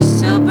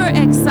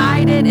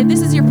excited. If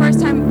this is your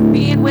first time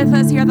being with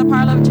us here at the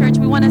Parlor Church,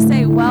 we want to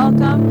say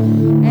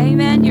welcome.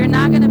 Amen. You're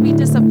not going to be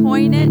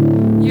disappointed.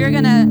 You're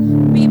going to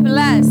be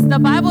blessed. The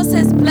Bible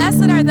says,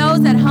 blessed are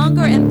those that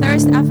hunger and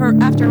thirst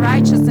after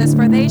righteousness,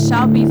 for they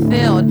shall be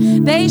filled.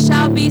 They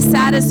shall be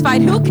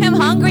satisfied. Who came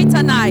hungry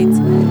tonight? Who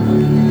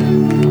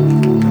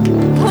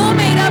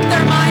made up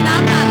their mind,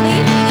 I'm not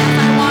leaving as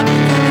I walk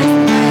into this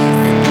place?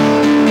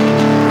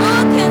 Who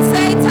can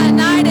say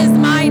tonight is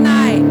my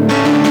night?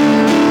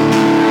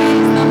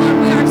 Praise the Lord.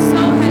 We are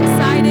so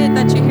excited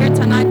that you're here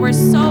tonight. We're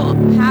so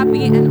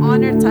happy and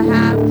honored to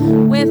have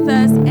with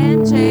us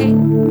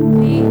NJV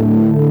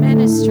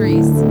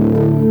Ministries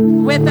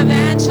with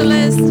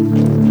Evangelist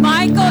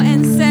Michael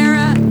and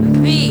Sarah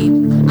V.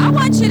 I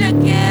want you to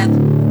give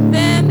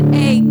them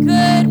a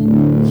good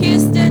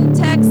Houston,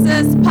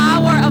 Texas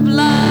power of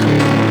love.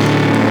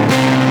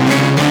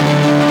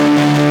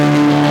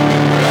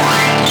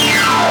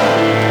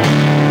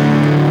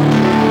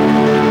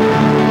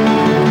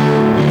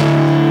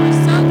 We're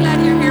so glad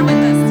you're here with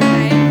us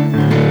today.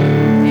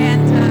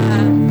 And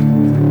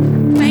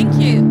thank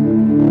you.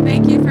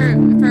 Thank you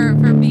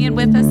for being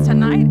with us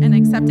tonight and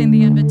accepting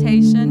the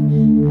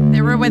invitation.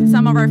 They were with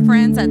some of our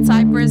friends in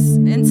Cyprus,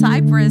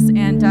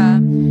 and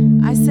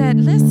I said,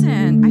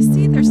 listen, I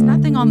see there's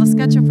nothing on the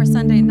schedule for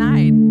Sunday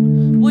night.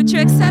 Would you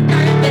accept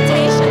our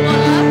invitation? We'd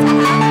love to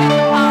have you at the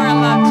Power of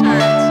Love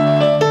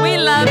Church. We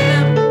love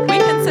them. We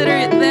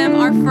consider them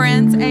our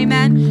friends.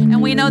 Amen.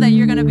 And we know that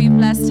you're going to be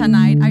blessed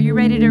tonight. Are you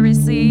ready to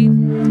receive?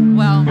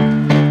 Well,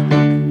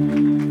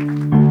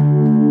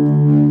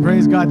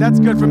 praise God. That's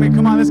good for me.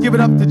 Come on, let's give it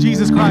up to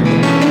Jesus Christ.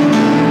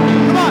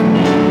 Come on.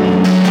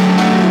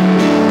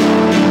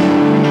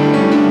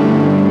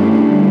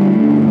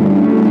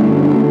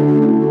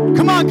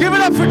 Come on, give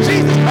it up for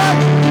Jesus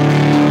Christ.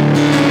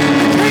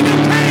 The King of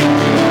Kings,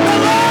 the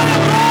Lord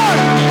of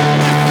Lords,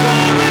 the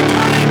soon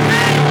returning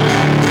King.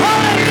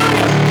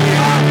 Hallelujah. The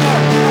author,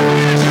 the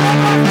finisher of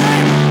our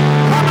faith.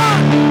 Come on,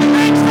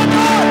 thanks the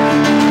Lord.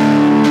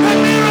 The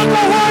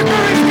miracle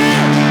worker is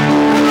here.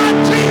 Come on,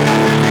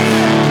 Jesus is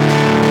here.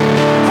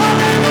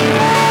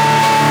 Hallelujah.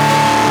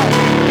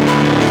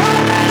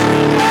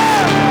 Hallelujah.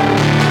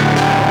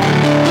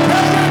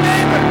 Tell your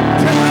neighbor,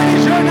 tonight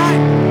is your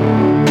night.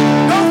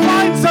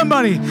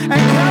 Somebody and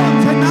tell them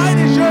tonight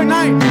is your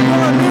night for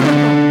a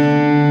miracle.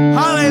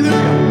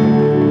 Hallelujah.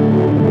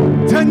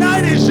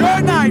 Tonight is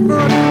your night for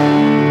a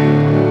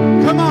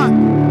miracle. Come on.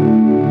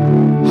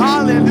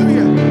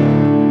 Hallelujah.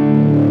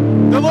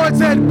 The Lord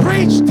said,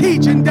 preach,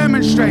 teach, and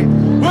demonstrate.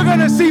 We're going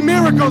to see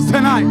miracles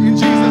tonight in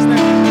Jesus'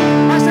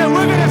 name. I said,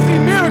 we're going to see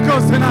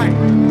miracles tonight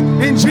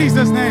in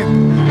Jesus'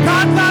 name.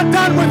 God's not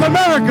done with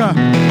America.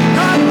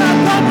 God's not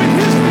done with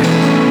Houston.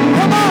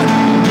 Come on.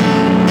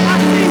 I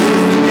see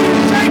Houston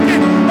being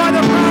shaken by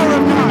the power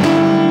of God.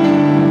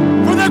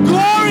 For the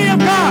glory of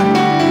God.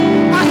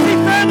 I see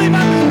family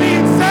members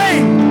being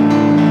saved.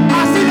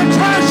 I see the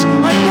trash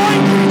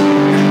anointing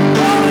and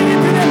falling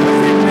into their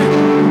position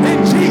in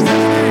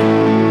Jesus' name.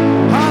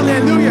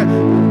 Hallelujah.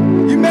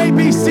 You may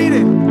be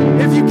seated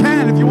if you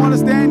can. If you want to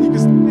stand, you can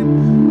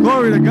stand.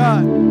 Glory to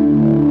God.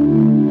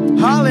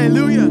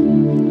 Hallelujah.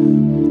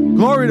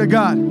 Glory to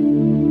God.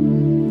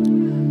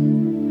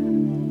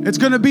 It's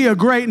going to be a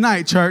great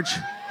night, church.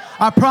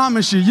 I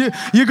promise you,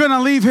 you're going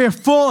to leave here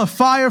full of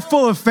fire,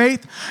 full of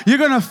faith. You're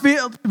going to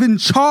feel been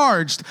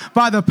charged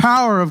by the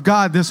power of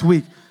God this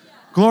week.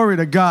 Glory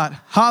to God.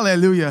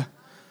 Hallelujah.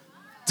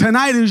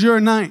 Tonight is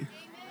your night.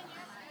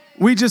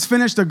 We just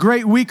finished a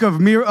great week of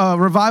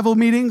revival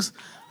meetings.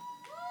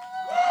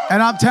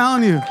 And I'm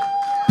telling you,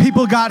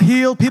 people got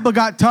healed, people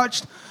got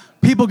touched,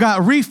 people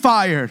got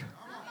refired.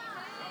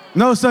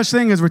 No such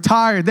thing as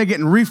retired. They're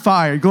getting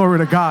refired. Glory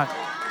to God.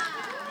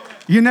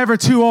 You're never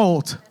too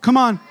old. Come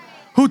on.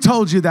 Who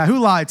told you that? Who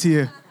lied to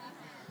you?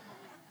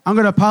 I'm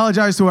going to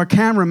apologize to our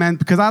cameraman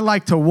because I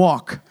like to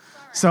walk.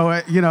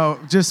 So,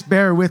 just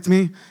bear with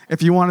me.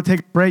 If you want to take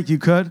a break, you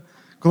could.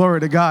 Glory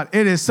to God.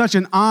 It is such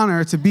an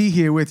honor to be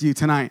here with you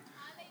tonight.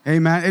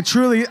 Amen. It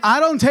truly, I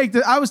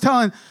was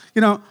telling,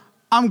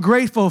 I'm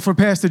grateful for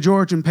Pastor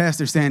George and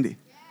Pastor Sandy.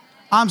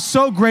 I'm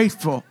so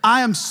grateful.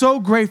 I am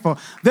so grateful.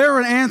 They're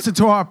an answer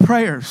to our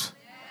prayers.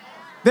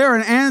 They're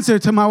an answer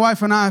to my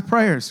wife and I's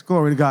prayers.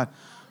 Glory to God.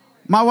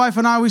 My wife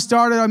and I, we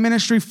started our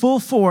ministry full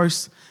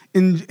force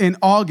in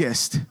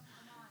August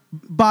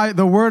by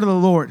the word of the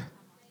Lord.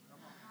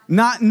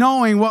 Not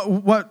knowing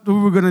what we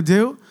were going to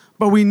do,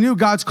 but we knew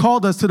God's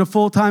called us to the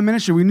full-time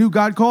ministry. We knew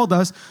God called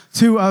us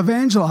to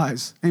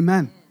evangelize.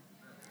 Amen.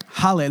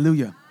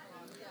 Hallelujah.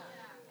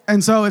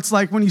 And so it's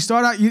like when you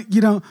start out,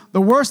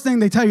 the worst thing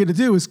they tell you to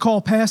do is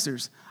call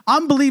pastors.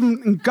 I'm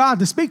believing in God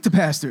to speak to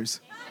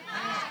pastors.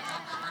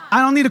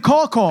 I don't need a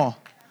call.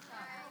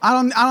 I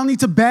don't need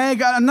to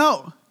beg.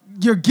 No.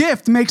 Your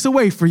gift makes a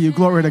way for you.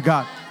 Glory to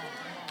God.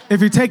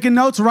 If you're taking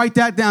notes, write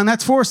that down.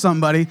 That's for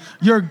somebody.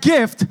 Your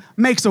gift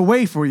makes a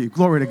way for you.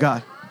 Glory to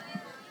God.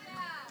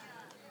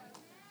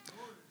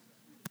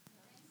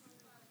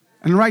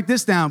 And write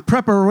this down.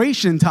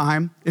 Preparation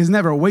time is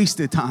never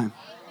wasted time.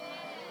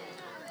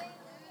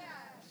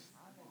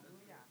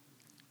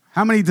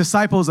 How many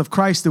disciples of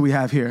Christ do we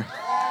have here?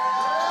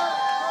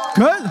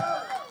 Good.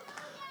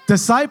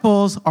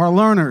 Disciples are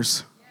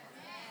learners.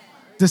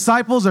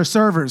 Disciples are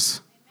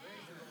servers.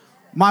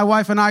 My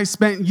wife and I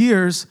spent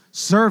years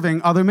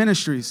serving other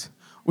ministries.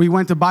 We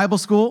went to Bible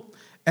school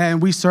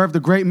and we served a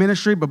great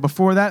ministry, but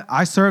before that,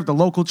 I served a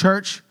local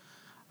church.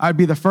 I'd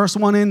be the first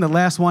one in, the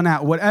last one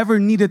out. Whatever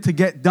needed to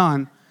get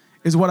done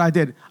is what I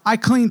did. I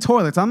cleaned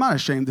toilets. I'm not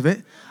ashamed of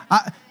it.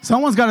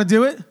 Someone's got to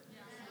do it.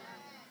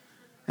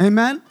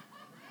 Amen?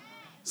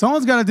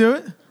 Someone's got to do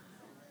it.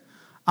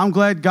 I'm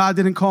glad God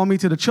didn't call me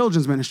to the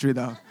children's ministry,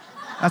 though.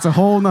 That's a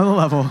whole nother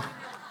level.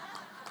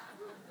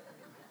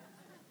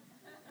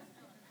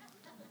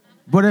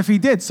 But if he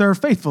did, serve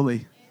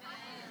faithfully.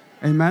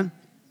 Amen.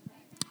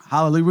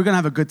 Hallelujah. We're going to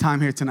have a good time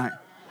here tonight.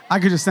 I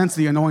could just sense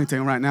the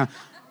anointing right now.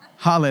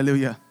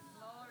 Hallelujah.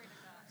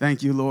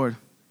 Thank you, Lord.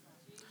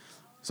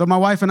 So my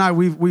wife and I,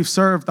 we've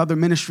served other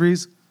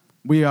ministries.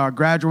 We are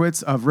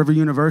graduates of River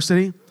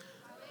University.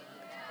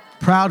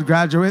 Proud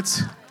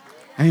graduates.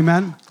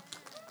 Amen.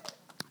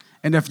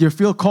 And if you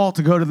feel called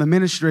to go to the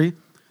ministry,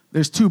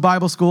 there's 2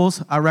 Bible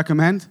schools I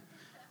recommend.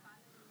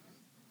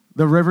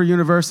 The River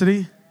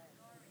University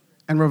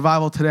and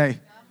Revival Today.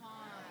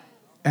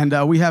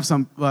 And we have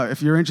some,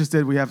 if you're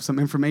interested, we have some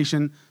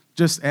information.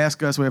 Just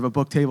ask us. We have a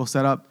book table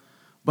set up.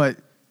 But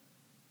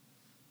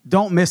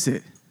don't miss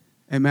it.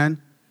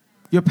 Amen.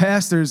 Your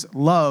pastors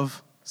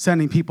love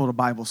sending people to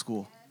Bible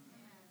school.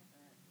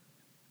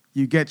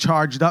 You get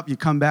charged up, you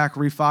come back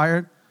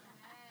refired.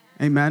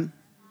 Amen.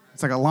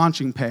 It's like a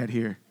launching pad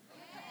here.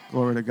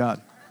 Glory to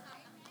God.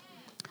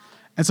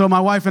 And so my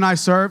wife and I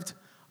served.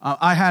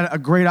 I had a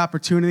great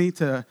opportunity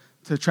to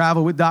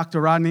travel with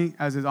Dr. Rodney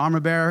as his armor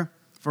bearer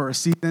for a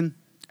season,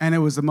 and it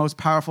was the most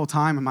powerful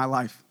time in my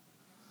life.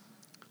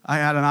 I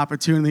had an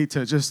opportunity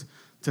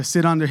to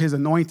sit under his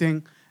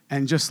anointing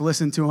and just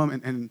listen to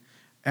him,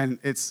 and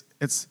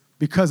it's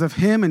because of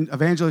him and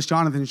Evangelist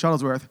Jonathan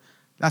Shuttlesworth,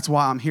 that's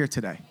why I'm here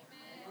today.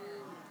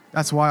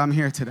 That's why I'm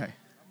here today.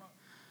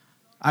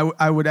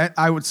 I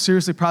would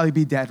seriously probably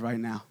be dead right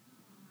now.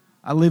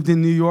 I lived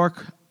in New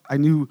York. I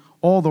knew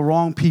all the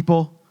wrong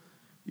people.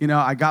 You know,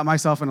 I got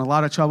myself in a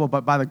lot of trouble,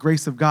 but by the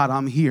grace of God,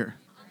 I'm here.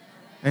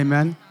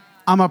 Amen.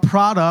 I'm a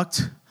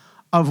product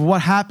of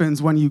what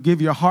happens when you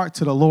give your heart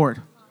to the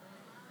Lord.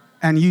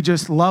 And you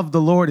just love the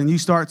Lord and you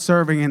start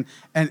serving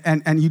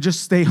and you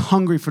just stay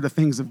hungry for the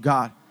things of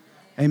God.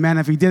 Amen.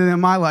 If he did it in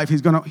my life,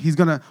 he's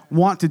gonna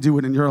want to do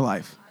it in your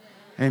life.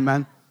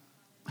 Amen.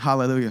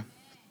 Hallelujah.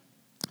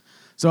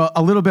 So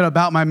a little bit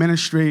about my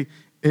ministry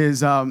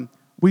is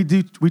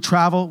we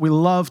travel. We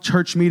love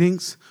church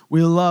meetings.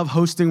 We love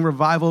hosting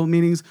revival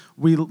meetings.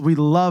 We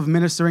love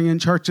ministering in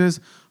churches.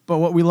 But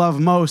what we love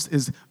most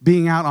is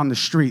being out on the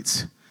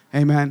streets.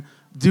 Amen.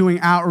 Doing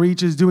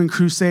outreaches, doing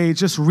crusades,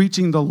 just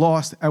reaching the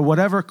lost at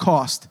whatever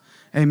cost.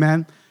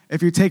 Amen.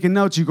 If you're taking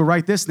notes, you can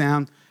write this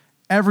down.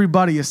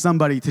 Everybody is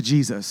somebody to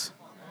Jesus.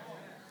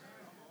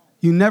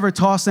 You never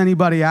toss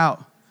anybody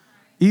out.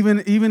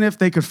 Even if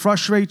they could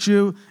frustrate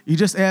you, you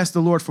just ask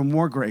the Lord for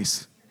more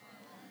grace.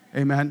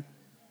 Amen.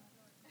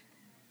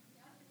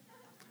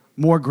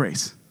 More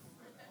grace.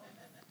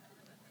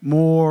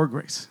 More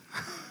grace.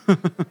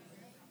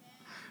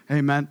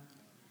 Amen.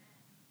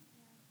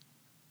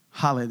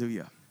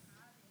 Hallelujah.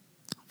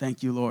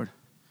 Thank you, Lord.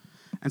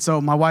 And so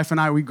my wife and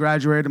I, we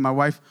graduated. My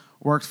wife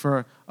worked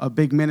for a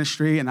big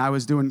ministry, and I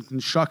was doing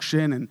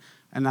construction,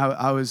 and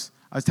I was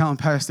telling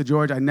Pastor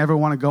George, I never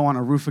want to go on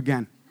a roof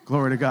again.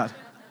 Glory to God.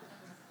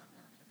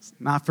 It's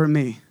not for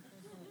me.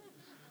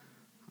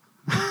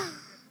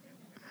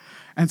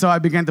 And so I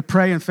began to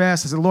pray and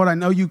fast. I said, Lord, I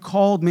know you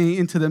called me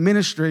into the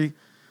ministry.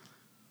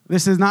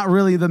 This is not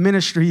really the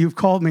ministry you've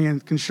called me in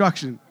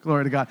construction.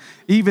 Glory to God.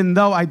 Even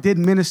though I did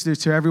minister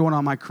to everyone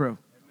on my crew.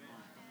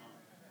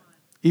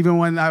 Even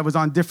when I was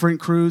on different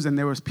crews and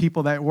there was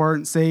people that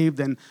weren't saved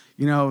and,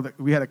 you know,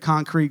 we had a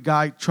concrete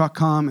truck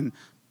come and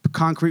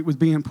concrete was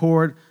being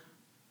poured.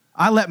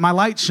 I let my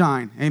light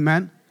shine.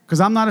 Amen. Because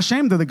I'm not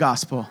ashamed of the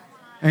gospel.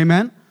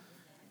 Amen.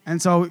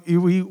 And so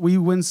we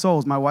win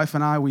souls. My wife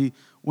and I, we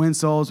win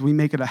souls. We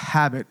make it a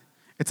habit.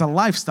 It's a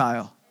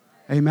lifestyle.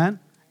 Amen.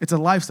 It's a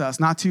lifestyle. It's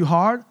not too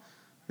hard.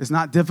 It's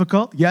not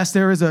difficult. Yes,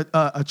 there is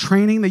a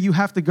training that you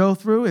have to go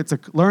through. It's a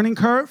learning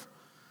curve.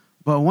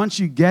 But once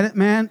you get it,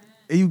 man,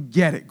 you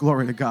get it.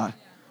 Glory to God.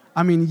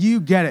 I mean, you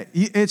get it.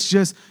 It's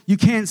just, you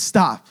can't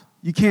stop.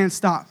 You can't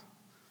stop.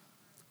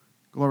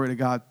 Glory to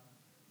God.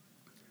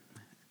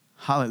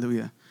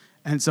 Hallelujah.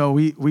 And so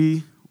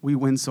we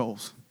win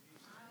souls.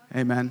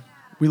 Amen.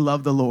 We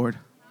love the Lord.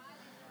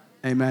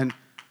 Amen.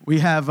 We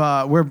have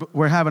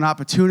we're having an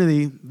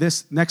opportunity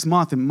this next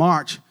month in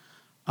March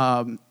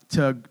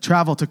to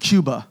travel to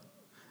Cuba.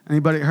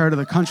 Anybody heard of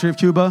the country of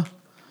Cuba?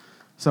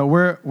 So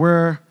we're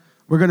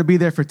going to be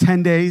there for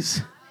 10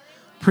 days,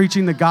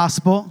 preaching the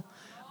gospel.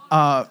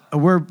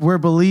 We're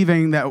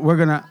believing that we're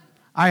gonna.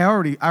 I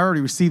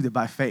already received it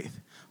by faith,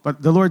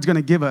 but the Lord's going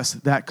to give us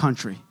that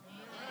country.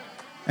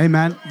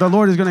 Amen. The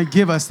Lord is going to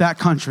give us that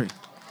country.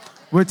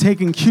 We're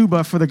taking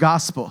Cuba for the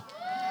gospel.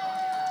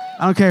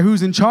 I don't care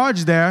who's in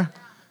charge there.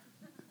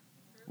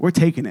 we're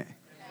taking it.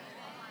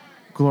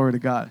 Glory to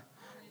God.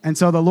 And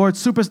so the Lord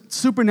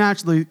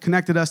supernaturally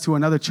connected us to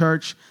another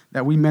church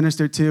that we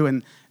ministered to,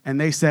 and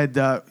they said,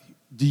 do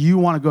you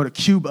want to go to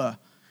Cuba?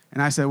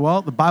 And I said,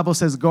 well, the Bible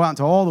says go out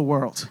into all the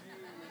world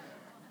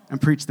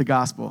and preach the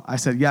gospel. I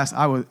said, yes,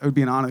 it would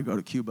be an honor to go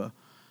to Cuba.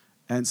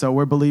 And so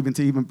we're believing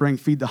to even bring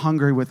Feed the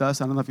Hungry with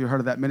us. I don't know if you've heard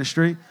of that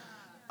ministry.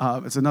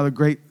 It's another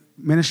great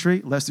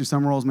ministry, Lester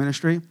Summerall's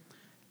ministry.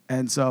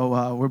 And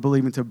so we're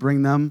believing to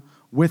bring them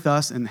with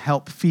us and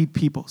help feed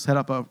people, set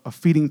up a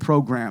feeding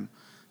program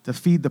to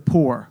feed the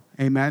poor.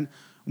 Amen.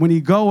 When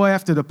you go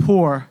after the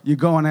poor, you're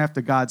going after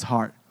God's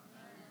heart.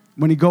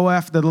 When you go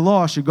after the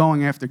lost, you're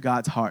going after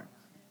God's heart.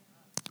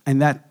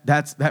 And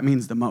that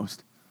means the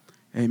most.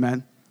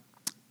 Amen.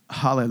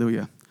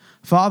 Hallelujah.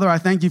 Father, I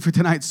thank you for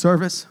tonight's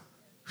service.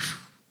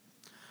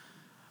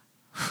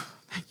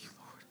 Thank you,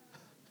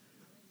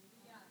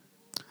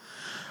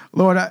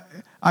 Lord. Lord,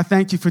 I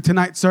thank you for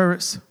tonight's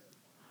service.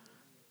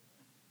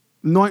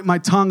 Anoint my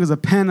tongue as a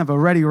pen of a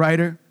ready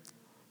writer.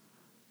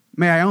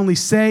 May I only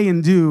say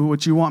and do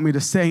what you want me to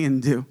say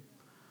and do.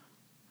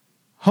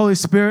 Holy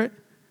Spirit,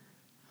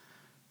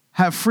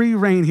 have free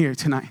reign here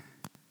tonight.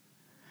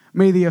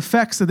 May the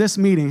effects of this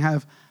meeting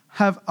have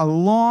a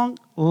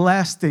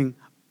long-lasting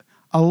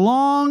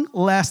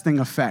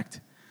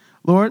effect.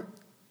 Lord,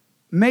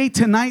 may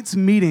tonight's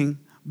meeting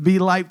be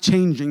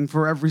life-changing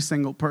for every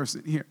single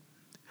person here.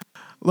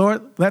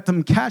 Lord, let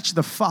them catch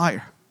the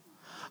fire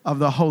of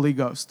the Holy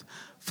Ghost.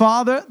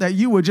 Father, that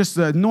you would just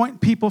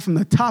anoint people from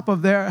the top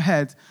of their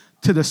heads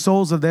to the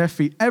soles of their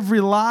feet. Every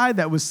lie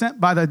that was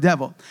sent by the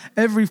devil,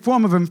 every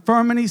form of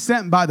infirmity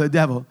sent by the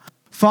devil,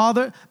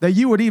 Father, that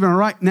you would even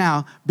right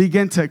now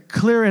begin to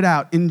clear it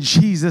out in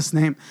Jesus'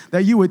 name.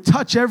 That you would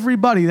touch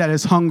everybody that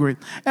is hungry,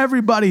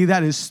 everybody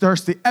that is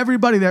thirsty,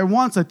 everybody that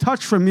wants a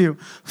touch from you.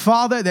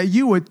 Father, that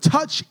you would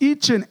touch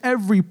each and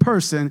every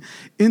person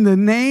in the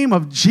name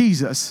of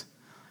Jesus.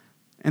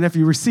 And if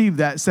you receive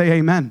that, say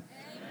amen.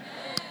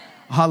 Amen.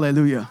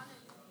 Hallelujah.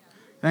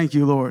 Thank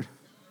you, Lord.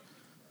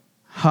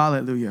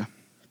 Hallelujah.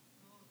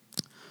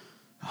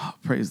 Oh,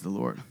 praise the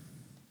Lord.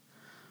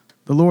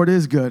 The Lord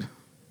is good.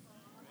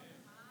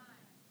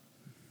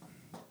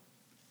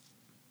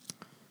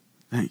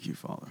 Thank you,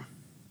 Father.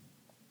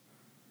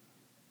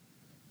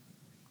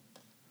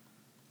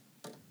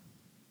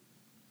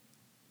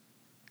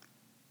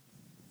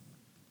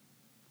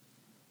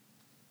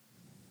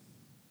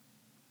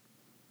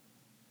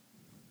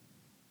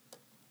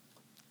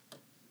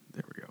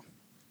 There we go.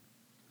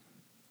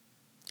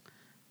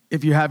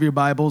 If you have your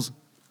Bibles,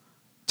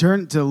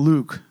 turn to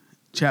Luke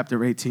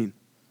chapter 18.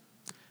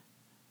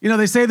 You know,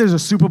 they say there's a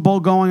Super Bowl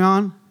going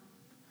on,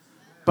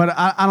 but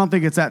I don't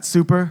think it's that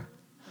super.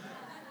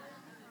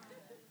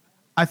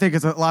 I think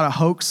it's a lot of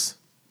hoax.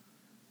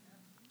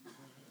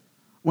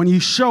 When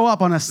you show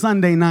up on a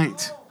Sunday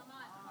night,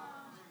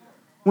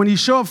 when you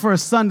show up for a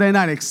Sunday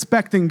night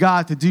expecting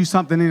God to do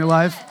something in your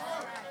life,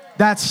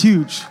 that's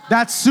huge.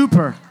 That's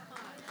super.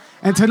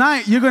 And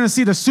tonight, you're going to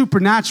see the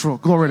supernatural.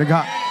 Glory to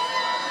God.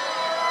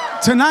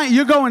 Tonight,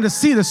 you're going to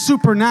see the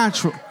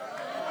supernatural.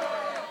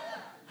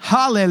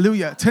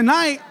 Hallelujah.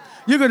 Tonight,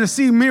 you're going to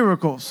see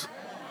miracles.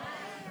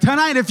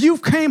 Tonight, if you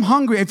came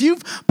hungry, if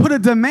you've put a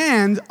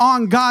demand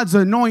on God's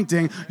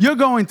anointing, you're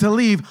going to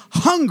leave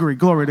hungry.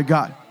 Glory to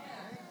God.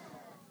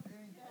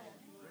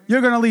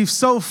 You're going to leave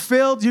so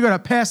filled, you're going to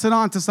pass it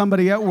on to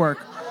somebody at work.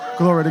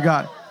 Glory to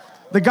God.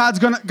 God's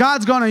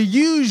going to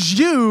use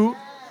you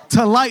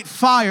to light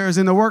fires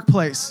in the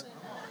workplace.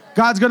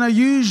 God's going to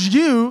use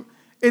you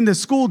in the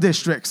school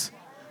districts.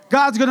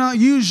 God's going to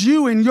use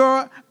you in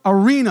your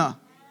arena.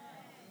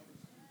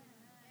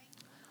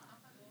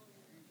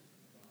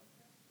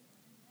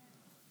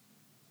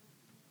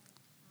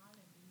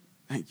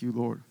 Thank you,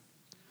 Lord.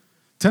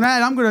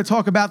 Tonight, I'm going to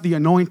talk about the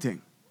anointing.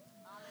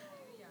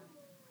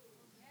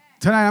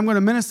 Tonight, I'm going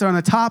to minister on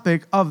the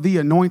topic of the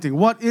anointing.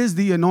 What is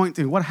the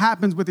anointing? What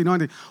happens with the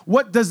anointing?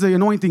 What does the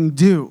anointing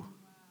do?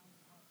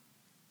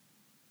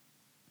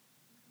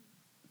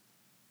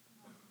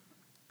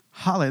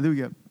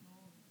 Hallelujah.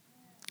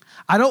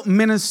 I don't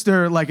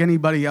minister like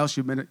anybody else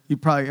you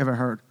probably ever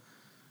heard.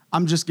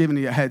 I'm just giving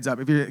you a heads up.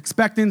 If you're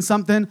expecting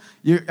something,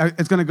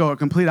 it's going to go a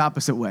complete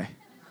opposite way.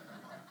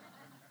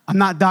 I'm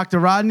not Dr.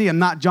 Rodney. I'm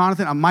not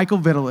Jonathan. I'm Michael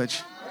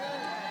Vidulich.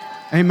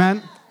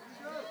 Amen.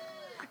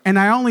 And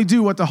I only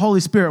do what the Holy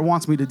Spirit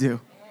wants me to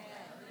do.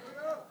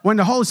 When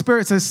the Holy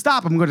Spirit says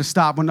stop, I'm going to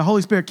stop. When the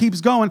Holy Spirit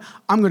keeps going,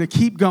 I'm going to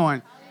keep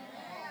going.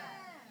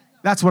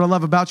 That's what I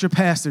love about your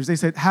pastors. They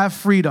said, have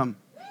freedom.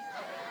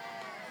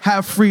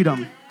 Have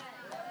freedom.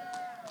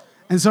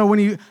 And so when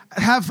you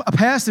have a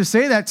pastor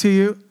say that to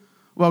you,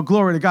 well,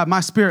 glory to God,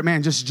 my spirit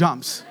man just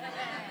jumps.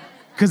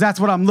 Because that's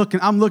what I'm looking.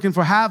 I'm looking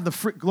for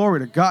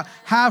glory to God.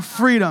 Have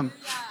freedom.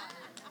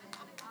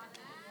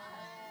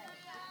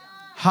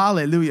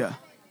 Hallelujah.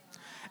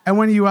 And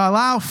when you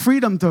allow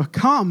freedom to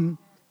come,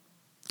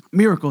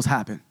 miracles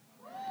happen.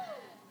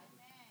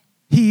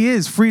 He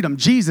is freedom.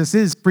 Jesus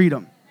is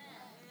freedom.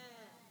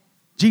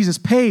 Jesus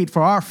paid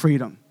for our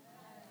freedom.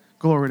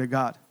 Glory to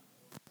God.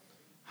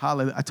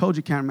 Hallelujah. I told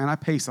you, Cameron, man, I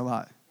pace a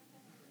lot.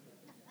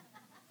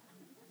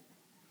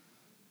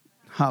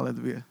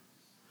 Hallelujah.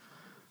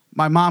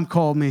 My mom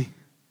called me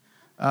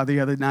the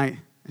other night,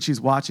 and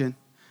she's watching.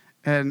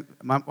 And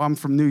I'm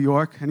from New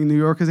York. Any New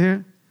Yorkers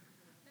here?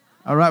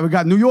 All right, we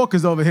got New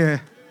Yorkers over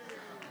here.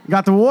 We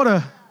got the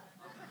water.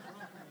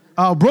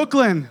 Oh,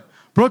 Brooklyn.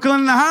 Brooklyn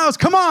in the house.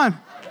 Come on.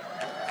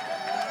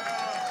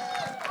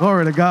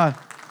 Glory to God.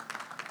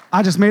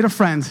 I just made a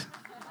friend.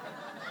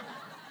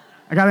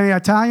 I got any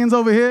Italians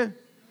over here?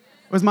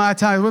 Where's my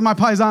Italians? Where's my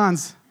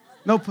paisans?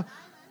 No.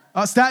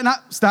 Staten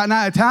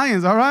Island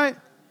Italians, all right?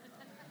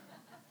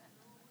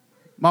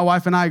 My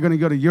wife and I are going to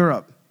go to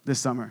Europe this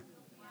summer.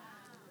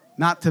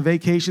 Not to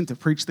vacation, to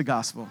preach the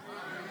gospel.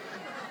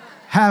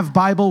 Have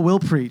Bible, will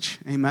preach.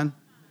 Amen.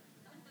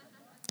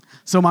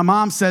 So my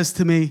mom says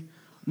to me,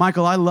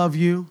 Michael, I love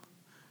you.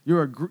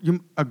 You're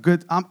a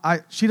good,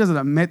 she doesn't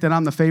admit that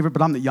I'm the favorite,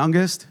 but I'm the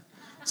youngest.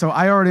 So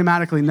I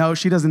automatically know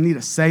she doesn't need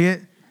to say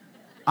it.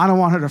 I don't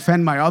want her to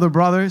offend my other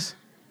brothers.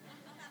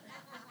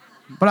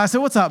 But I said,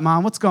 what's up,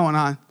 Mom? What's going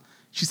on?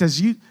 She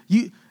says, you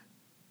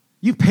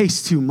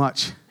pace too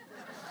much.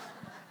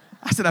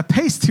 I said, I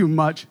pace too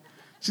much?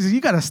 She said,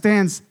 you got to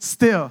stand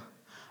still.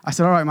 I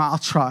said, all right, Mom, I'll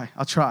try.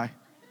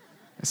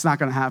 It's not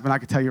going to happen, I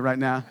can tell you right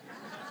now.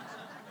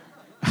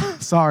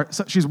 Sorry,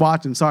 she's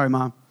watching. Sorry,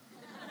 Mom.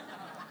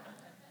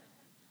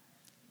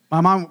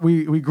 My mom,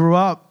 we grew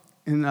up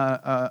in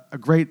I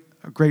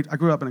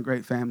grew up in a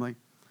great family.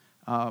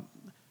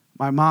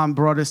 My mom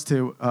brought us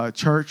to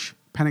church,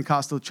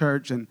 Pentecostal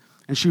church, and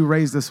she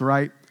raised us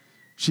right.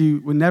 She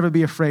would never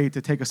be afraid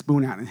to take a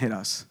spoon out and hit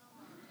us.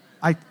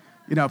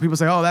 People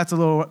say, oh, that's a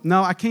little,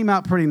 no, I came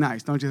out pretty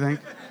nice, don't you think?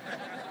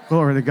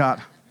 Glory to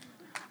God.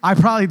 I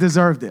probably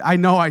deserved it. I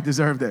know I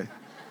deserved it.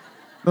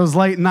 Those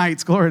late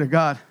nights, glory to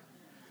God.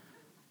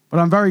 But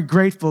I'm very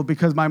grateful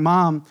because my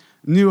mom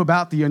knew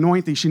about the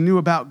anointing. She knew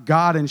about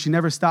God, and she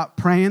never stopped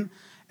praying.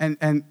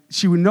 And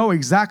she would know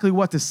exactly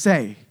what to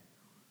say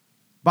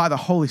by the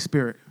Holy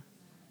Spirit.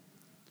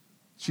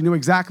 She knew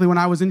exactly when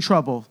I was in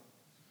trouble.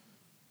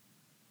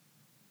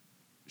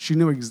 She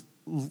knew,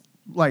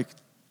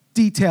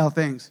 detailed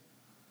things.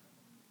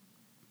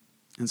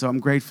 And so I'm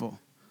grateful.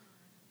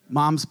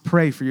 Moms,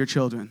 pray for your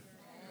children.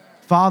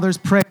 Fathers,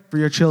 pray for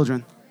your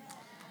children.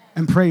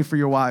 And pray for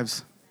your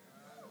wives.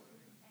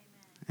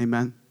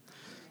 Amen.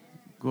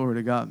 Glory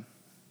to God.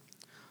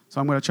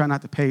 So I'm going to try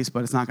not to pace,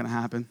 but it's not going to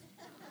happen.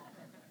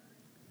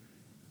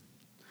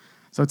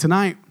 So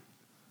tonight,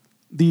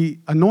 the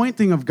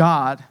anointing of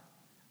God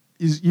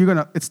is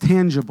it's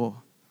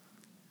tangible.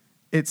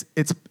 It's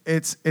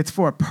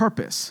for a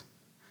purpose.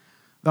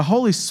 The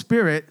Holy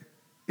Spirit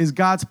is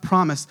God's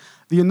promise.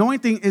 The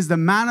anointing is the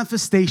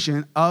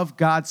manifestation of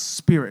God's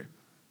Spirit.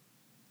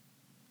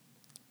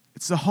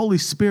 It's the Holy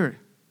Spirit.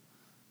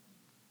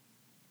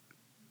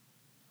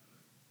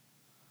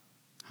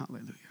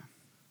 Hallelujah.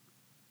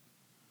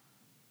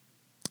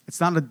 It's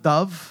not a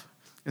dove.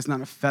 It's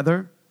not a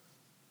feather.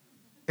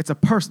 It's a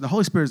person. The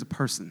Holy Spirit is a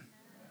person.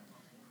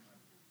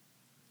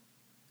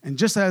 And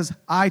just as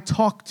I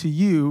talk to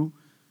you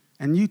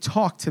and you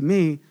talk to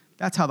me,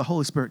 that's how the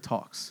Holy Spirit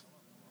talks.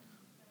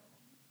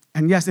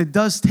 And yes, it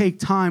does take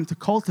time to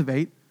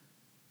cultivate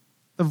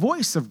the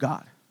voice of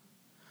God.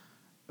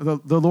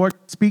 The Lord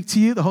could speak to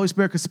you. The Holy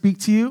Spirit could speak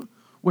to you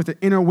with an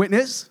inner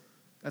witness.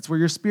 That's where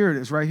your spirit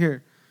is, right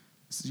here.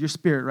 This is your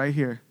spirit right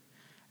here.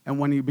 And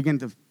when you begin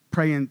to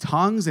pray in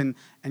tongues and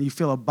you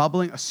feel a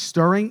bubbling, a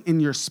stirring in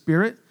your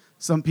spirit,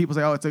 some people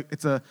say, oh,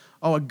 it's a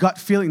gut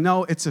feeling.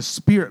 No, it's a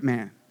spirit,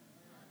 man.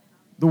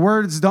 The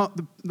words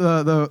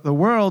the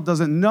world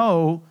doesn't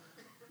know,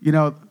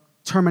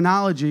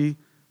 terminology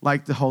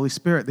like the Holy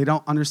Spirit. They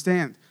don't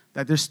understand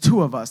that there's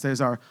two of us.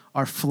 There's our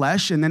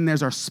flesh, and then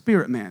there's our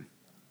spirit, man.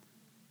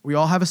 We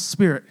all have a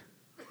spirit.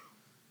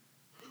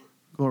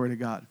 Glory to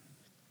God.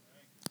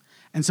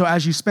 And so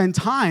as you spend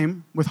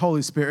time with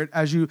Holy Spirit,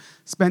 as you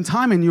spend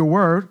time in your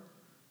word,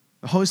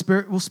 the Holy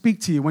Spirit will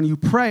speak to you. When you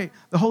pray,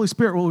 the Holy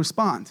Spirit will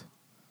respond.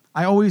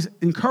 I always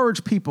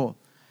encourage people,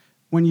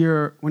 when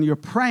you're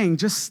praying,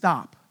 just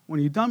stop. When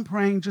you're done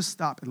praying, just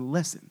stop and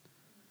listen.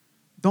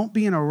 Don't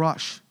be in a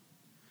rush.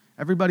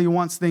 Everybody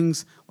wants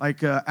things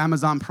like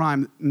Amazon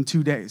Prime in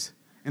 2 days,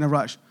 in a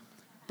rush.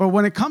 But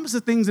when it comes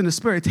to things in the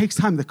Spirit, it takes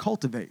time to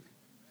cultivate.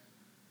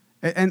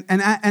 And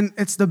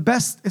it's the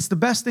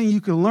best thing you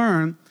can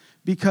learn,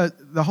 because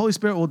the Holy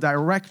Spirit will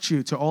direct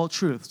you to all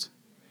truths.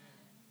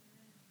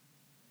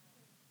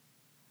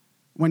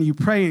 When you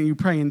pray and you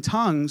pray in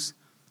tongues,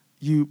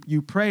 you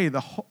pray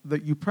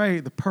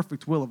the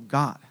perfect will of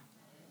God.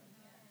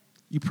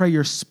 You pray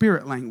your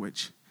spirit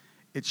language.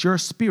 It's your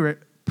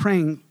spirit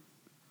praying.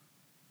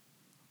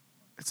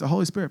 It's the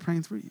Holy Spirit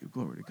praying through you.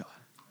 Glory to God.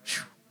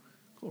 Whew.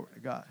 Glory to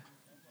God.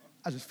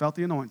 I just felt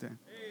the anointing.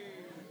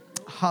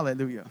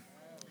 Hallelujah.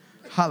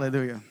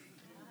 Hallelujah.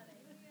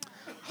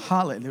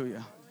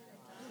 Hallelujah.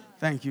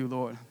 Thank you,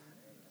 Lord,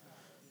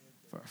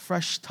 for a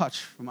fresh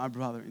touch from my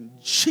brother in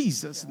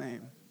Jesus'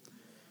 name.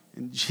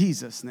 In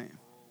Jesus' name.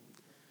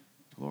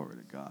 Glory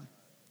to God.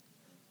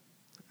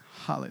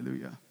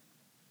 Hallelujah.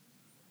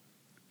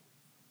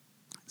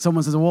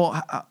 Someone says,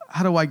 well,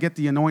 how do I get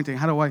the anointing?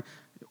 How do I?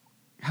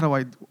 How do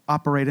I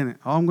operate in it?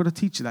 Oh, I'm going to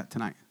teach you that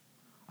tonight.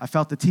 I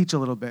felt to teach a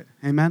little bit.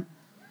 Amen?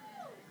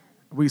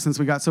 Since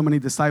we got so many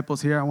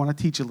disciples here, I want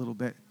to teach a little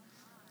bit.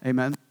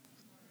 Amen?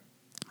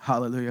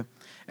 Hallelujah.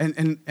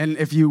 And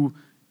if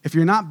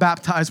you're not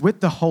baptized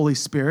with the Holy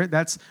Spirit,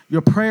 that's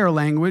your prayer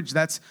language.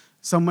 That's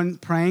someone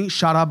praying,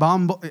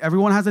 sharabambo.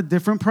 Everyone has a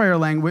different prayer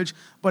language,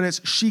 but it's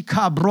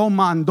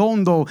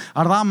shikabromandondo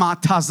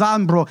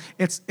ramatazambro.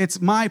 It's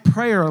my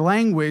prayer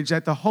language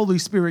that the Holy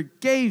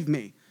Spirit gave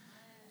me.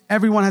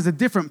 Everyone has a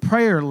different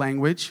prayer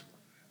language,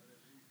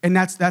 and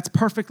that's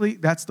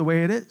the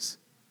way it is.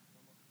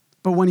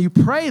 But when you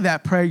pray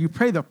that prayer, you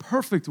pray the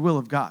perfect will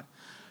of God.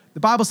 The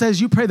Bible says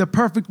you pray the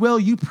perfect will,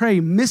 you pray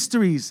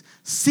mysteries,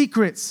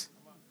 secrets.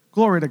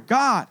 Glory to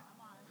God.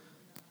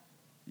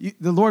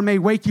 The Lord may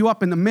wake you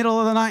up in the middle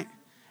of the night,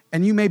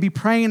 and you may be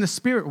praying in the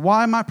Spirit.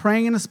 Why am I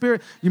praying in the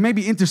Spirit? You may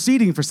be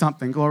interceding for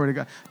something. Glory to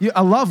God.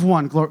 A loved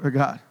one. Glory to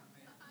God.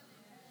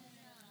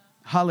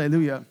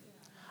 Hallelujah.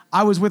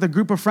 I was with a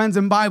group of friends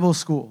in Bible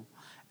school,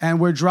 and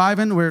we're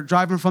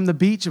driving from the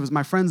beach. It was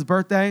my friend's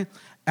birthday,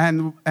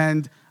 and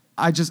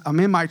I'm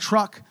in my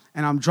truck,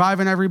 and I'm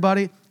driving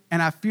everybody,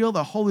 and I feel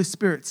the Holy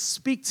Spirit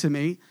speak to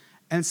me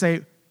and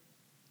say,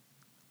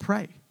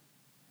 pray.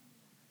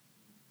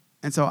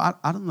 And so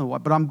I don't know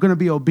what, but I'm going to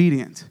be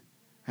obedient.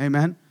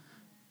 Amen.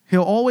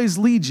 He'll always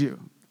lead you.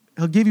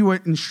 He'll give you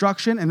an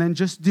instruction, and then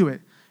just do it.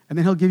 And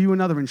then he'll give you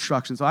another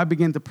instruction. So I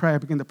begin to pray.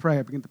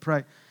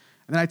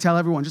 And then I tell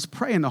everyone, just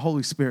pray in the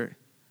Holy Spirit.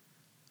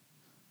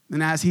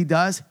 And as he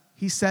does,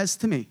 he says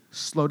to me,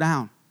 slow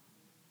down.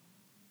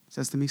 He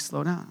says to me,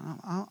 slow down.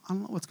 I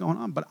don't know what's going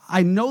on, but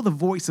I know the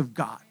voice of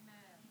God.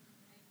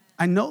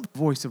 I know the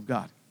voice of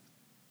God.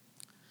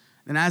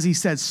 And as he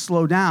said,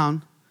 slow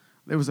down,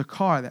 there was a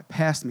car that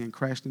passed me and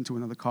crashed into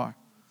another car.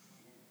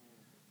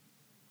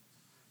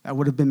 That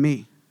would have been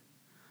me.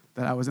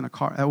 That I was in a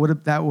car. That would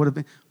have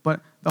been. But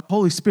the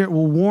Holy Spirit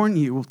will warn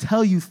you, will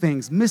tell you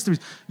things, mysteries.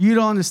 You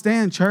don't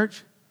understand,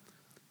 church.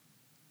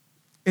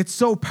 It's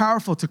so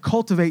powerful to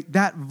cultivate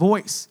that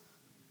voice.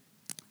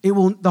 The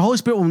Holy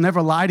Spirit will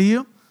never lie to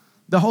you.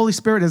 The Holy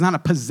Spirit is not a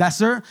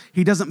possessor.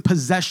 He doesn't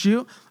possess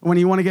you. When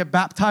you want to get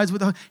baptized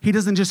with he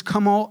doesn't just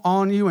come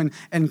on you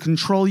and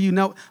control you.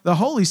 No, the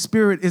Holy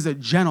Spirit is a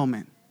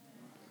gentleman.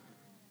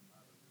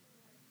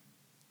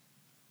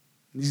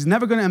 He's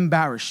never going to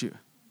embarrass you.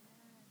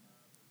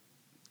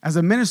 As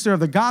a minister of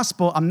the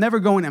gospel, I'm never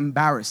going to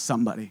embarrass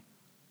somebody.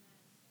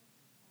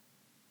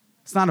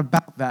 It's not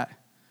about that.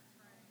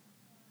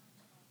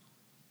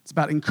 It's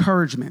about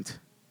encouragement.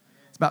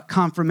 It's about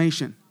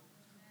confirmation,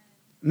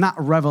 not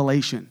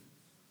revelation.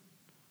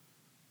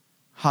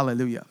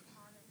 Hallelujah.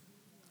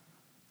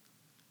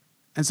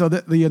 And so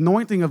the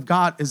anointing of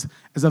God is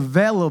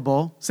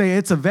available. Say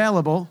it's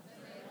available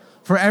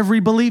for every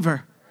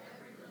believer.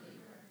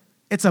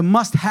 It's a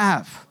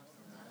must-have.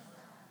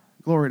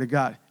 Glory to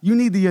God. You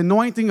need the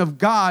anointing of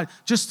God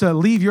just to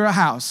leave your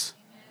house.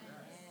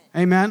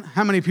 Amen.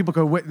 How many people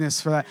could witness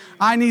for that?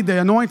 I need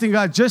the anointing of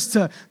God just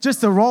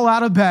to roll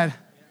out of bed,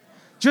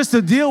 just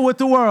to deal with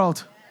the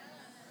world.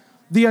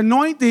 The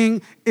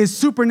anointing is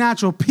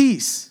supernatural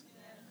peace.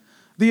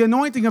 The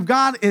anointing of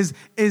God is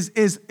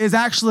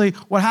actually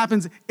what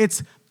happens.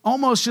 It's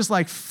almost just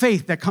like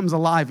faith that comes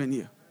alive in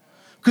you.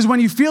 Because when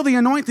you feel the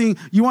anointing,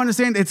 you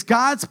understand it's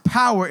God's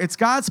power, it's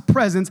God's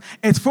presence,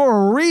 it's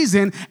for a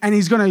reason, and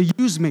he's going to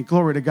use me.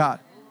 Glory to God.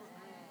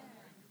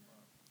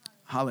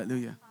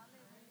 Hallelujah.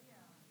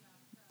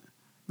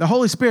 The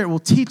Holy Spirit will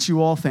teach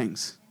you all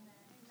things.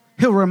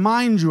 He'll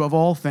remind you of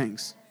all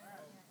things.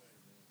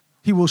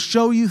 He will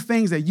show you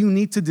things that you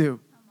need to do.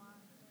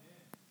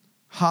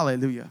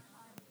 Hallelujah.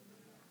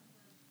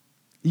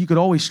 You could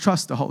always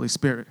trust the Holy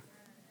Spirit.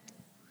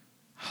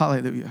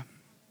 Hallelujah.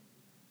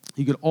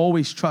 You could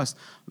always trust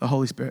the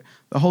Holy Spirit.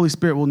 The Holy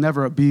Spirit will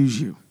never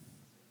abuse you.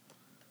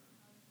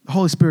 The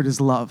Holy Spirit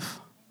is love.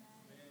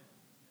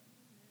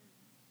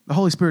 The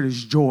Holy Spirit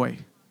is joy.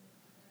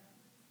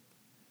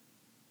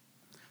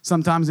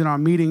 Sometimes in our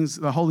meetings,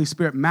 the Holy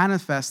Spirit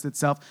manifests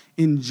itself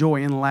in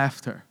joy and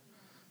laughter.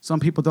 Some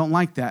people don't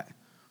like that.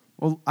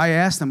 Well, I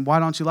asked them, why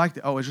don't you like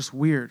that? Oh, it's just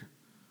weird.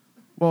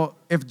 Well,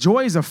 if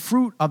joy is a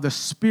fruit of the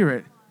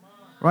Spirit,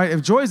 right?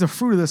 If joy is a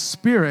fruit of the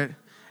Spirit,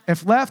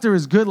 if laughter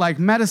is good like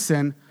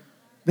medicine,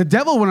 the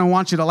devil wouldn't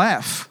want you to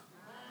laugh.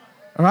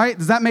 All right?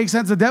 Does that make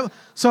sense? The devil.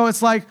 So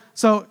it's like,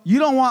 so you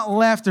don't want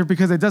laughter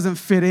because it doesn't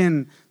fit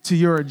in to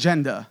your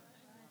agenda.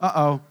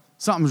 Uh-oh,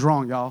 something's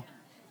wrong, y'all.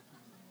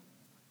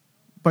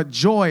 But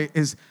joy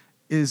is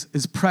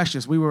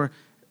precious. We were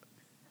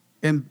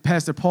in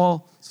Pastor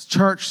Paul's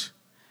church,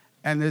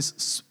 and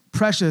this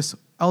precious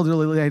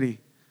elderly lady,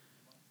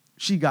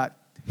 she got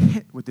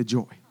hit with the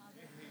joy.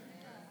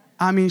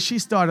 I mean, she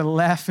started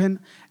laughing,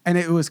 and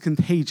it was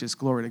contagious,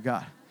 glory to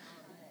God.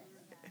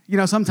 You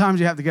know, sometimes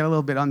you have to get a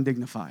little bit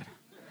undignified.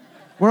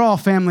 We're all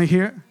family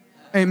here.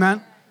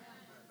 Amen.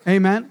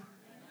 Amen.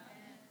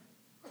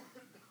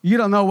 I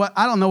don't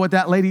know what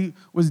that lady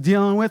was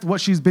dealing with, what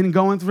she's been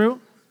going through.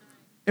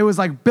 It was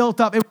like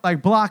built up, it was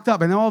like blocked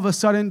up, and all of a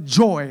sudden,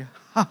 joy.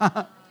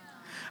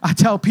 I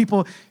tell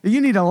people,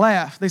 you need to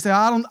laugh. They say,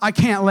 I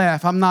can't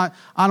laugh. I'm not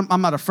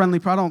a friendly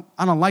person.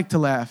 I don't like to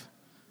laugh.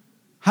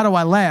 How do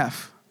I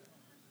laugh?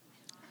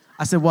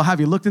 I said, well, have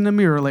you looked in the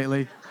mirror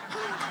lately?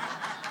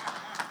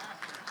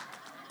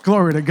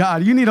 Glory to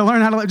God. You need to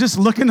learn how to just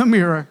look in the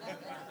mirror.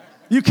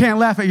 You can't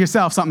laugh at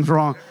yourself. Something's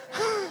wrong.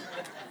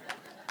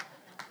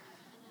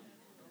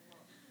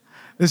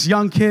 This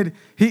young kid,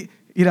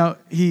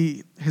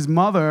 his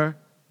mother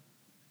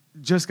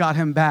just got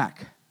him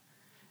back.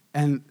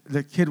 And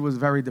the kid was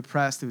very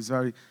depressed. It was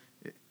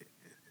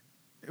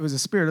a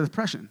spirit of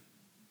depression.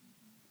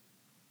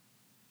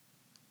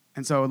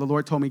 And so the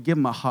Lord told me, give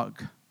him a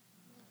hug.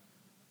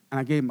 And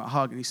I gave him a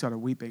hug, and he started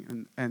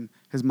weeping. And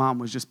his mom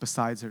was just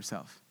beside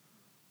herself.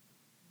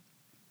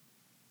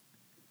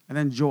 And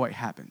then joy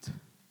happened.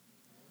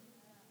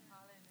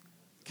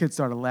 Kid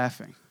started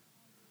laughing.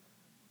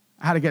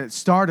 I had to get it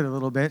started a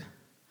little bit.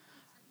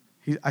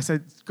 I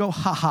said, go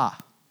ha-ha.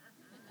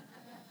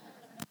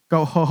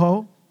 Go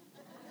ho-ho.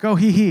 Go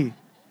hee-hee.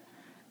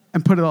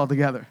 And put it all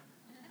together.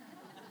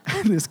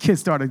 And this kid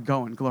started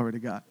going, glory to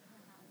God.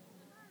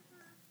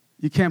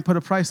 You can't put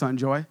a price on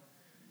joy.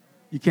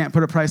 You can't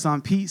put a price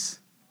on peace.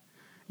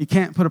 You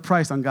can't put a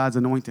price on God's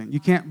anointing. You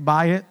can't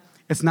buy it.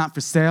 It's not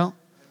for sale.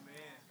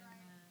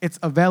 It's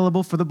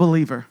available for the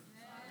believer.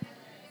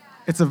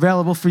 It's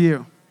available for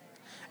you.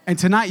 And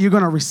tonight you're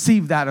going to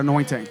receive that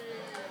anointing.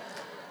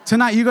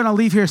 Tonight you're going to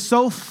leave here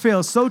so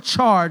filled, so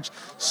charged,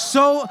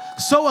 so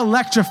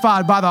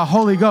electrified by the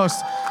Holy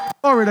Ghost.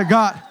 Glory to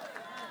God.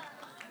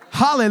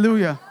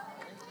 Hallelujah.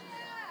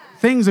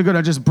 Things are going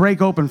to just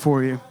break open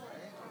for you.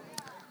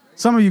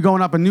 Some of you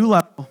going up a new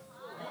level.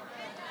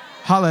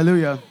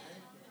 Hallelujah.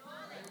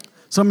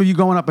 Some of you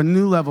going up a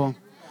new level.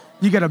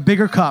 You get a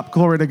bigger cup,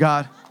 glory to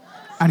God.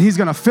 And he's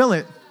going to fill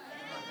it.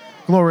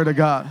 Glory to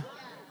God.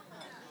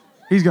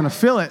 He's going to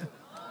fill it.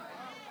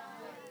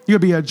 You'll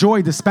be a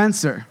joy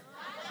dispenser.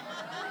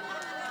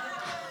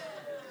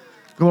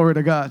 Glory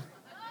to God.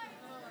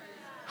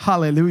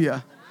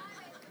 Hallelujah.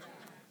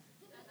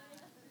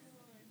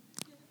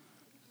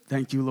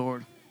 Thank you,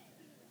 Lord.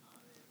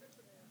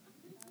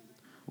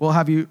 Well,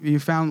 have you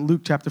found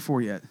Luke chapter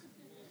 4 yet?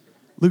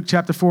 Luke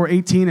chapter 4,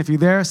 18. If you're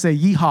there, say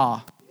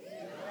yeehaw.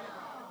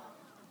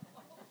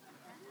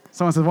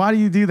 Someone says, why do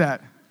you do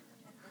that?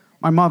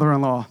 My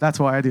mother-in-law, that's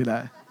why I do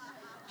that.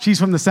 She's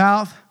from the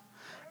South,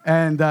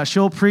 and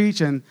she'll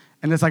preach, and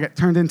it's like it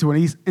turned into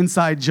an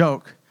inside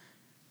joke.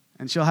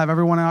 And she'll have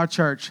everyone in our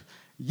church,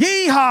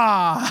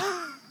 yeehaw!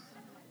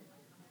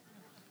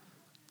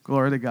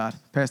 Glory to God.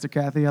 Pastor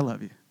Kathy, I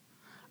love you.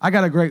 I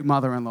got a great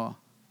mother-in-law.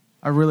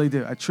 I really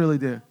do. I truly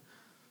do.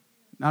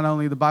 Not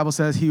only the Bible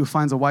says he who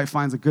finds a wife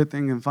finds a good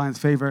thing and finds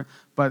favor,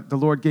 but the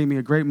Lord gave me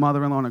a great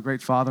mother-in-law and a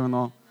great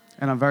father-in-law.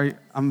 And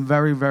I'm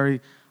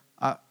very,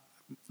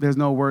 there's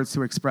no words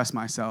to express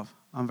myself.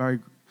 I'm very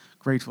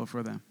grateful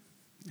for them.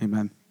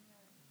 Amen.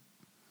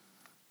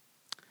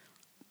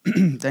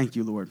 Thank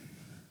you, Lord.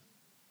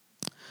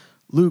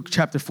 Luke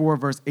chapter 4,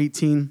 verse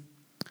 18.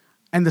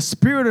 And the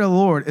Spirit of the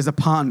Lord is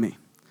upon me,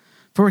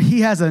 for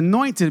he has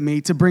anointed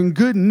me to bring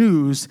good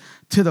news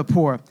to the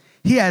poor.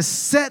 He has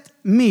set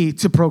me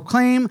to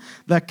proclaim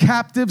the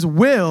captives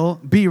will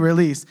be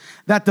released,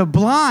 that the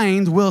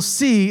blind will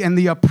see and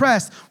the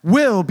oppressed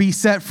will be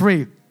set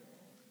free.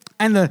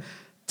 And the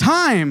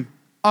time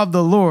of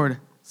the Lord's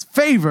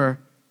favor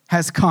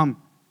has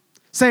come.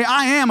 Say,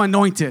 I am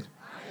anointed.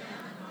 I am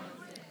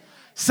anointed.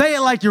 Say it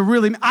like you're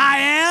really, I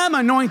am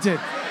anointed.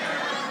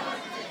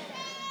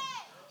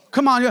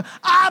 Come on,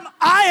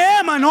 I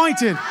am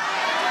anointed.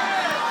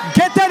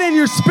 Get that in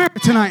your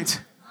spirit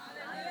tonight.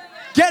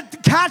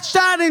 Catch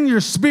that in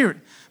your spirit.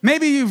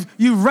 Maybe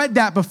you've read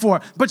that before,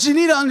 but you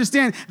need to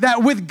understand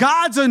that with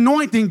God's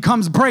anointing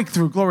comes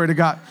breakthrough. Glory to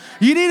God.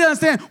 You need to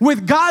understand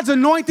with God's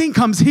anointing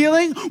comes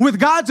healing. With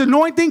God's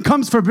anointing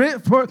comes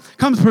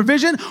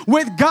provision.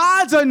 With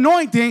God's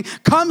anointing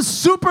comes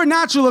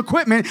supernatural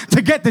equipment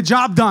to get the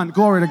job done.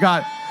 Glory to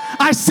God.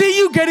 I see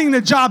you getting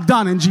the job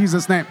done in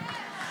Jesus' name.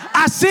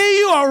 I see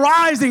you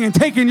arising and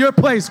taking your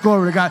place,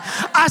 glory to God.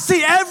 I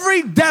see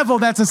every devil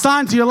that's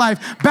assigned to your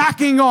life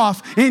backing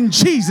off in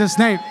Jesus'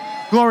 name,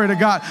 glory to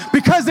God,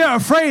 because they're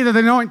afraid of the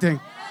anointing.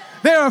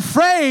 They're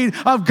afraid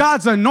of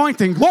God's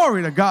anointing,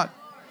 glory to God.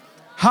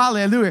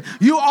 Hallelujah.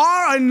 You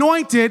are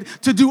anointed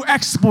to do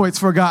exploits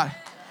for God.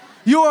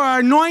 You are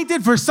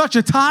anointed for such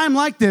a time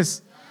like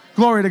this,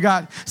 glory to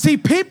God. See,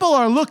 people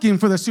are looking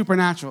for the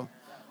supernatural.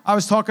 I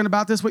was talking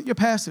about this with your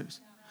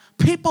pastors.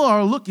 People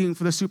are looking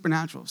for the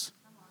supernaturals.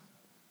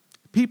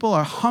 People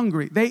are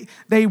hungry. They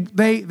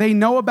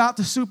know about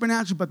the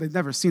supernatural, but they've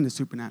never seen the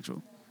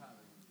supernatural.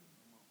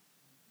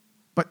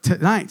 But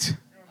tonight,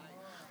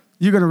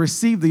 you're going to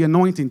receive the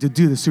anointing to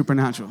do the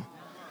supernatural.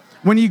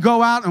 When you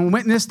go out and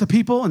witness to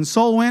people and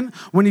soul win,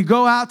 when you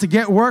go out to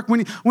get work,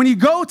 when you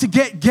go to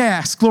get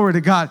gas, glory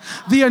to God,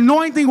 the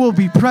anointing will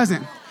be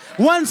present.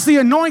 Once the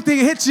anointing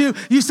hits you,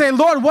 you say,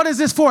 Lord, what is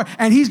this for?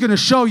 And he's going to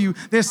show you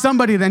there's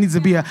somebody that needs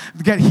to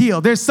get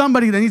healed. There's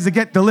somebody that needs to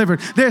get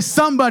delivered. There's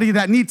somebody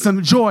that needs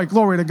some joy.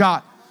 Glory to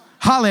God.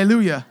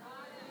 Hallelujah.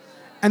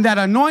 And that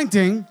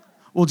anointing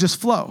will just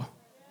flow.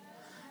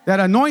 That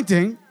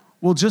anointing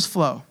will just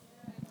flow.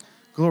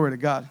 Glory to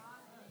God.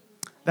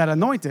 That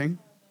anointing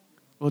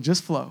will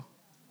just flow.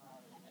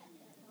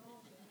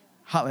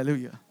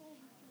 Hallelujah.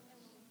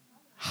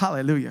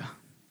 Hallelujah.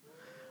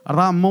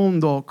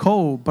 Ramondo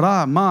ko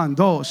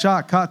bramando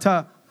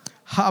shakata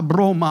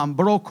habroman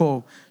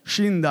broko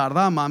shinda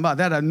ramamba.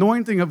 That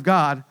anointing of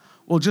God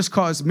will just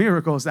cause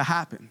miracles to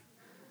happen.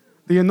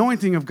 The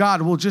anointing of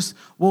God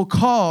will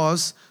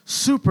cause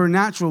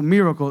supernatural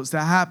miracles to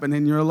happen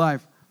in your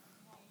life.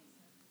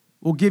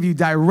 Will give you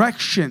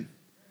direction.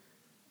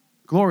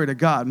 Glory to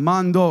God.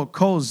 Mando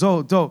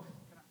kozo do.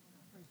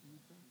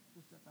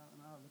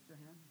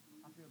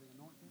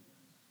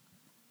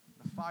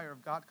 The fire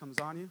of God comes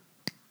on you.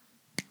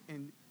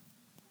 In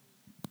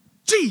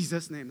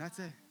Jesus' name. That's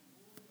it.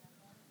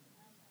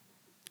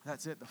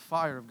 That's it. The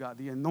fire of God.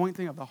 The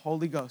anointing of the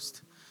Holy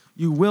Ghost.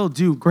 You will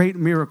do great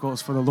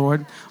miracles for the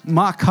Lord.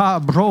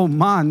 Makabro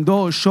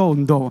mando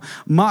shondo.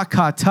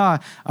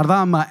 Makata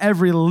rama.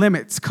 Every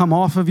limits come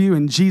off of you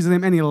in Jesus'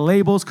 name. Any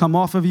labels come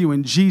off of you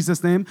in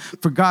Jesus' name.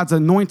 For God's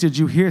anointed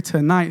you here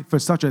tonight for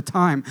such a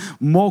time.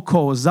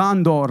 Moko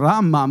zando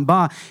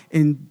ramamba.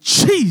 In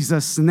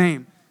Jesus'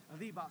 name. The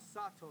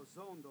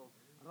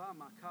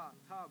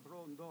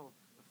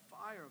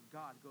fire of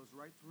God goes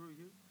right through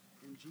you.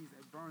 In Jesus,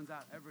 it burns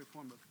out every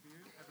form of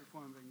fear, every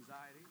form of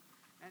anxiety.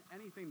 And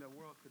anything the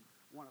world could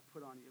want to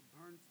put on you, it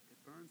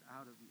burns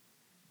out of you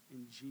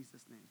in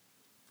Jesus' name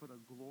for the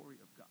glory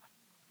of God.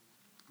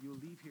 You'll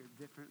leave here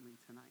differently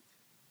tonight.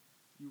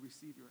 You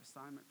receive your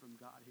assignment from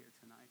God here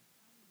tonight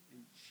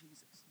in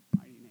Jesus'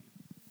 mighty name.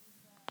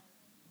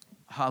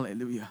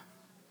 Hallelujah.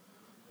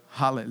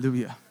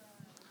 Hallelujah.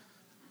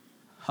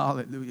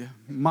 Hallelujah.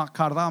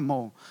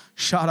 Makaramo,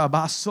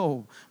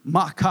 sharabaso,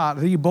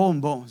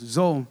 makaribombo,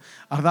 zo,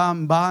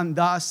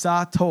 rambanda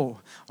sato,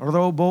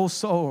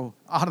 roboso,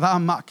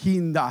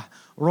 aramakinda,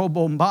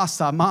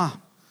 robombasa ma.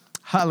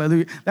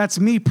 Hallelujah. That's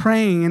me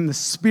praying in the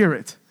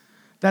Spirit.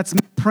 That's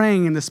me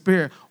praying in the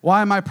Spirit.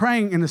 Why am I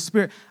praying in the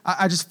Spirit?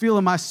 I just feel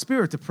in my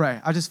spirit to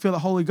pray. I just feel the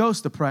Holy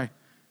Ghost to pray.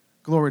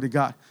 Glory to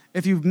God.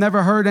 If you've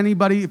never heard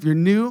anybody, if you're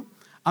new,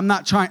 I'm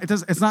not trying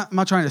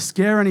to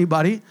scare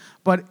anybody,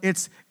 but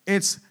it's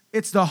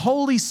the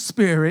Holy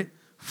Spirit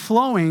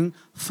flowing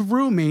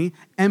through me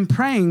and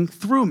praying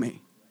through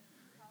me.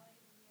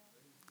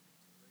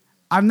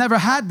 I've never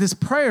had this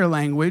prayer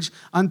language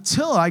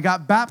until I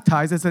got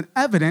baptized. It's an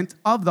evidence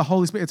of the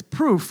Holy Spirit. It's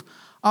proof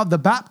of the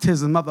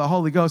baptism of the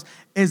Holy Ghost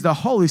is the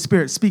Holy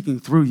Spirit speaking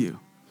through you.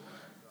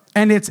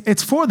 And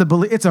it's for the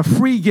belief. It's a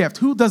free gift.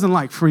 Who doesn't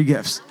like free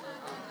gifts?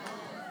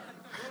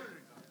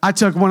 I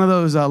took one of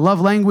those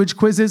love language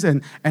quizzes,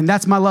 and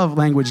that's my love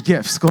language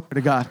gifts. Glory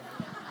to God.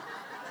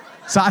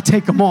 So I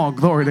take them all.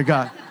 Glory to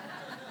God.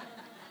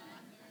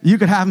 You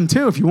could have them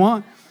too if you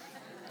want.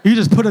 You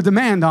just put a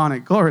demand on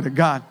it. Glory to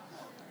God.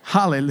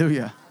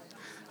 Hallelujah.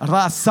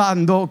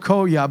 Rasando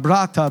koya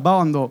brata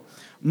bando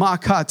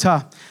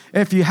makata.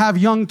 If you have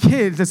young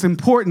kids, it's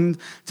important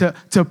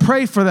to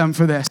pray for them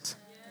for this.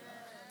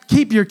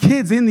 Keep your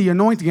kids in the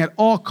anointing at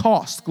all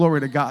costs.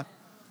 Glory to God.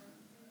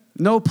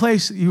 No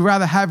place you'd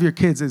rather have your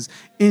kids is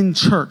in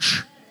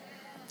church,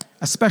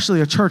 especially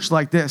a church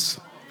like this.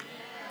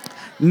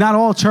 Not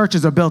all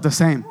churches are built the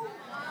same.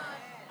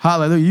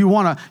 Hallelujah.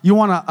 You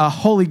want a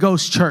Holy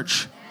Ghost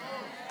church.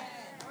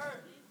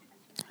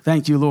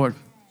 Thank you, Lord.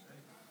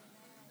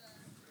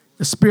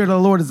 The Spirit of the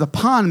Lord is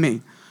upon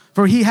me,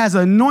 for he has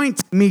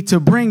anointed me to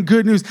bring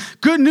good news.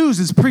 Good news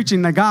is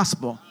preaching the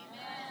gospel.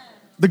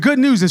 The good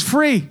news is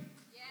free.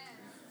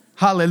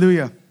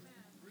 Hallelujah.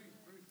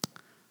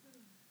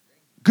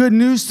 Good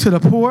news to the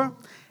poor.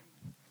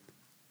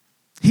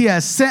 He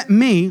has sent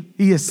me,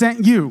 he has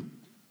sent you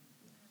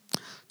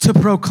to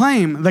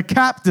proclaim the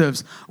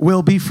captives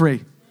will be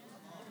free.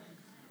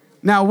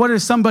 Now, what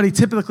does somebody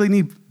typically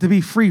need to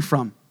be free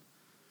from?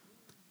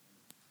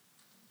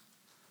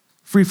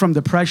 Free from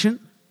depression,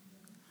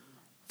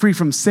 free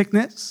from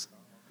sickness,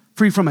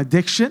 free from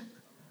addiction.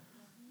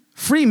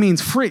 Free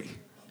means free.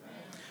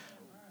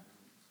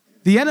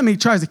 The enemy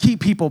tries to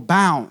keep people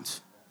bound.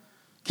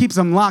 Keeps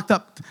them locked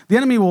up. The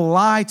enemy will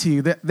lie to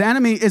you. The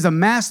enemy is a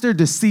master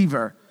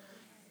deceiver.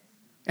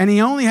 And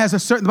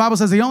the Bible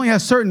says he only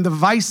has certain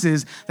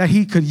devices that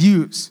he could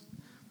use.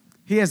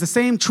 He has the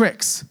same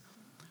tricks.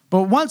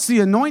 But once the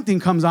anointing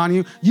comes on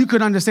you, you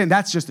could understand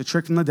that's just a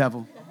trick from the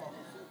devil.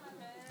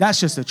 That's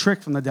just a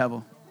trick from the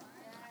devil.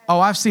 Oh,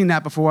 I've seen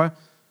that before.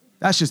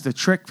 That's just a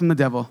trick from the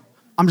devil.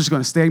 I'm just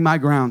going to stay my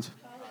ground.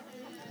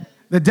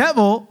 The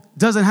devil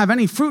doesn't have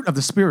any fruit of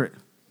the Spirit.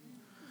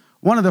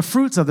 One of the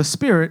fruits of the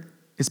Spirit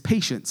is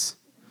patience.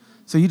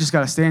 So you just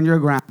got to stand your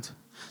ground.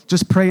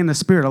 Just pray in the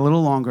Spirit a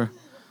little longer.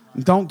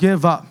 Don't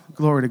give up.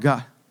 Glory to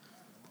God.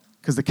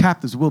 Because the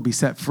captives will be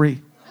set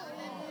free.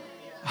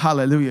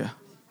 Hallelujah.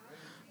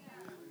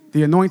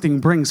 The anointing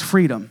brings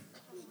freedom.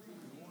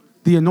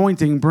 The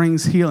anointing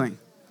brings healing.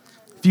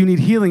 If you need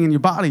healing in your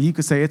body, you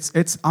could say,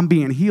 I'm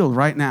being healed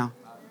right now.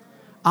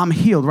 I'm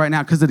healed right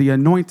now because of the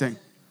anointing.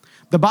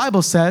 The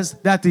Bible says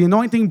that the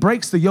anointing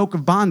breaks the yoke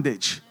of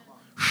bondage.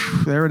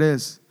 Whew, there it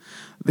is.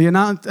 The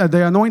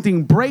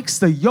anointing breaks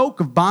the yoke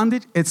of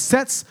bondage. It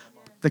sets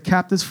the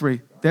captives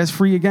free. There's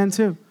free again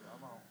too.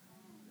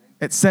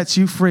 It sets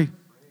you free.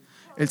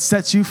 It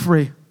sets you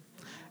free.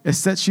 It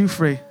sets you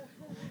free.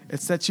 It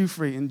sets you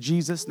free in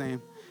Jesus'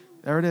 name.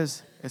 There it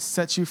is. It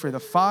sets you free. The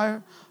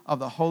fire of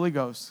the Holy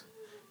Ghost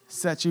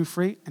sets you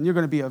free, and you're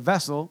going to be a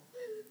vessel.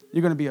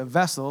 You're going to be a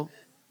vessel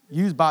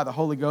used by the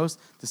Holy Ghost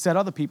to set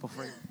other people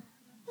free. In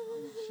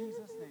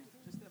Jesus' name.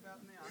 Just step out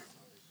in the aisle.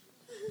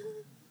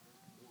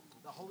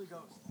 The Holy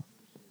Ghost.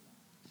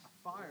 A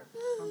fire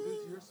comes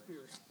into your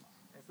spirit.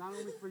 It's not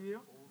only for you,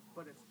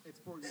 but it's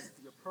for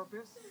your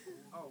purpose.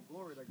 Oh,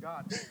 glory to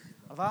God.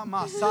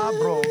 Rama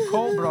sabro,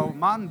 kobro,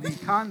 mandi,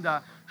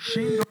 kanda,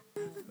 shindo.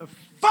 The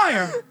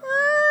fire of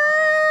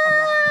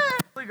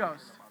the Holy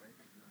Ghost.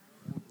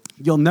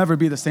 You'll never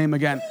be the same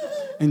again.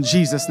 In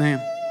Jesus' name.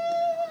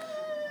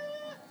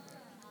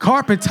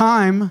 Carpet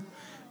time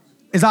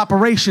is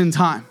operation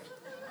time.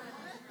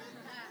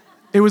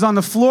 It was on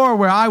the floor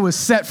where I was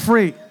set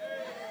free.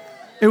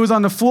 It was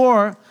on the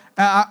floor.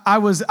 I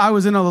was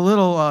in a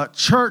little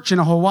church in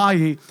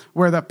Hawaii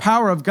where the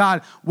power of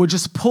God would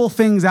just pull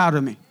things out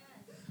of me.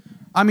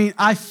 I mean,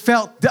 I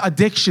felt the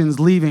addictions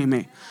leaving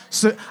me.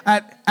 So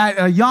at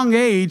a young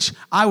age,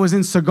 I was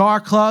in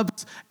cigar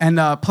clubs and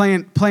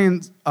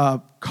playing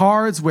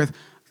cards with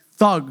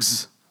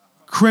thugs,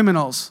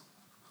 criminals,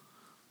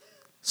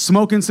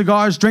 smoking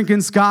cigars,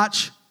 drinking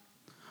scotch.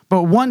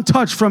 But one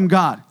touch from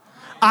God,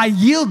 I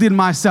yielded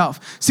myself.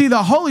 See,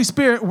 the Holy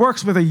Spirit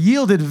works with a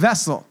yielded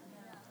vessel.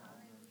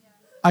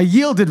 A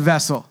yielded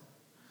vessel.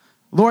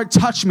 Lord,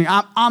 touch me.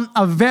 I'm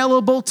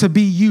available to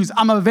be used.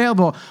 I'm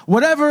available.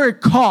 Whatever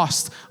it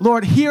costs,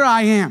 Lord, here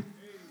I am.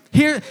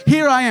 Here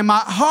I am. My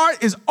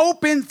heart is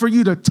open for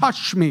you to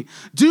touch me.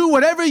 Do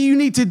whatever you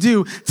need to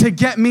do to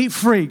get me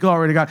free.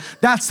 Glory to God.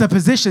 That's the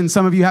position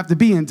some of you have to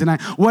be in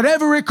tonight.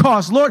 Whatever it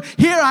costs, Lord,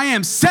 here I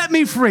am. Set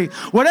me free.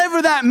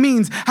 Whatever that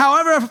means,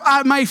 however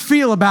I might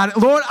feel about it,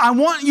 Lord, I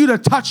want you to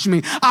touch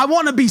me. I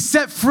want to be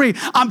set free.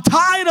 I'm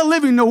tired of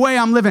living the way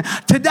I'm living.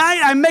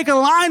 Tonight, I make a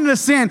line in the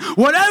sand.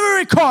 Whatever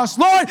it costs,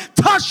 Lord,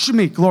 touch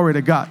me. Glory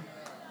to God.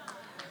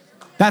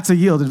 That's a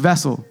yielded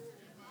vessel.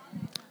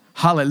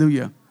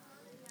 Hallelujah.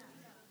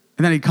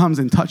 And then he comes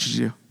and touches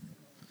you.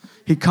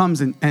 He comes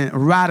and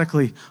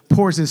radically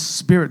pours his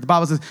spirit. The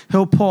Bible says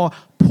he'll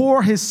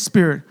pour his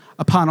spirit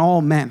upon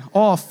all men,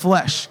 all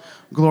flesh.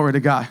 Glory to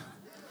God.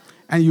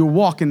 And you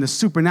walk in the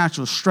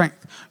supernatural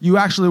strength. You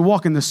actually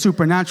walk in the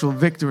supernatural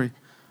victory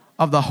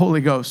of the Holy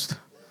Ghost.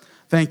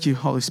 Thank you,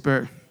 Holy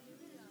Spirit.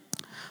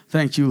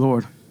 Thank you,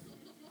 Lord.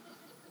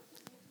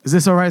 Is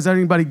this all right? Is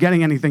anybody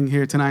getting anything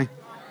here tonight?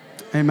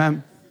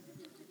 Amen.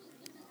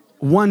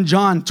 1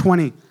 John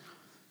 20.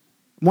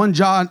 1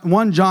 John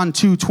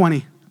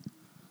 2:20.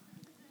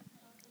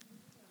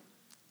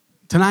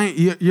 Tonight,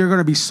 you're going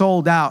to be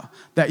sold out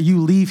that you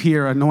leave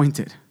here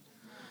anointed.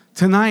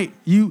 Tonight,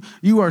 you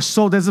are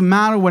sold. Doesn't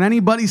matter what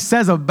anybody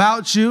says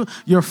about you,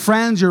 your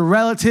friends, your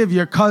relative,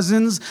 your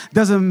cousins,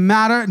 doesn't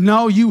matter.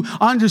 No, you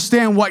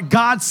understand what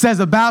God says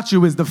about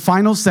you is the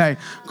final say.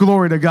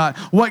 Glory to God.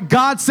 What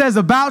God says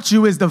about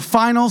you is the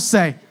final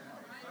say.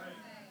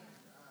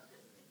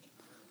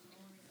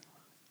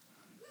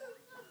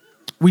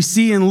 We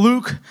see in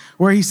Luke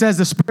where he says,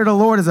 the Spirit of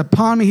the Lord is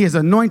upon me. He has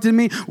anointed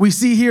me. We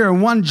see here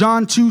in 1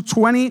 John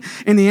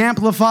 2:20 in the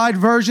Amplified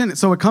Version.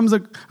 So it comes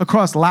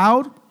across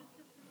loud.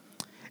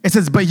 It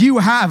says, but you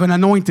have an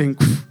anointing.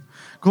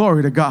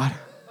 Glory to God.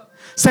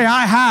 Say,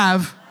 I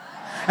have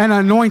an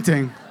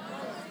anointing.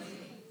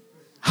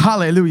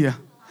 Hallelujah.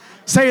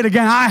 Say it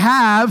again. I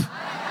have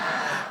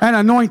an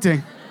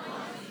anointing.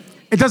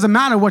 It doesn't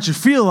matter what you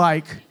feel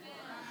like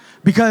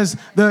because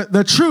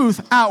the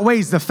truth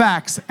outweighs the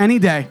facts any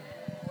day.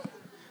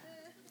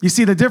 You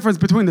see, the difference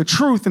between the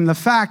truth and the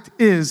fact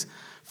is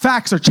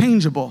facts are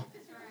changeable.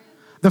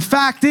 The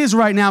fact is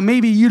right now,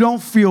 maybe you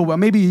don't feel well.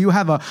 Maybe you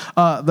have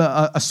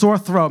a sore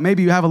throat.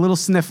 Maybe you have a little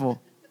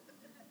sniffle.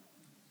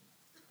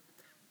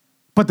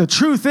 But the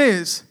truth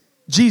is,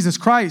 Jesus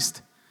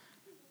Christ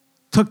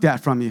took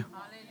that from you.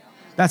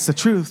 That's the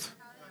truth.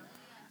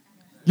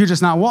 You're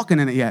just not walking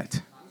in it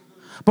yet.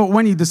 But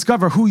when you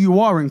discover who you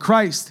are in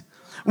Christ,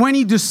 when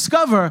you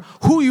discover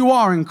who you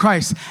are in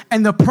Christ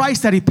and the price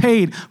that he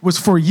paid was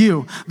for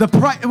you,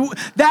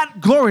 that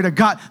glory to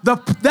God,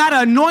 that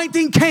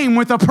anointing came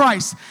with a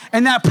price,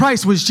 and that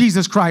price was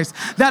Jesus Christ.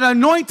 That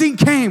anointing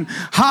came,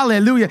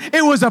 hallelujah.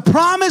 It was a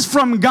promise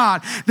from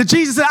God that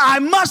Jesus said, I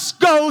must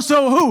go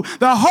so who?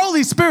 The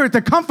Holy Spirit,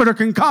 the Comforter,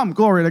 can come.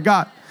 Glory to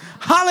God.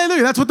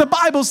 Hallelujah. That's what the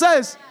Bible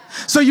says.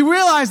 So you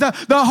realize that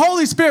the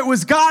Holy Spirit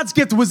was God's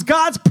gift, was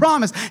God's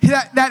promise,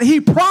 that he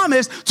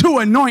promised to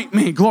anoint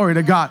me. Glory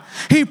to God.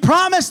 He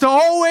promised to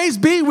always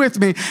be with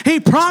me. He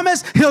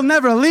promised he'll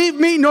never leave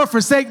me nor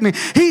forsake me.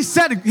 He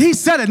said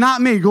it,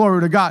 not me. Glory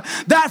to God.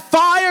 That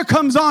fire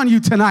comes on you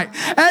tonight.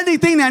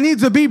 Anything that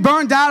needs to be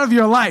burnt out of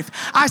your life.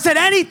 I said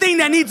anything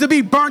that needs to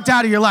be burnt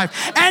out of your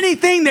life.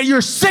 Anything that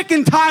you're sick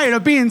and tired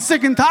of being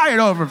sick and tired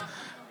over.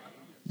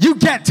 You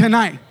get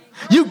tonight.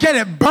 You get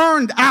it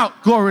burned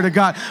out, glory to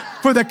God,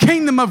 for the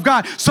kingdom of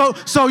God.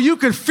 So you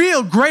could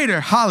feel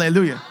greater.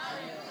 Hallelujah.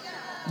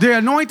 The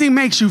anointing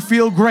makes you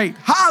feel great.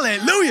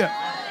 Hallelujah.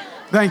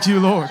 Thank you,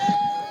 Lord.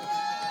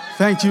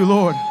 Thank you,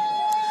 Lord.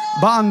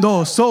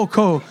 Bando,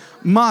 soko,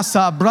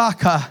 masa,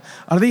 braka,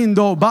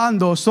 rindo,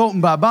 bando,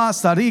 somba,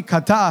 basa,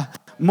 rikata,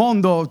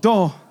 mondo,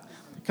 do.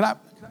 Can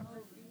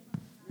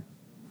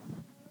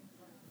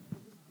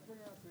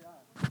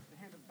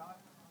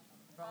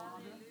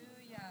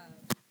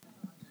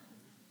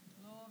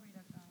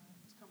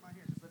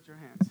your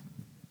hands.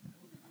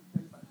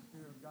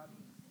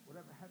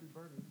 Whatever heavy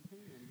burden you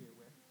came in here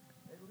with,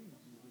 it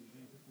leaves you in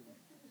Jesus' name.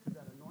 Because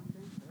that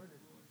anointing, there it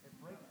is. It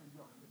breaks the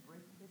yoke.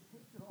 It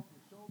takes it off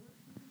your shoulders.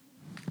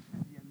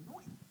 And the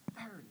anointing,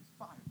 there it is,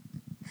 fire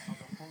of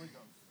the Holy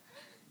Ghost.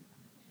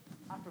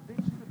 I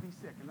forbid you to be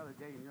sick another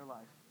day in your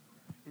life.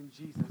 In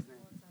Jesus'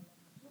 name.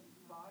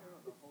 Fire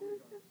of the Holy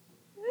Ghost.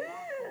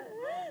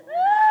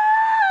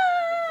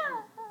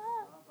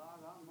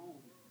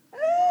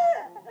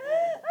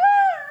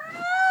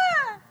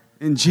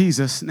 In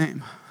Jesus'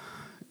 name.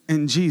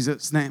 In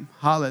Jesus' name.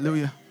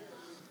 Hallelujah.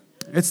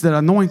 It's that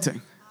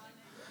anointing.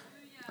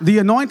 The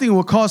anointing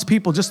will cause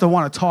people just to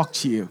want to talk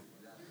to you.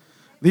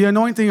 The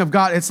anointing of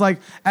God, it's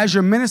like as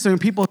you're ministering,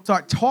 people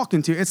start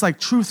talking to you. It's like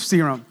truth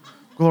serum.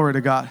 Glory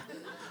to God.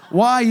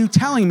 Why are you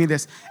telling me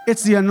this?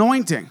 It's the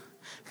anointing.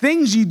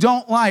 Things you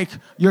don't like,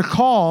 you're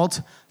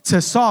called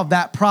to solve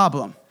that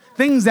problem.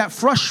 Things that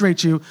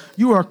frustrate you,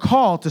 you are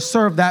called to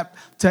serve that,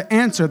 to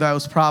answer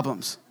those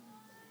problems.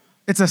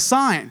 It's a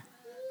sign.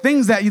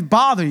 Things that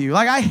bother you.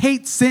 Like, I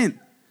hate sin.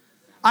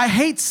 I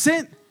hate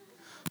sin.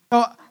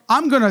 So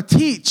I'm going to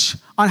teach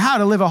on how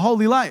to live a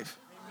holy life.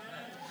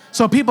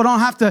 So people don't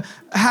have to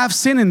have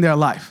sin in their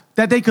life.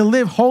 That they can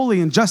live holy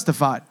and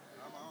justified.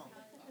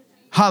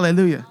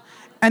 Hallelujah.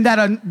 And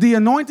that the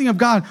anointing of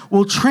God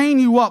will train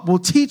you up, will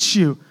teach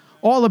you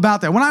all about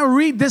that. When I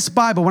read this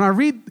Bible, when I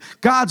read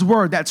God's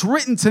word that's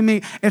written to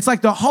me, it's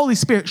like the Holy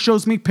Spirit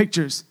shows me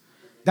pictures.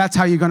 That's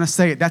how you're going to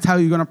say it. That's how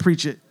you're going to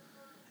preach it.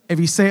 If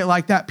you say it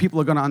like that,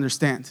 people are going to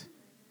understand.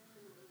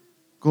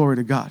 Glory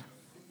to God.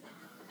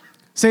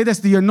 Say this,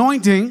 the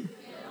anointing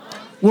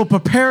will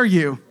prepare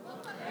you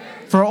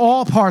for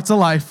all parts of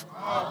life.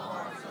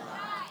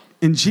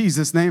 In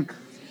Jesus' name.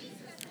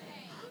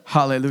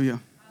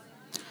 Hallelujah.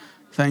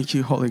 Thank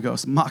you, Holy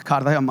Ghost.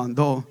 Makaraya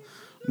mando,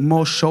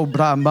 mosho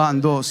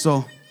brambando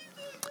so,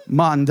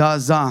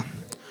 mandaza.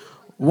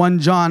 1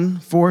 John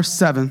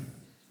 4:7.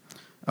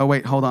 Oh,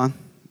 wait, hold on.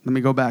 Let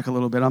me go back a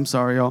little bit. I'm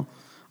sorry, y'all.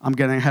 I'm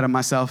getting ahead of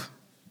myself.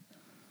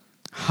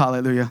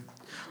 Hallelujah.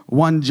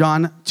 1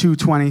 John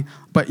 2:20.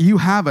 But you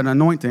have an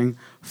anointing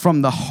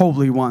from the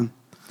Holy One.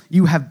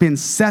 You have been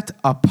set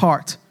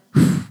apart.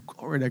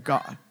 Glory to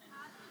God.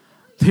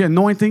 The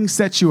anointing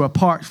sets you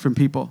apart from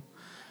people.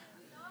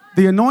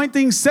 The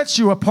anointing sets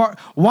you apart.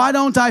 Why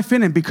don't I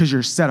fit in? Because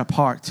you're set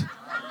apart.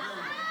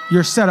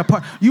 You're set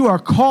apart. You are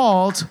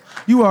called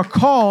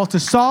to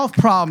solve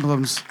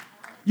problems.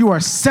 You are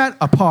set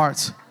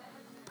apart.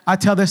 I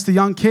tell this to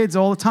young kids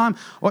all the time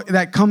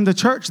that come to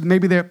church.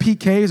 Maybe they're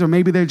PKs or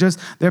maybe they're just,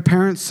 their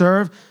parents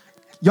serve.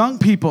 Young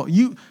people,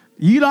 you're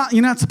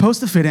not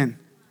supposed to fit in.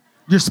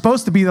 You're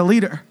supposed to be the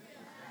leader.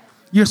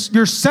 You're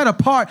set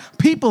apart.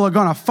 People are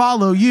going to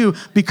follow you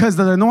because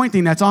of the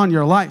anointing that's on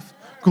your life.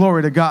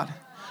 Glory to God.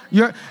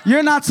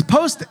 You're not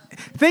supposed to.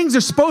 Things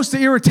are supposed to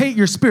irritate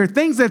your spirit.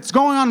 Things that's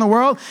going on in the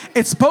world,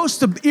 it's supposed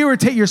to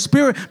irritate your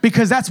spirit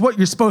because that's what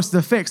you're supposed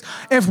to fix.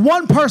 If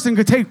one person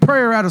could take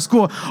prayer out of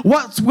school,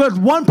 what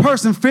would one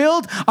person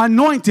filled,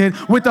 anointed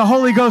with the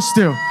Holy Ghost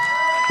do?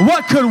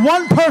 What could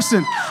one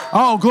person?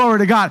 Oh, glory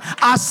to God.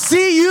 I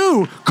see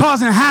you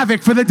causing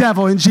havoc for the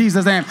devil in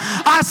Jesus' name.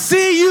 I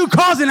see you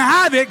causing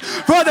havoc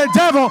for the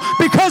devil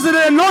because of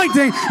the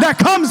anointing that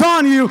comes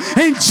on you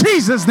in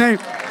Jesus' name.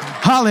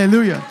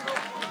 Hallelujah.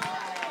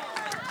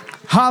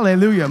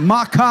 Hallelujah.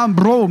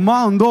 Makambro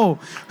mando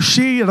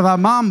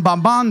shiramam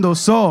bambando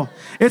so.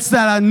 It's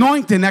that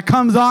anointing that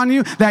comes on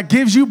you that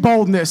gives you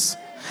boldness.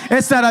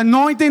 It's that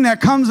anointing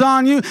that comes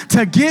on you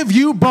to give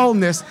you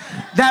boldness.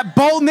 That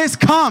boldness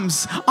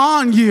comes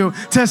on you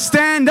to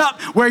stand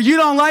up where you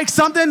don't like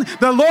something.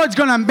 The Lord's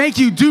going to make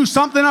you do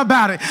something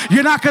about it.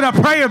 You're not going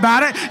to pray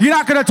about it. You're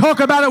not going to talk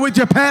about it with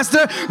your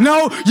pastor.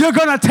 No, you're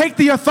going to take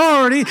the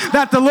authority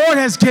that the Lord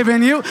has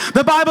given you.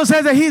 The Bible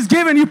says that He's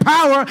given you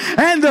power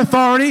and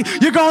authority.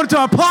 You're going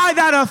to apply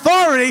that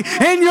authority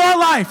in your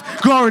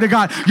life. Glory to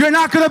God. You're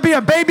not going to be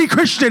a baby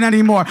Christian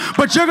anymore,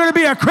 but you're going to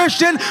be a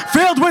Christian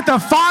filled with the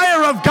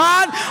fire of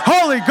God,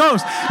 Holy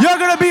Ghost. You're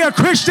going to be a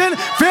Christian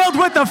filled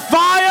with the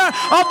fire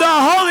of the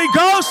Holy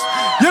Ghost.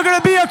 You're going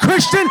to be a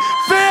Christian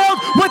filled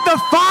with the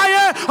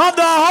fire of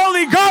the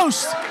Holy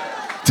Ghost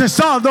to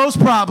solve those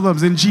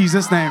problems in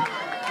Jesus' name.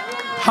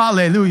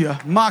 Hallelujah.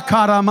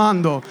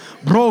 Makaramando,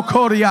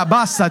 brokoria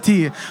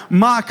basati,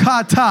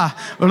 makata,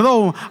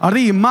 ro,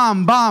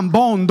 rimam, bam,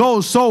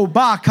 bondo, so,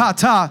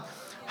 bakata.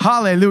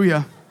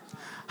 Hallelujah.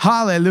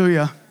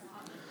 Hallelujah.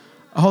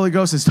 The Holy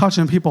Ghost is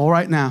touching people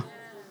right now.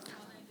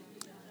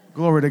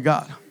 Glory to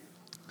God.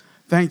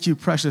 Thank you,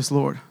 precious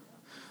Lord.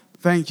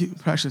 Thank you,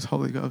 precious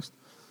Holy Ghost.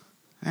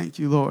 Thank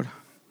you, Lord.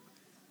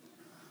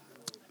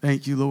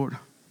 Thank you, Lord.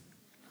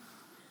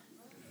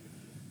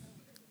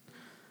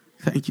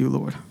 Thank you,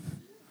 Lord.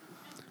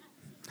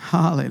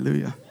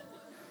 Hallelujah.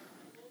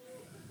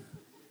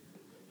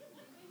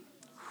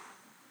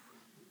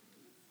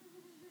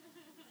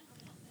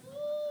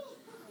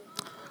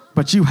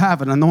 But you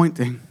have an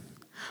anointing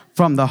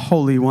from the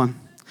Holy One.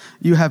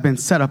 You have been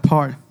set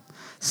apart,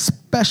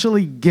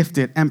 specially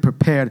gifted and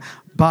prepared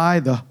by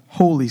the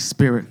Holy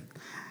Spirit.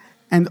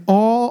 And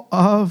all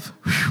of,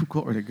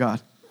 glory to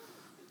God.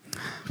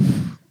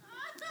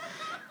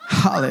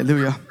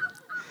 Hallelujah.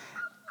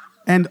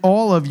 And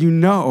all of you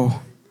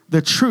know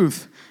the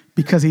truth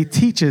because he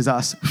teaches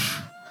us,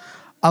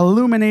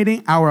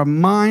 illuminating our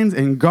minds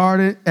and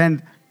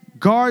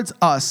guards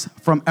us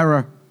from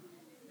error.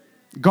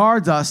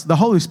 Guards us. The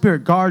Holy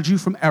Spirit guards you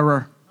from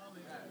error.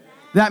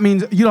 That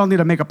means you don't need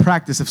to make a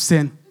practice of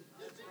sin.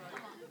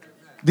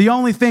 The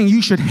only thing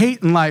you should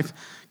hate in life,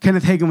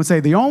 Kenneth Hagin would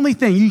say, the only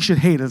thing you should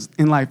hate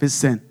in life is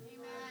sin.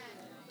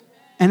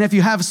 And if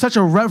you have such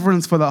a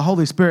reverence for the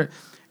Holy Spirit,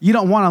 you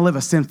don't want to live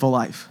a sinful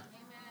life.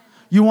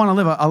 You want to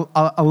live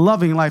a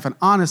loving life, an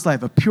honest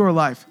life, a pure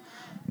life.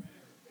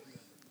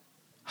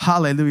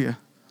 Hallelujah.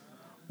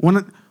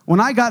 When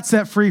I got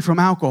set free from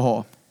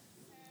alcohol,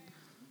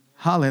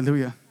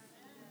 hallelujah,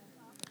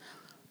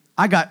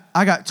 I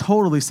got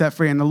totally set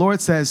free. And the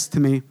Lord says to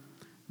me,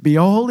 be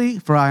holy,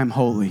 for I am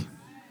holy.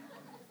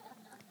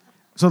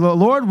 So the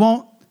Lord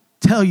won't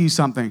tell you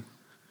something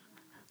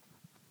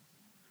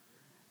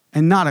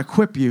and not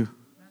equip you.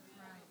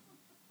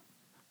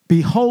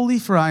 Be holy,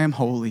 for I am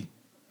holy.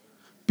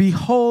 Be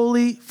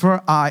holy,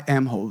 for I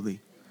am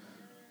holy.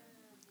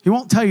 He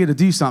won't tell you to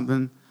do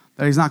something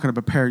that he's not going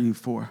to prepare you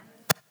for.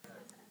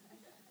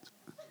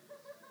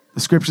 The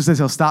scripture says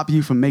he'll stop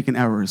you from making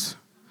errors.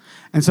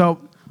 And so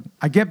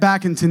I get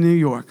back into New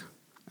York,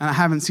 and I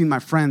haven't seen my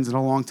friends in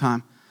a long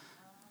time.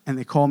 And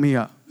they call me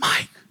up,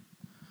 Mike,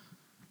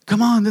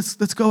 come on, let's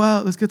go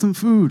out. Let's get some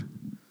food.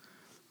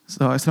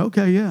 So I said,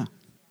 okay, yeah.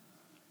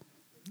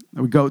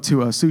 And we go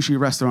to a sushi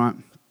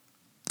restaurant,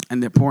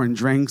 and they're pouring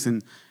drinks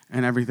and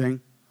everything.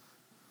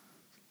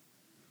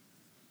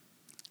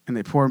 And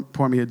they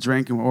pour me a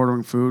drink, and we're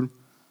ordering food.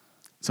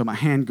 So my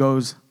hand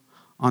goes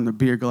on the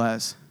beer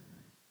glass.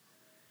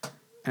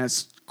 And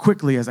as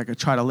quickly as I could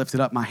try to lift it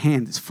up, my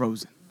hand is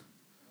frozen.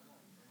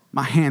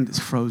 My hand is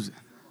frozen.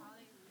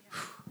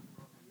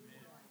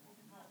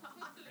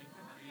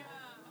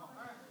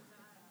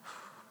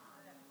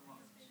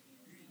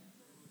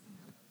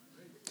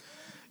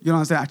 You know what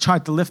I'm saying? I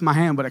tried to lift my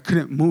hand, but I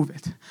couldn't move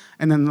it.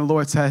 And then the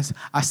Lord says,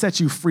 I set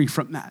you free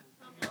from that.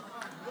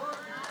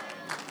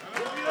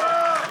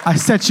 I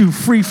set you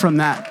free from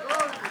that.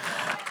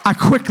 I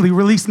quickly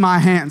released my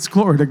hands.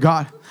 Glory to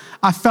God.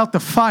 I felt the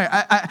fire.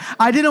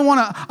 I didn't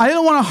want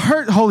to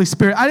hurt Holy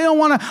Spirit. I didn't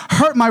want to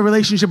hurt my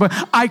relationship, but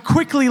I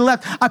quickly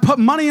left. I put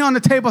money on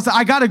the table. I said,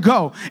 I got to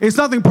go. It's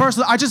nothing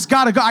personal. I just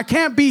got to go. I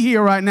can't be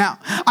here right now.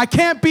 I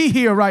can't be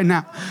here right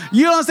now.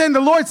 You know what I'm saying?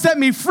 The Lord set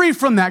me free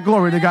from that.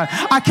 Glory to God.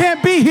 I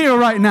can't be here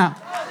right now.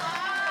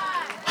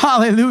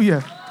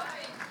 Hallelujah.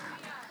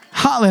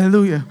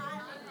 Hallelujah.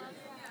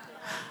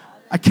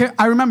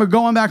 I remember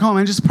going back home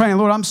and just praying,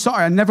 Lord, I'm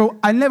sorry. I never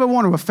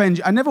want to offend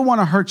you. I never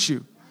want to hurt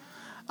you.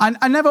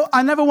 I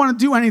never want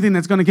to do anything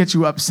that's going to get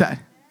you upset.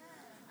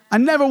 I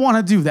never want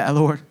to do that,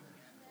 Lord.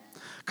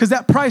 Because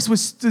that price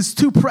was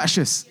too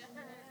precious.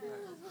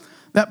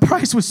 That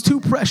price was too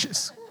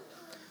precious.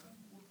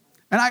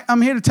 And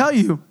I'm here to tell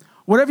you,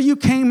 whatever you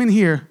came in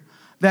here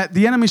that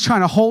the enemy's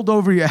trying to hold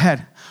over your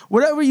head,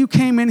 whatever you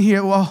came in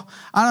here, well,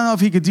 I don't know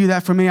if he could do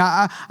that for me.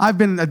 I've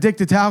been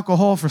addicted to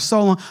alcohol for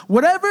so long.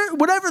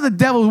 Whatever the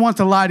devil wants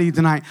to lie to you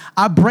tonight,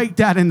 I break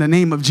that in the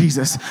name of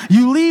Jesus.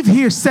 You leave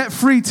here set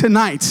free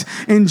tonight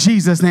in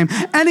Jesus' name.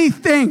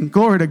 Anything,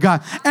 glory to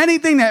God,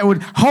 anything that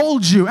would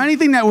hold you,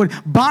 anything that would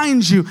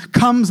bind you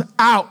comes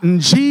out in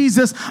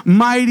Jesus'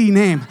 mighty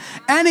name.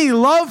 Any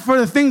love for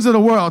the things of the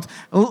world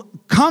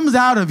comes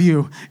out of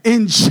you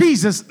in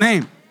Jesus'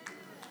 name.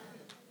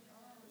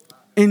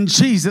 In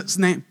Jesus'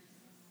 name.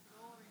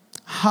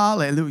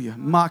 Hallelujah.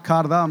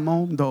 Makarda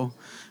mondo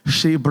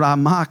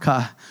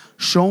shibramaka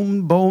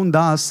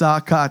shombonda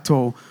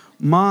sakato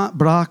ma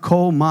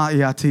brako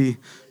mayati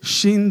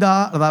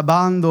shinda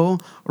rabando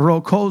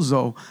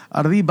rokozo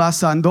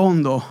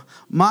ribasandondo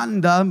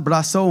manda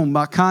braso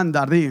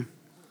makandari.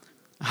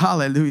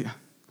 Hallelujah.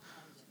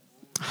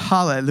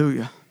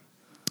 Hallelujah.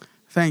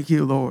 Thank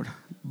you, Lord.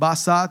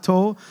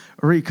 Basato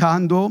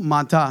ricando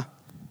mata.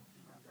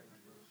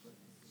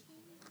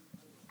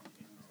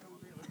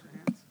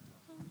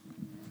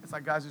 It's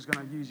like God's just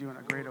going to use you in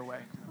a greater way,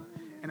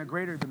 in a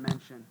greater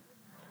dimension,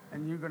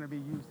 and you're going to be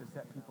used to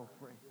set people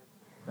free.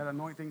 That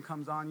anointing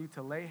comes on you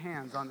to lay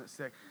hands on the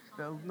sick.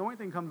 The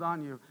anointing comes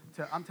on you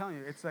to, I'm telling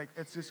you, it's like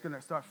it's just going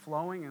to start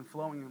flowing and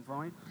flowing and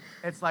flowing.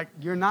 It's like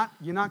you're not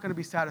going to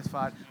be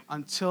satisfied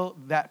until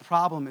that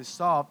problem is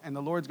solved, and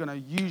the Lord's going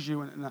to use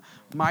you in a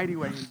mighty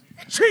way. In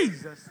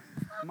Jesus'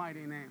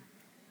 mighty name.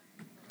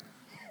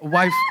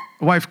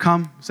 Wife,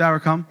 come. Sarah,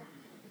 come.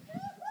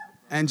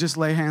 and just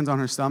lay hands on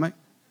her stomach.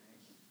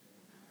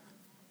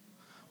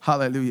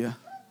 Hallelujah.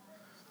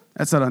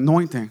 That's that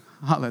anointing.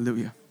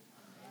 Hallelujah.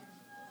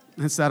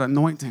 It's that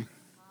anointing.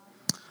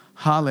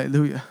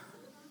 Hallelujah.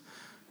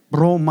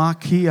 Broma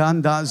ki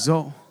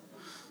andazo.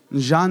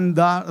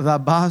 Janda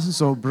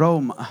rabazo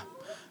broma.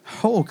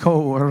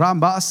 Hoko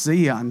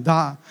rambasi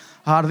anda.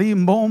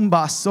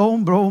 Arimbomba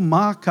sombro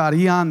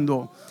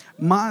macariando.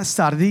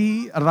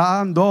 Masari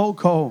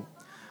randoko.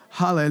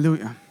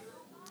 Hallelujah.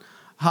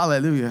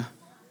 Hallelujah.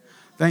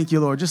 Thank you,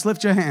 Lord. Just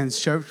lift your hands,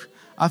 church.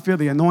 I feel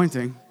the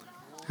anointing.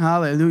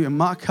 Hallelujah.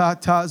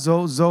 Makata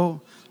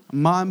zozo.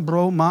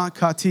 Mambro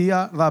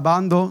makatia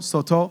rabando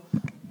soto.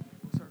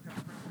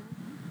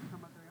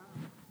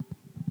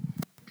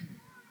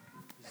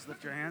 Just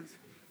lift your hands.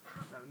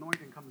 That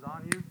anointing comes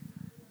on you.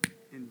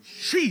 In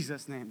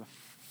Jesus' name, the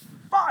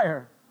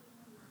fire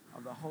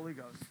of the Holy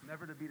Ghost,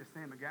 never to be the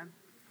same again.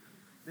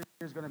 This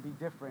year is going to be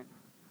different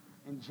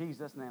in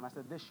Jesus' name. I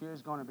said this year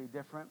is going to be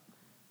different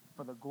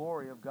for the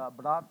glory of God.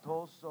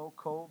 Brato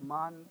soko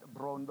man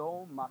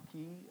brondo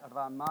maki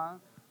rama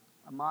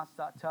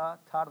masata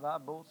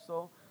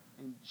taraboso,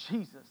 in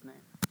Jesus'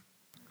 name.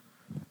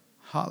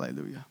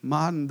 Hallelujah.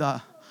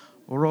 Manda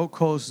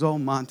roko zo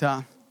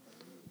manta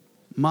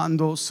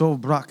mando so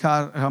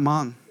brakar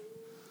raman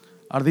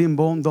ardim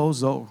bondo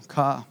zo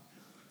ka.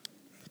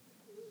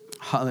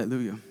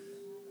 Hallelujah.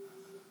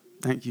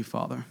 Thank you,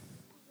 Father.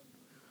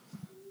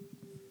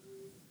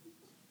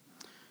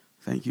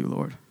 Thank you,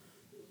 Lord.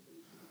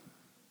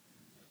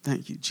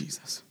 Thank you,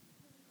 Jesus.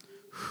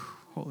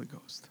 Holy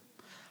Ghost.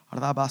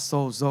 The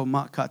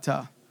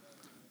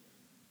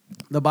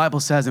Bible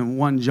says in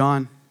 1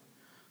 John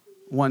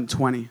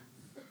 1:20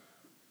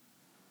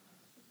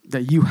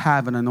 that you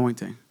have an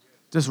anointing.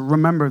 Just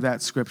remember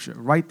that scripture.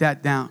 Write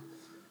that down.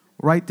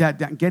 Write that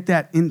down. Get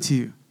that into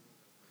you.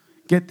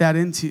 Get that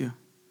into you.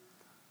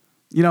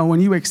 You know, when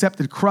you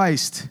accepted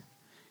Christ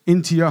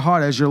into your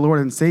heart as your Lord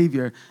and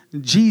Savior,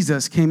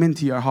 Jesus came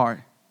into your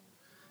heart.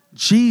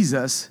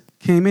 Jesus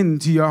came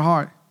into your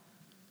heart.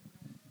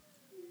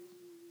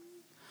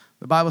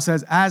 The Bible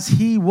says, as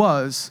he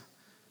was,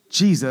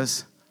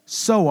 Jesus,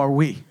 so are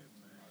we.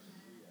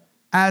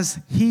 As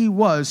he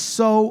was,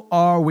 so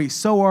are we.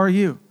 So are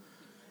you.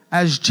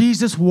 As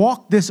Jesus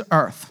walked this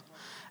earth,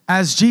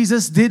 as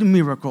Jesus did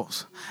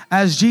miracles,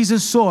 as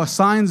Jesus saw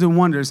signs and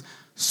wonders,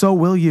 so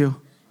will you.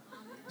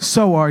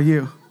 So are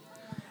you.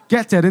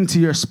 Get that into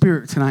your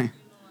spirit tonight.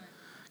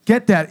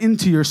 Get that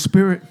into your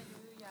spirit.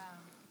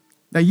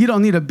 That you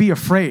don't need to be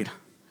afraid.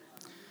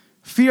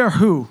 Fear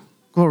who?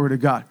 Glory to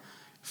God.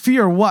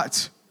 Fear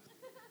what?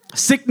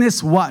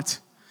 Sickness what?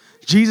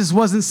 Jesus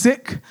wasn't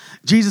sick.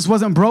 Jesus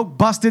wasn't broke,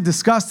 busted,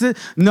 disgusted.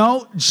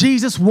 No,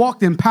 Jesus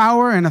walked in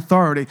power and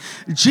authority.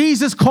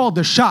 Jesus called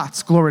the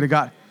shots. Glory to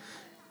God.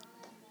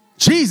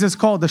 Jesus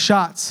called the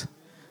shots.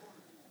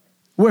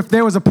 If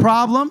there was a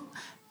problem,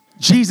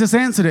 Jesus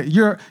answered it.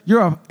 You're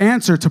an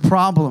answer to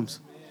problems.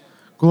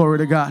 Glory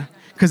to God.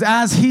 Because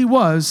as he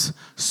was,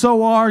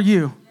 so are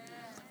you.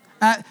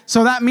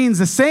 So that means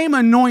the same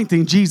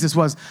anointing Jesus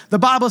was. The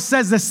Bible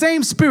says the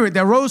same spirit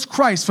that rose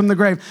Christ from the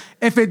grave,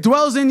 if it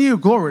dwells in you,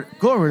 glory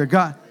to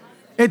God.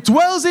 It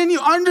dwells in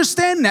you.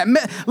 Understand that.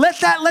 Let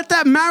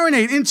that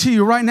marinate into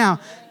you right now.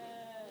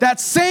 That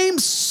same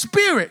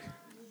spirit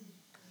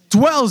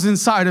dwells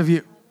inside of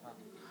you.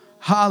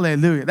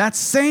 Hallelujah. That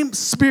same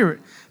spirit,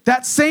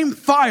 that same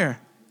fire.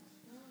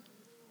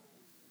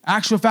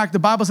 Actual fact, the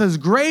Bible says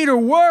greater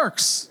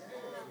works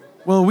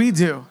will we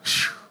do.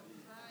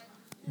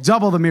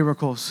 Double the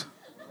miracles.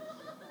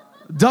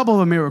 Double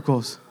the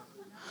miracles.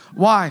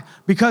 Why?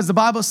 Because the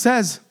Bible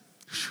says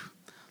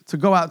to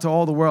go out to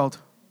all the world.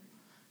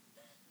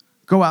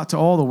 Go out to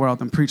all the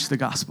world and preach the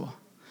gospel.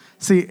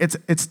 See,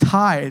 it's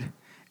tied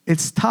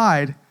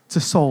to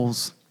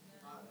souls.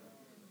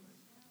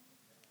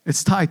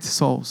 It's tied to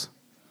souls.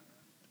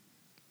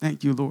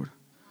 Thank you, Lord.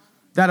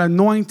 That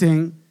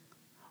anointing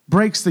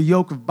breaks the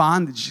yoke of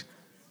bondage.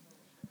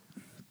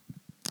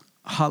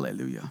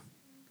 Hallelujah.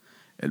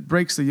 It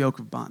breaks the yoke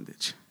of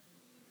bondage.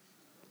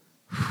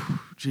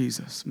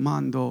 Jesus.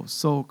 Mando,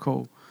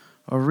 soko,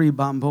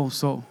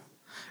 aribamboso.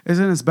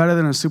 Isn't this better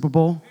than a Super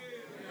Bowl?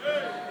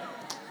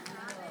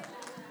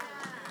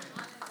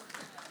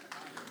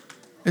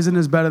 Isn't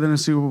this better than a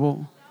Super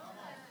Bowl?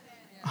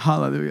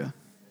 Hallelujah.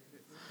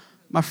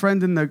 My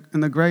friend in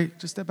the gray,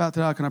 just step out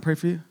to the aisle. Can I pray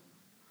for you?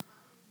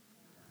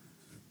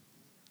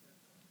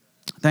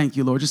 Thank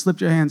you, Lord. Just lift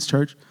your hands,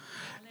 church.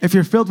 If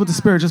you're filled with the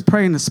Spirit, just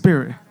pray in the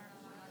Spirit.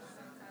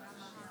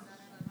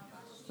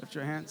 Lift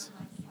your hands.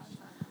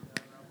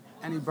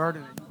 Any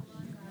burden,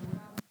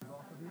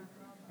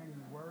 any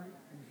worry,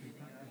 any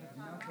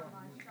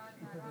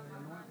because of the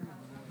anointing of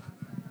the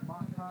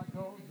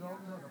Lord.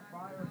 The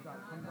fire of God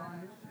comes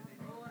on you.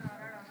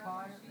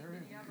 Fire, there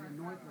is the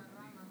anointing.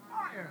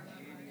 Fire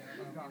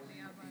of God.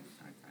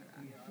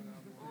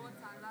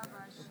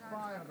 The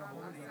fire of the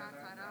Holy Ghost.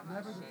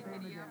 Never the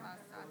same again.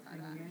 In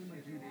the name of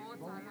Jesus.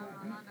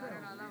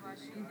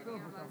 Be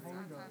filled with the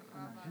Holy Ghost.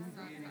 In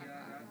Jesus' name.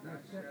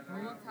 You're set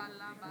free.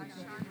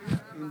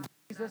 In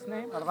Jesus' Jesus'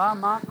 name.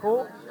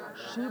 Ramako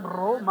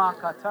Shibro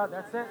Makata.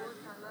 That's it.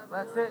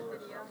 That's it.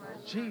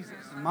 Jesus.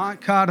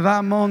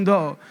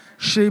 Makaramondo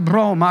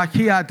Shibro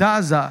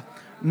Makiadaza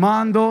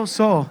Mando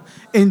So.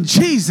 In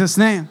Jesus'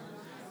 name.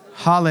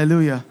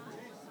 Hallelujah.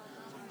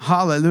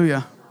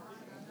 Hallelujah.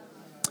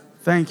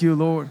 Thank you,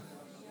 Lord.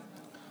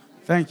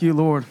 Thank you,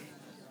 Lord.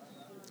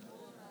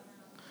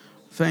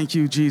 Thank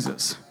you,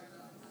 Jesus.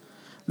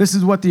 This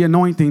is what the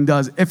anointing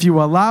does. If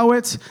you allow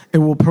it, it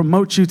will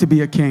promote you to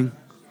be a king.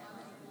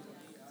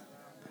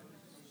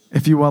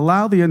 If you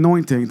allow the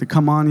anointing to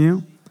come on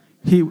you,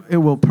 it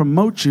will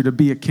promote you to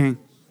be a king.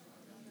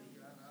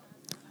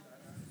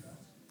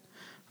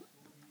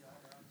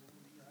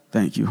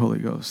 Thank you, Holy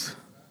Ghost.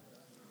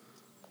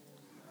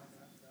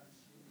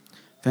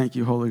 Thank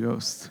you, Holy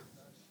Ghost.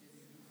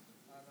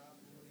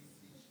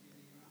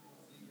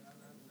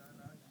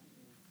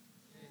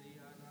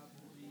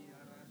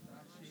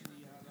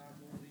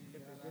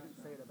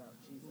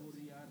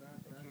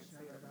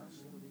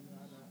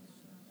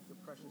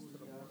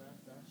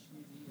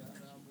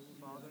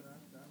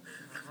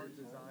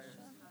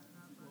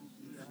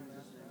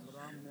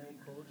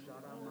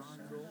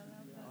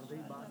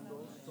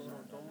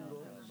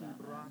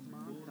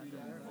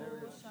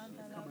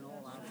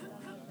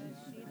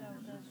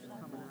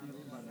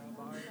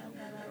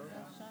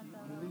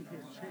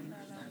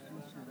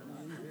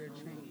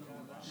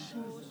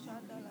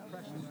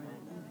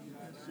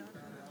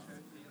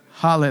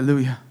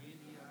 Hallelujah.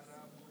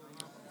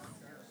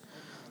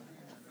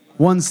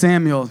 1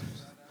 Samuel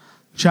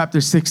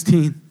chapter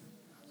 16.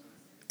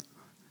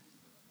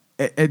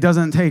 It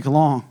doesn't take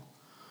long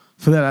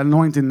for that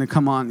anointing to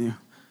come on you.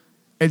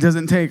 It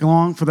doesn't take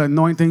long for the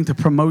anointing to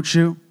promote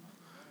you.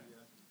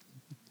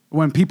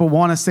 When people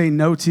want to say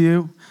no to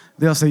you,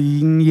 they'll say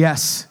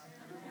yes.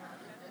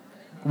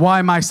 Why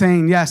am I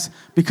saying yes?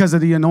 Because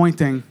of the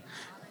anointing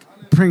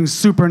brings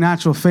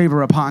supernatural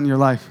favor upon your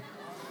life.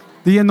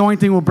 The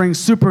anointing will bring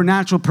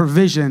supernatural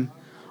provision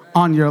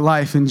on your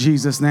life in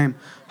Jesus' name.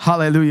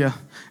 Hallelujah.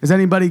 Is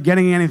anybody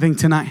getting anything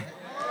tonight?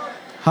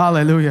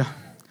 Hallelujah.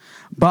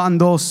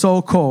 Bando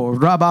soko,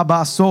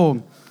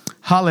 rababaso.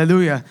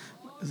 Hallelujah.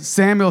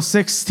 Samuel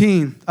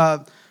 16,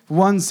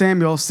 1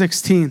 Samuel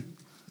 16.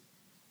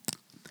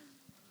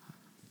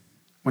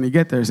 When you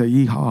get there, say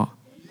yeehaw.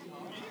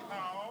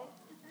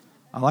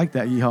 I like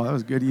that yeehaw. That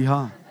was good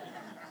yeehaw.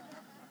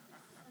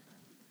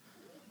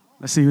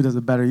 Let's see who does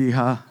a better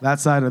yeehaw.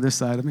 That side or this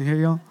side? Let me hear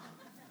y'all.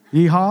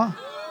 Yeehaw.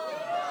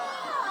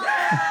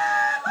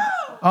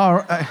 All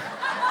right.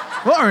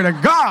 Glory to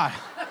God.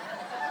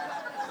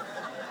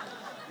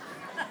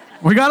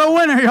 We got a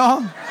winner,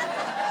 y'all.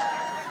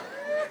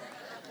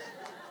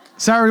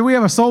 Sarah, do we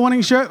have a soul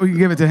winning shirt? We can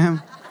give it to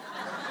him.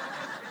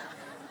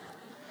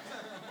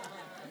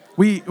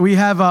 We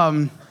have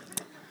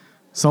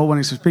soul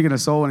winning. Speaking of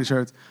soul winning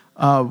shirts,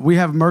 we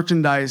have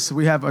merchandise.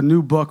 We have a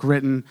new book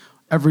written,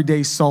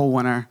 Everyday Soul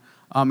Winner,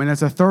 and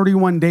it's a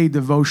 31-day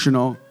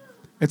devotional.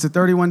 It's a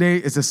 31-day.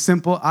 It's a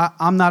simple.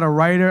 I'm not a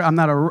writer. I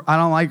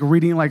don't like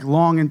reading like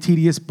long and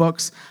tedious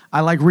books.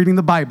 I like reading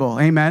the Bible.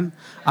 Amen.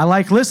 I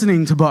like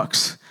listening to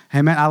books.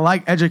 Amen. I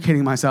like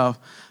educating myself.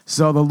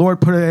 So the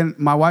Lord put it in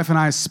my wife and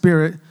I's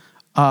spirit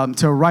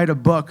to write a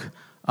book.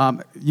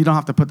 You don't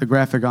have to put the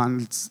graphic on.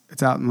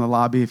 It's out in the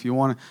lobby if you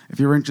want to, if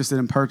you're interested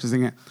in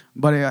purchasing it.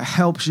 But it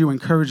helps you,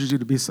 encourages you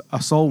to be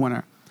a soul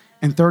winner.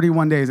 In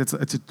 31 days, it's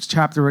a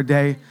chapter a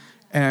day.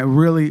 And it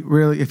really,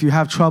 really, if you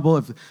have trouble,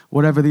 if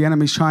whatever the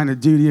enemy's trying to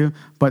do to you,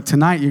 but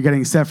tonight you're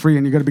getting set free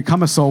and you're going to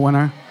become a soul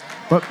winner.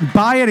 But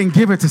buy it and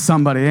give it to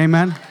somebody.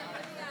 Amen.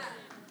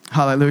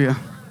 Hallelujah.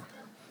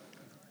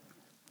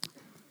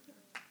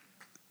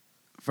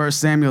 1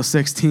 Samuel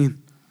 16.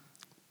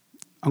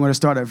 I'm going to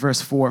start at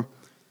verse 4.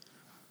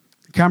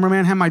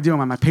 Cameraman, how am I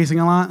doing? Am I pacing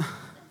a lot?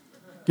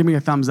 Give me a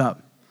thumbs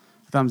up.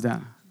 Thumbs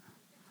down.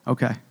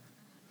 Okay.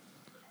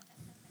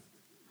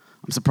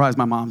 I'm surprised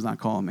my mom's not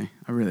calling me.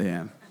 I really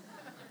am.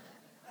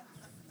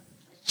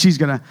 She's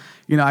going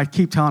to, I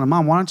keep telling her,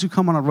 Mom, why don't you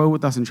come on a road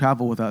with us and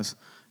travel with us?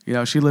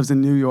 She lives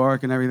in New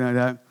York and everything like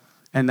that.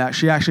 And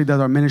she actually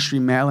does our ministry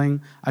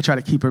mailing. I try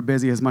to keep her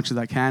busy as much as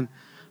I can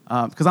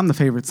because I'm the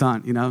favorite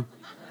son,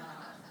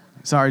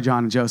 Sorry,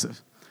 John and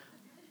Joseph.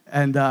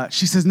 And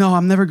she says, no,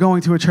 I'm never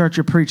going to a church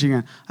you're preaching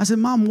in. I said,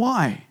 Mom,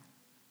 why?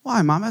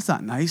 Why, Mom? That's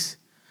not nice.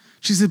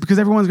 She said, because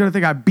everyone's going to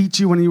think I beat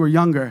you when you were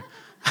younger.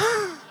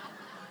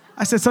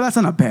 I said, so that's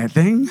not a bad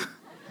thing.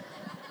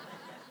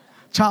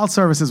 Child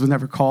services was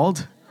never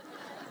called.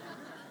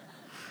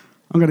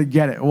 I'm going to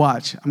get it.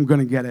 Watch. I'm going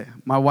to get it.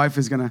 My wife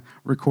is going to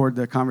record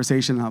the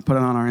conversation, and I'll put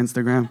it on our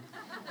Instagram.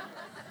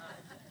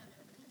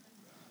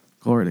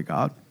 Glory to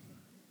God.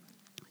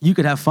 You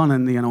could have fun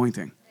in the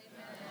anointing.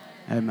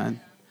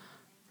 Amen.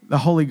 The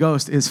Holy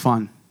Ghost is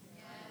fun.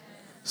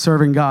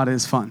 Serving God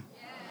is fun.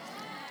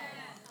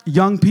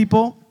 Young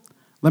people,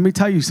 let me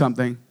tell you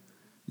something.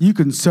 You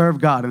can serve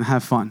God and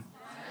have fun.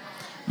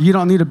 You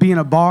don't need to be in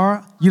a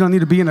bar. You don't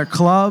need to be in a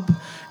club.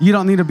 You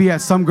don't need to be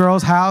at some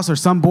girl's house or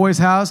some boy's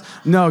house.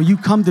 No, you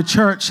come to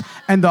church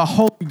and the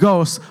Holy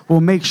Ghost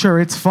will make sure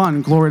it's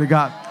fun. Glory to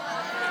God.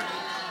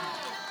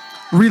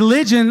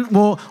 Religion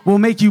will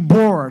make you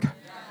bored.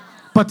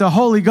 But the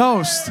Holy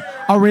Ghost,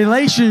 a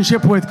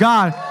relationship with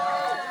God,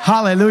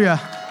 hallelujah.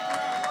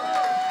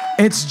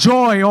 It's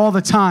joy all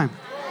the time.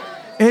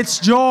 It's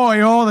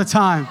joy all the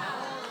time.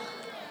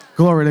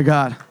 Glory to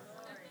God.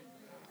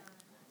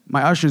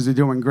 My ushers are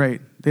doing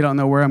great. They don't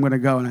know where I'm going to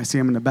go, and I see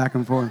them in the back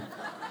and forth.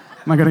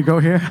 Am I going to go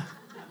here?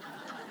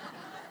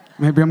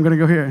 Maybe I'm going to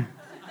go here.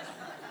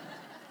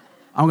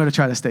 I'm going to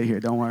try to stay here.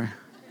 Don't worry.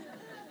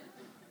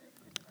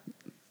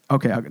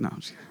 Okay, I'll go. No.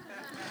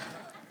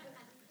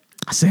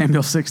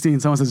 Samuel 16.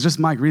 Someone says, just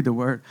Mike, read the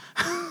word.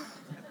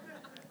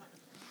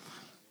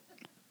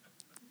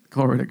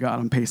 Glory to God.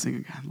 I'm pacing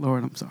again.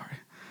 Lord, I'm sorry.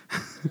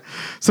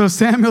 So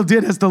Samuel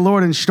did as the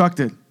Lord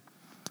instructed.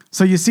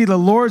 So you see, the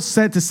Lord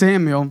said to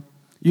Samuel,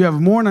 you have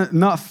more than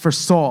enough for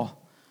Saul.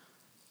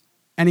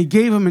 And he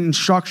gave him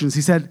instructions.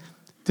 He said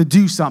to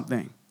do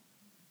something.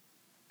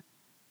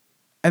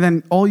 And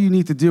then all you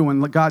need to do when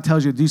God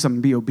tells you to do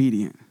something, be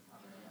obedient.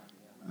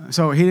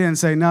 So he didn't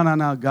say, no,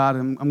 God,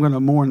 I'm going to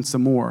mourn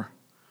some more.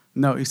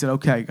 No, he said,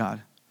 okay,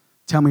 God,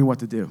 tell me what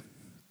to do.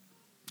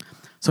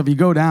 So if you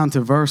go down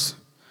to verse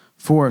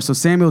 4, so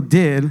Samuel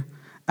did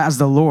as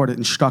the Lord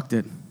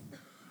instructed.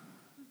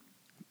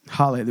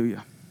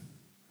 Hallelujah.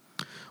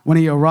 When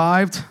he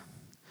arrived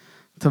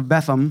to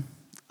Bethlehem,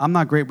 I'm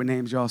not great with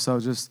names, y'all, so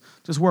just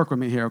work with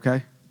me here,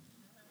 okay?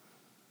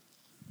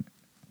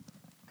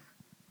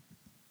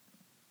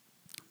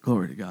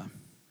 Glory to God.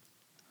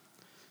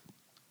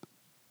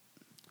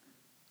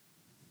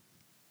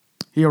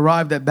 He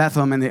arrived at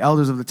Bethlehem, and the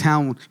elders of the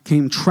town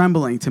came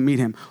trembling to meet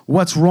him.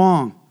 What's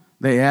wrong?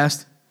 They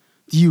asked.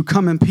 Do you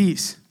come in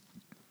peace?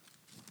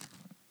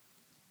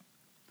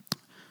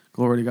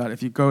 Glory to God.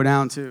 If you go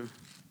down to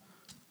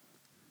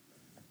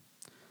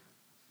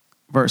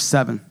verse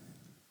 7.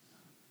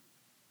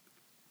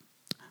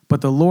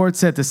 But the Lord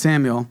said to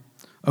Samuel,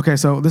 okay,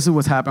 so this is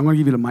what's happened. I'm going to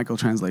give you the Michael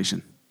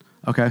translation.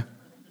 Okay?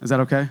 Is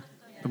that okay?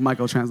 The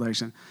Michael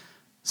translation.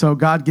 So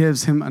God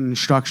gives him an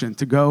instruction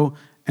to go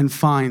and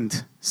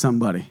find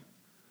somebody.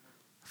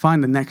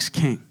 Find the next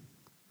king.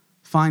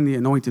 Find the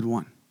anointed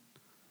one.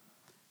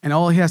 And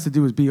all he has to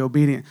do is be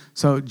obedient.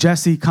 So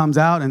Jesse comes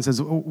out and says,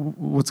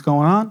 what's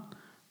going on?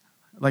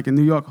 Like in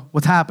New York,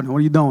 what's happening? What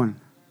are you doing?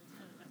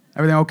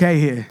 Everything okay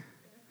here?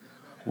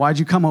 Why'd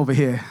you come over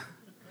here?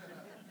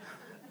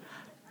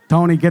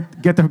 Tony, get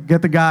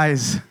the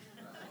guys.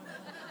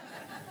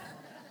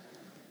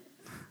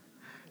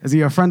 Is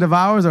he a friend of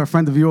ours or a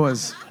friend of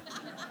yours?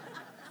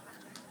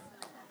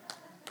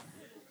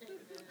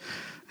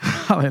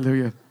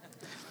 Hallelujah.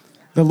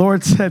 The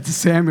Lord said to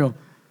Samuel,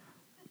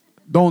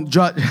 don't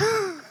judge.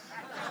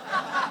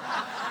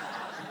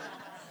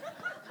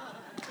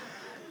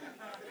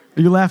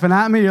 Are you laughing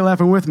at me or are you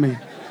laughing with me?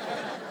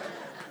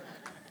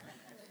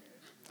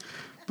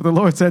 But the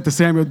Lord said to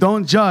Samuel,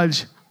 don't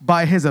judge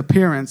by his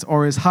appearance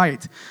or his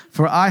height,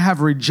 for I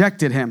have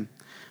rejected him.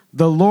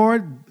 The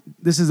Lord,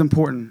 this is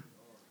important.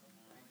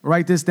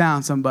 Write this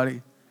down,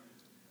 somebody.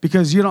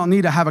 Because you don't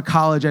need to have a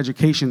college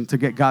education to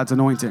get God's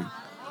anointing.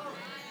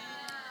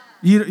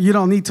 You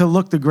don't need to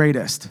look the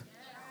greatest.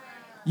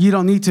 You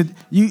don't need to,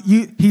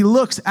 he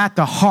looks at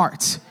the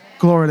heart.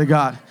 Glory to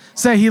God.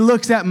 Say, he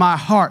looks at my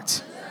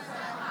heart.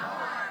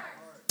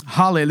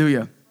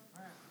 Hallelujah.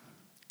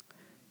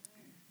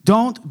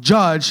 Don't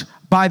judge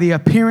by the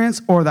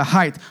appearance or the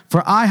height,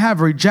 for I have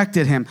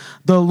rejected him.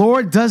 The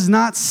Lord does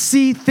not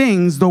see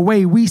things the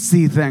way we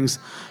see things.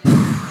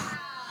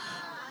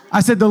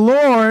 I said, the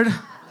Lord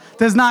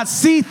does not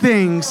see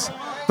things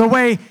the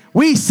way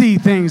we see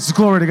things.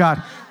 Glory to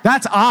God.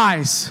 That's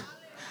eyes.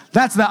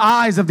 That's the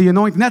eyes of the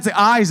anointing. That's the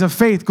eyes of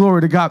faith.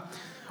 Glory to God.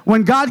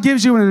 When God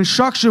gives you an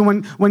instruction,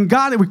 when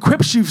God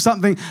equips you for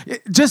something, you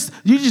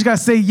just got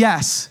to say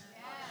yes.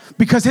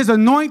 Because his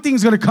anointing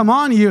is going to come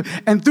on you.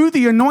 And through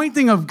the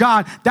anointing of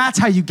God, that's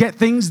how you get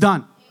things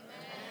done.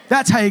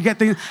 That's how you get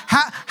things.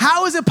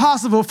 How is it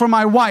possible for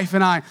my wife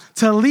and I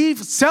to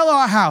sell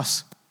our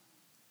house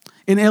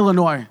in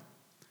Illinois?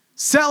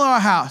 Sell our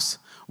house.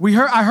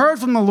 I heard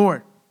from the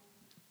Lord.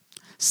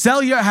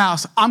 Sell your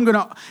house.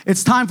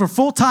 It's time for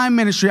full-time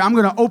ministry. I'm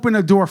going to open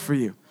a door for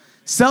you.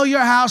 Sell your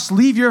house,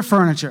 leave your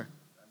furniture.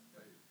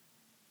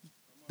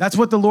 That's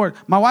what the Lord,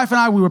 my wife and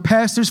I, we were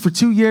pastors for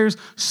 2 years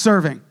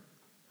serving.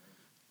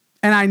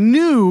 And I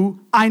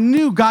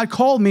knew God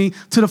called me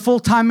to the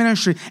full-time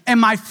ministry. And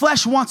my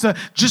flesh wants to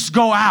just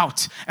go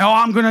out. Oh,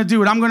 I'm going to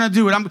do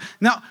it.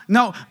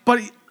 No,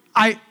 but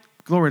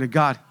glory to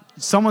God.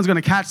 Someone's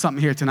going to catch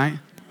something here tonight.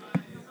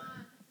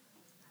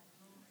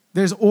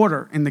 There's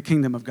order in the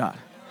kingdom of God.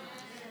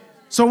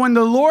 So when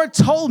the Lord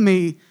told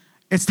me,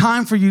 it's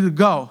time for you to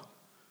go,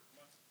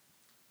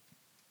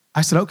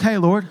 I said, okay,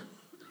 Lord.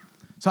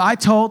 So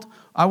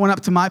I went up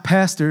to my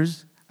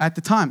pastors at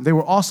the time. They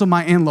were also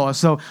my in-laws,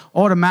 so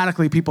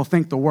automatically people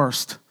think the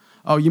worst.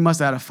 Oh, you must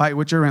have had a fight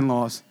with your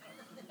in-laws.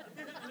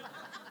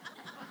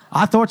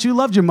 I thought you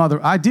loved your mother.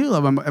 I do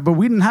love them, but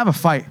we didn't have a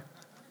fight.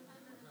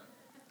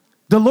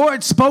 The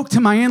Lord spoke to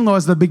my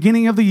in-laws at the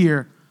beginning of the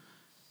year,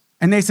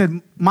 and they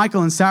said,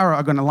 Michael and Sarah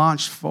are going to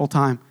launch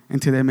full-time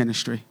into their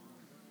ministry.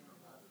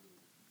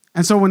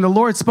 And so when the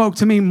Lord spoke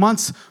to me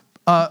months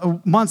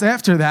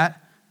after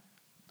that,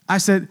 I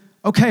said,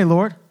 okay,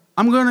 Lord,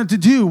 I'm going to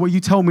do what you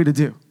told me to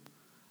do.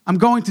 I'm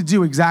going to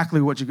do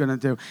exactly what you're going to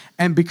do.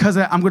 And because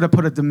of that, I'm going to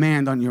put a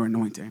demand on your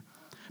anointing.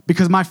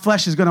 Because my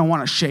flesh is going to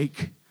want to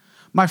shake.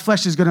 My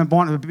flesh is going to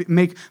want to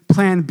make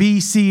plan B,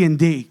 C, and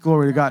D.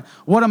 Glory to God.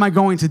 What am I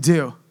going to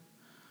do?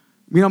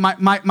 You know,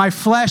 my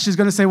flesh is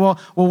going to say, well,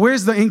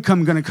 where's the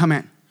income going to come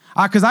in?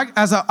 Because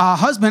as a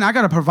husband, I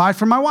got to provide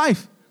for my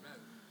wife.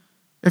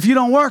 If you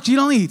don't work, you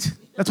don't eat.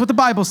 That's what the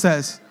Bible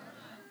says.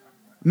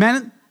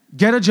 Men,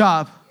 get a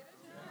job.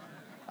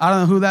 I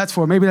don't know who that's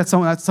for. Maybe that's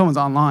someone's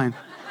online.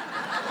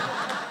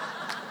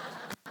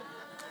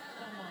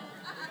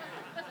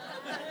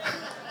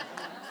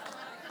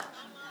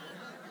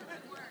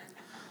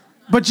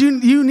 But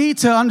you need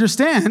to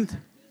understand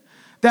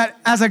that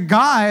as a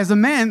guy, as a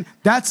man,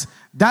 that's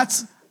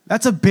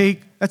a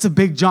big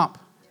jump.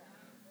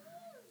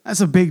 That's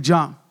a big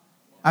jump.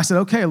 I said,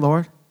 okay,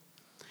 Lord.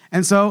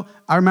 And so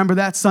I remember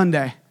that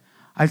Sunday,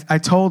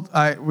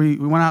 we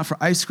went out for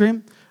ice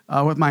cream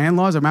with my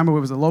in-laws. I remember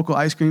it was a local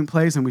ice cream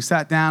place, and we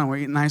sat down and we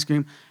were eating ice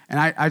cream.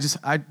 And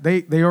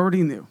they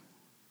already knew.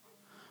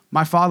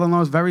 My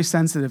father-in-law is very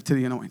sensitive to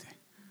the anointing.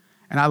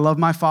 And I love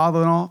my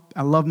father-in-law.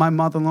 I love my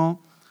mother-in-law.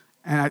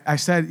 And I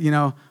said, you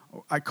know,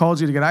 I called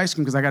you to get ice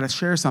cream because I got to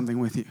share something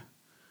with you.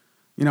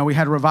 You know, we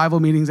had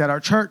revival meetings at our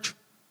church.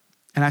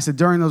 And I said,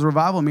 during those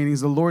revival meetings,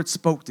 the Lord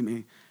spoke to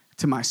me,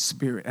 to my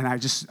spirit. And I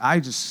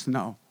just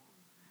know.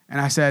 And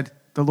I said,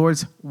 the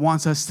Lord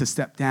wants us to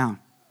step down.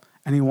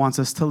 And he wants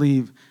us to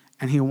leave.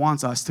 And he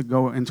wants us to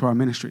go into our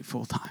ministry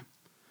full time.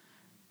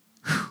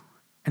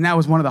 And that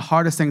was one of the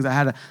hardest things I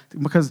had to,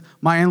 because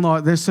my in-law,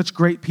 they're such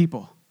great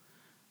people.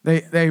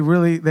 They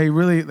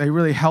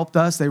really helped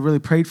us. They really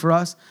prayed for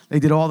us. They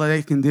did all that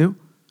they can do.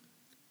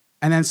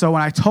 And then so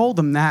when I told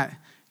them that,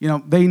 you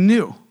know, they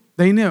knew.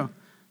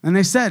 And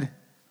they said,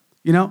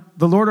 you know,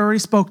 the Lord already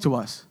spoke to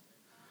us.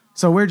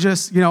 So we're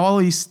just, you know, all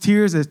these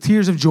tears are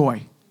tears of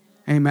joy.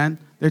 Amen.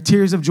 They're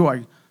tears of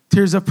joy,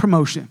 tears of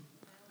promotion.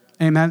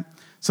 Amen.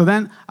 So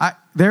then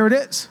there it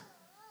is.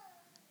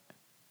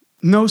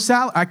 No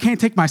salary. I can't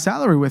take my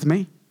salary with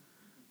me.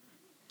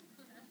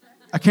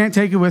 I can't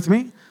take it with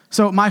me.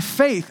 So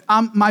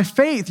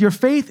your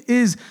faith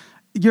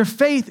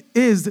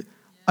is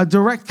a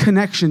direct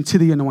connection to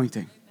the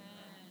anointing.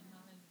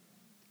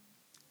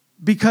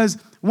 Because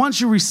once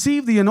you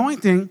receive the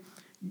anointing,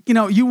 you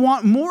know, you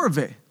want more of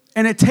it.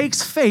 And it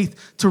takes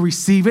faith to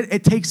receive it.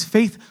 It takes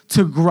faith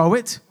to grow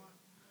it.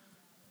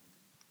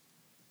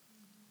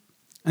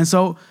 And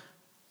so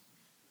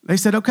they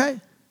said, okay.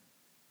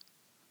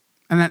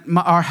 And then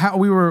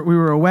we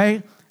were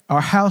away.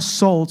 Our house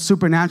sold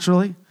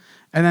supernaturally.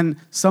 And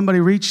then somebody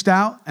reached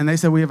out, and they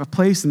said, we have a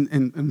place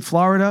in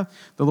Florida.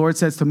 The Lord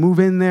says to move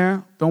in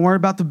there. Don't worry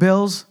about the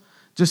bills.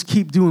 Just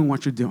keep doing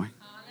what you're doing.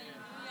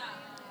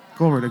 Hallelujah.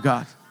 Glory to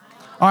God.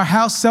 Our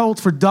house sold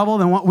for double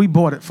than what we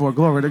bought it for.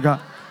 Glory to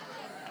God.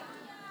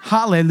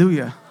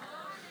 Hallelujah.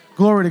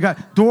 Glory to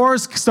God.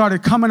 Doors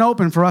started coming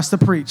open for us to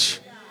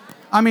preach.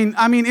 I mean,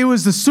 it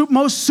was the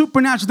most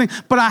supernatural thing,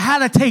 but I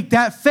had to take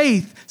that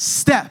faith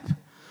step.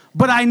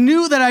 But I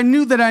knew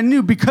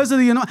because of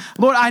the anointing.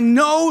 Lord, I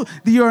know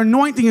that your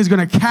anointing is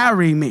going to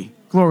carry me.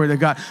 Glory to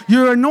God.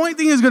 Your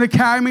anointing is going to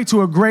carry me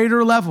to a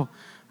greater level.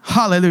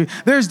 Hallelujah.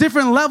 There's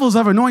different levels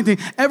of anointing.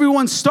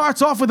 Everyone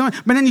starts off with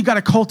anointing, but then you got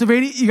to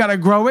cultivate it. You got to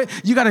grow it.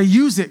 You got to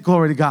use it.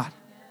 Glory to God.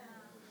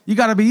 You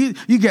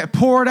get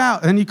poured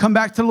out, and then you come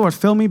back to the Lord.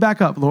 Fill me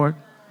back up, Lord.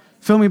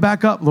 Fill me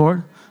back up,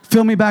 Lord.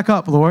 Fill me back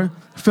up, Lord.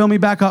 Fill me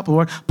back up,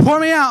 Lord. Pour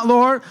me out,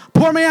 Lord.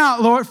 Pour me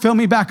out, Lord. Fill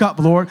me back up,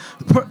 Lord.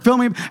 Fill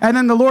me. And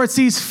then the Lord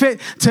sees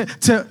fit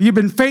to you've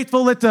been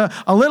faithful at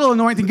a little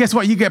anointing. Guess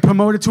what? You get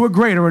promoted to a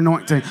greater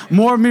anointing.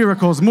 More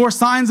miracles, more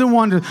signs and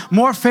wonders,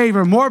 more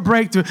favor, more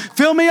breakthrough.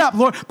 Fill me up,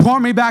 Lord. Pour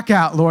me back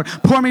out, Lord.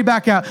 Pour me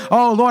back out.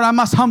 Oh, Lord, I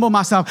must humble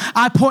myself.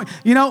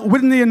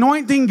 When the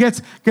anointing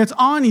gets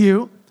on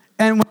you,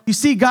 and when you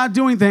see God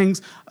doing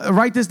things,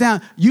 write this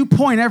down. You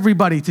point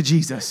everybody to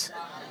Jesus.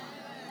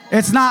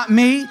 It's not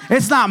me.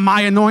 It's not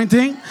my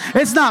anointing.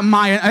 It's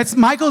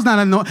Michael's not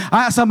anointed.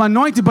 I'm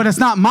anointed, but it's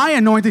not my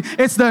anointing.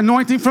 It's the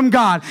anointing from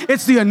God.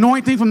 It's the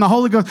anointing from the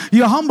Holy Ghost.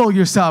 You humble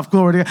yourself,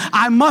 glory to God.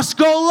 I must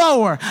go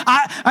lower.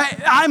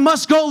 I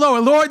must go lower.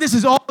 Lord, this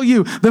is all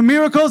you. The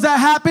miracles that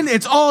happen,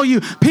 it's all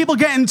you. People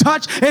get in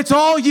touch, it's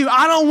all you.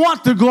 I don't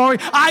want the glory.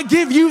 I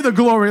give you the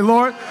glory,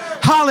 Lord.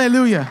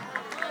 Hallelujah.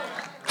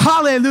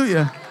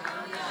 Hallelujah.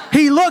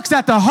 He looks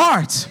at the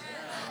heart.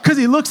 Because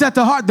he looks at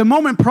the heart. The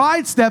moment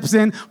pride steps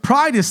in,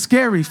 pride is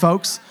scary,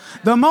 folks.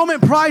 The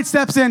moment pride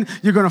steps in,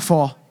 you're going to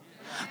fall.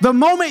 The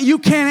moment you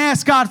can't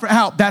ask God for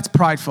help, that's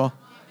prideful.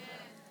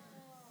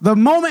 The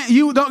moment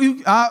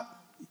I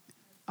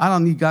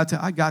don't need God to,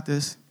 I got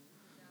this.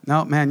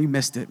 No, man, you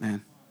missed it,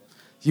 man.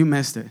 You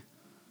missed it.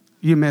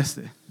 You missed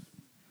it.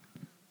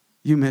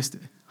 You missed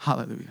it.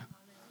 Hallelujah.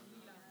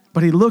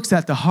 But he looks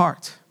at the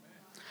heart.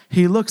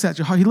 He looks at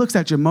your heart. He looks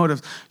at your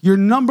motives. Your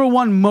number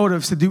one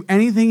motives to do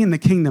anything in the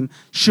kingdom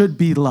should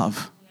be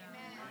love.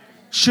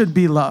 Should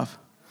be love.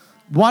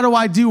 Why do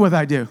I do what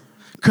I do?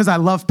 Because I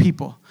love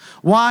people.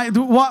 Why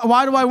do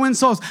I win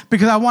souls?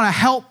 Because I want to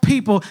help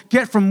people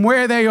get from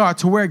where they are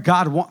to where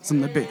God wants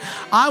them to be.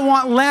 I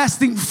want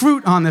lasting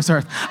fruit on this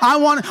earth.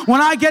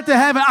 When I get to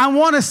heaven, I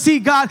want to see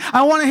God.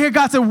 I want to hear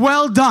God say,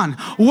 well done,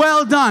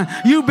 well done.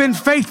 You've been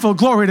faithful,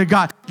 glory to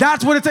God.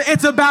 That's what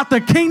it's about,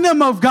 the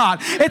kingdom of God.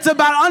 It's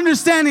about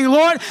understanding,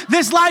 Lord,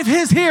 this life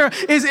is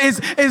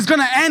going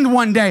to end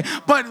one day.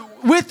 But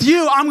with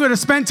you, I'm going to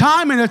spend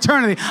time in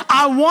eternity.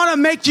 I want to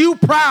make you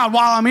proud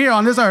while I'm here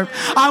on this earth.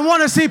 I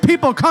want to see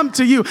people come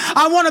to you.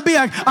 I want to be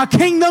a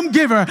kingdom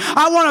giver.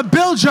 I want to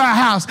build your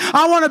house.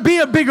 I want to be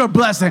a bigger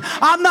blessing.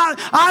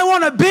 I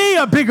want to be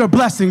a bigger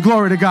blessing.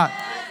 Glory to God.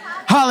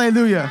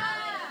 Hallelujah.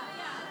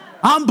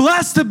 I'm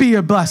blessed to be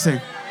a blessing.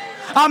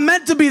 I'm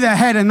meant to be the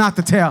head and not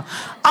the tail.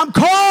 I'm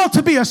called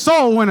to be a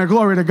soul winner.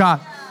 Glory to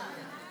God.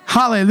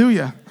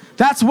 Hallelujah.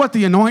 That's what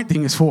the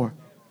anointing is for.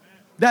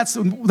 That's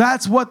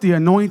what the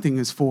anointing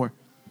is for.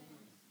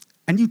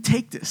 And you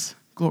take this,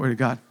 glory to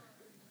God,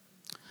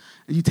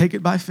 and you take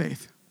it by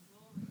faith.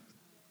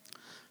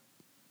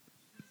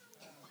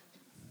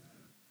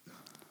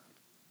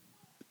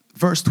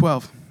 Verse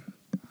 12.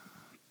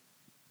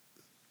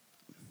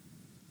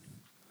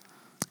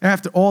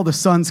 After all the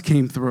sons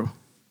came through.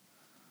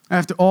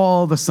 After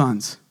all the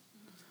sons.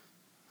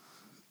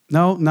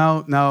 No.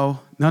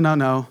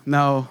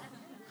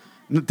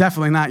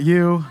 Definitely not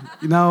you.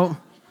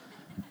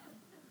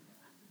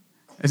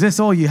 Is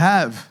this all you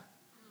have?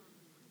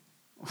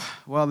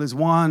 Well, there's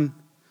one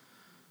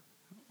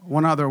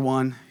other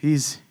one. You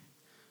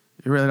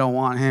really don't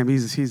want him.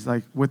 He's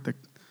like with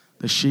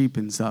the sheep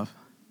and stuff.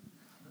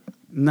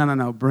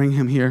 No. Bring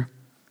him here.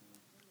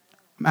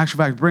 Actual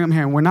fact, bring him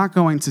here. And we're not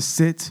going to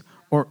sit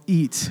or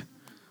eat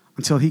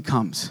until he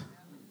comes.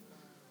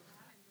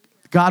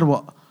 God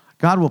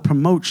will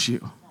promote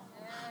you.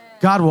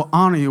 God will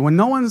honor you. When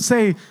no one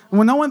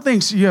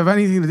thinks you have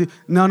anything to do,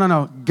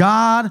 no.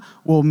 God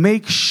will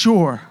make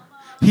sure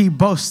he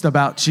boasts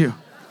about you.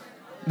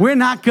 We're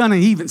not going to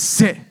even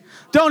sit.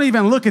 Don't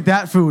even look at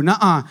that food.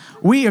 Nuh-uh.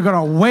 We are going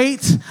to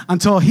wait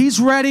until he's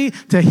ready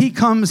till he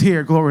comes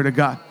here. Glory to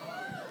God.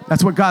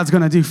 That's what God's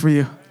going to do for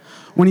you.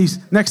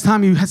 Next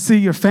time you see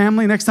your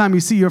family, next time you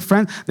see your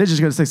friend, they're just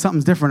going to say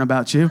something's different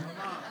about you.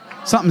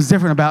 Something's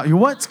different about you.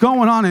 What's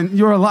going on in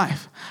your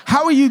life?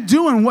 How are you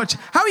doing what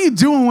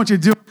you're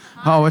doing?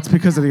 Oh, it's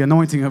because of the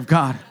anointing of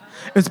God.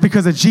 It's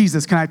because of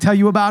Jesus. Can I tell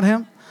you about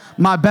him?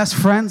 My best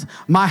friend,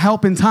 my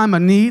help in time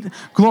of need.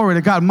 Glory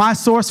to God. My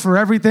source for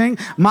everything,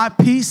 my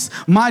peace,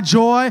 my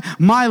joy,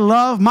 my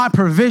love, my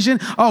provision.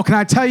 Oh, can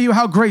I tell you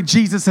how great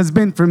Jesus has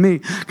been for me?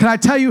 Can I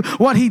tell you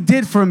what he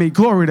did for me?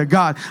 Glory to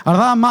God.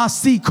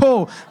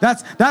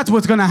 That's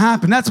what's going to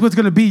happen. That's what's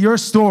going to be your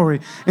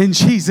story in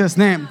Jesus'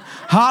 name.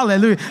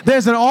 Hallelujah.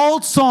 There's an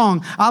old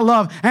song I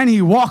love, and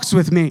he walks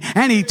with me,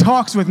 and he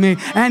talks with me,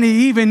 and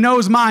he even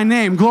knows my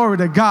name. Glory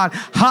to God.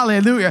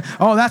 Hallelujah.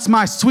 Oh, that's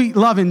my sweet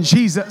love in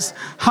Jesus.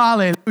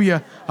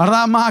 Hallelujah.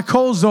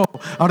 Ramakozo,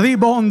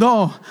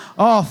 ribondo.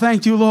 Oh,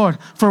 thank you, Lord,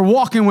 for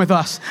walking with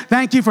us.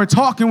 Thank you for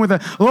talking with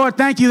us. Lord,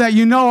 thank you that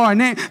you know our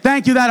name.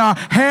 Thank you that our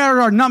hair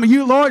are numbered.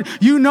 You, Lord,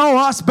 you know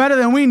us better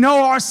than we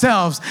know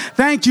ourselves.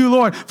 Thank you,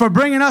 Lord, for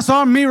bringing us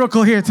our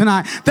miracle here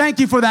tonight. Thank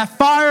you for that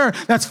fire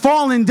that's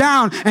falling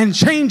down and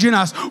changing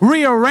us,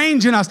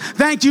 rearranging us.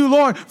 Thank you,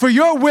 Lord, for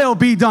your will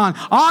be done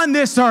on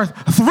this earth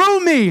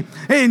through me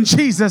in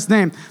Jesus'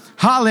 name.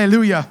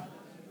 Hallelujah.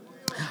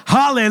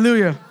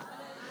 Hallelujah.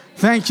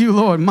 Thank you,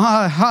 Lord.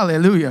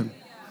 Hallelujah.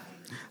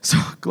 So,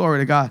 glory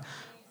to God.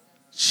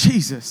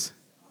 Jesus.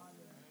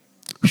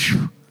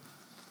 Whew.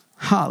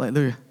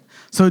 Hallelujah.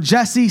 So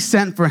Jesse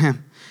sent for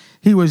him.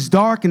 He was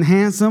dark and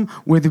handsome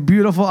with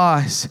beautiful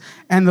eyes.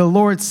 And the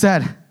Lord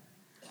said,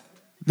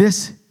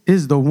 this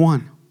is the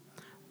one.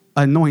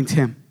 Anoint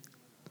him.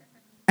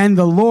 And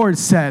the Lord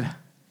said,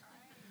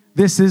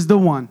 this is the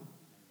one.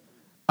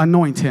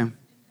 Anoint him.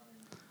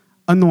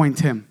 Anoint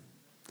him.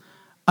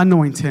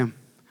 Anoint him.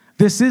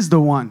 This is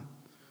the one.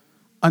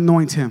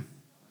 Anoint him.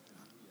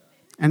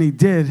 And he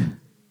did.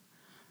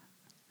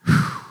 Whew.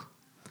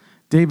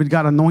 David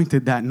got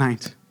anointed that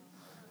night.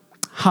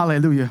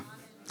 Hallelujah.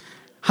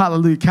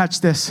 Hallelujah.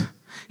 Catch this.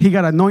 He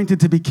got anointed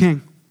to be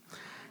king.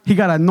 He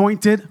got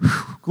anointed.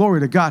 Whew. Glory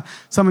to God.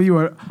 Some of you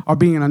are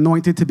being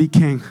anointed to be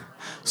king.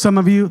 Some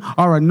of you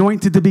are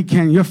anointed to be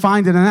king. You're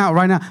finding it out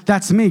right now.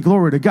 That's me.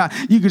 Glory to God.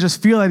 You can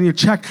just feel it in your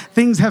check.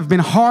 Things have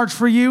been hard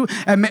for you.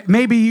 And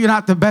maybe you're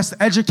not the best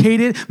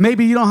educated.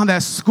 Maybe you don't have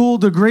that school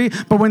degree.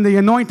 But when the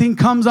anointing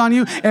comes on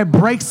you, it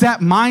breaks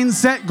that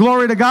mindset.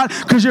 Glory to God.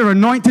 Because you're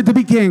anointed to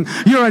be king.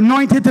 You're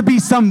anointed to be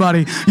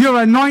somebody.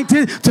 You're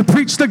anointed to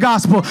preach the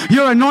gospel.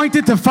 You're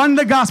anointed to fund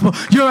the gospel.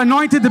 You're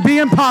anointed to be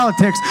in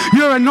politics.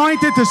 You're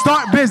anointed to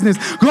start business.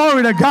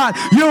 Glory to God.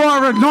 You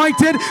are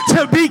anointed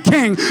to be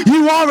king.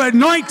 You are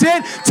anointed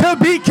to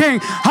be king.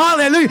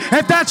 Hallelujah.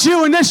 If that's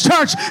you in this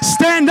church,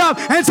 stand up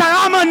and say,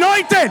 I'm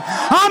anointed.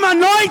 I'm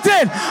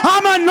anointed.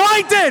 I'm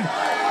anointed.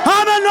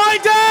 I'm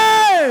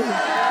anointed.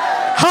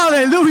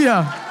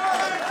 Hallelujah.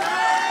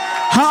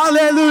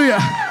 Hallelujah.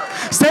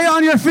 Stay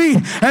on your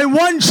feet. And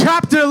one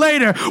chapter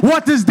later,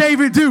 what does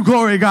David do?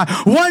 Glory to God.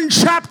 One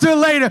chapter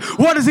later,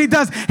 what does he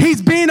do?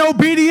 He's being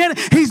obedient.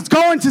 He's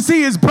going to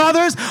see his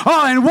brothers.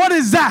 Oh, and what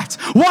is that?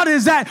 What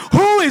is that?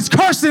 Who is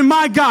cursing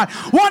my God?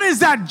 What is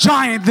that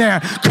giant there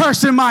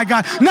cursing my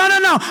God? No.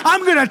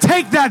 I'm going to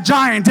take that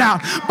giant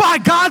down by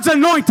God's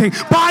anointing,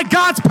 by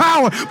God's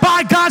power,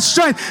 by God's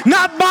strength.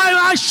 Not by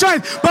my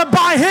strength, but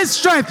by his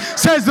strength,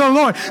 says the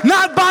Lord.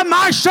 Not by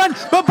my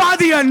strength, but by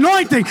the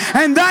anointing.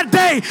 And that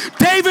day,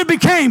 David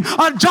became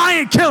a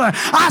giant killer.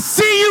 I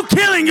see you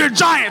killing your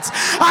giants.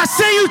 I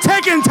see you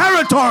taking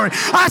territory.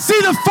 I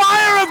see the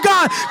fire of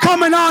God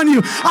coming on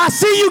you. I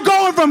see you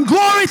going from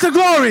glory to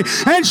glory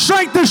and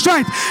strength to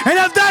strength. And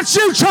if that's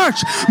you,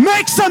 church,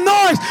 make some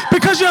noise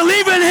because you're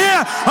leaving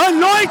here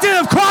anointed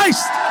of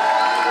Christ.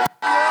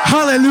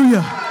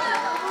 Hallelujah.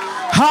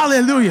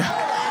 Hallelujah.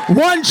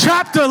 One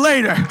chapter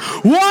later,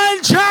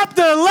 won't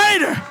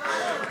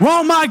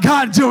my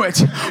God do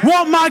it?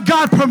 Won't my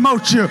God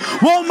promote you?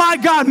 Won't my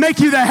God make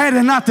you the head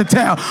and not the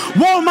tail?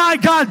 Won't my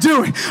God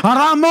do it?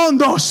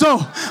 Ramondo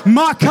so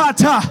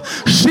makata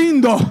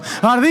shindo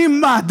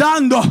arima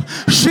dando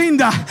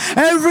shinda.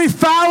 Every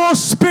foul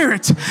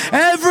spirit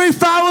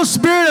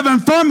of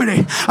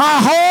infirmity, I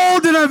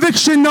hold an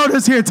eviction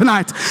notice here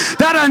tonight.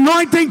 That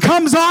anointing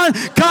comes on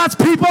God's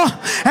people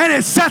and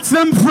it sets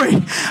them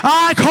free.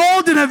 I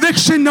hold an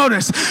eviction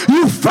notice.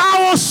 You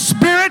foul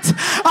spirit,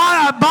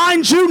 I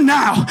bind you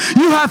now.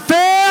 You have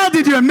failed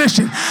in your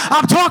mission.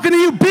 I'm talking to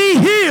you. Be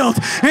healed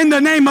in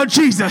the name of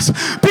Jesus.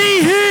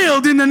 Be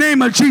healed in the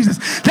name of Jesus.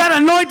 That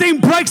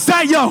anointing breaks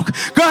that yoke.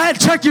 Go ahead,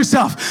 check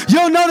yourself.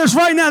 You'll notice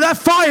right now that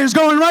fire is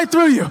going right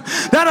through you.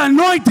 That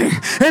anointing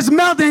is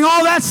melting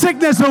all that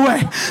sickness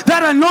away.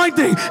 That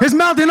anointing is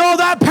melting all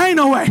that pain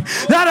away.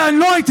 That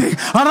anointing,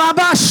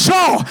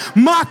 Rabasho,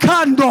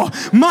 Makando,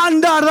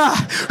 Mandara,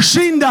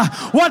 Shinda.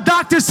 What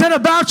doctor said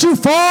about you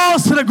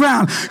falls to the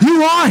ground.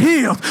 You are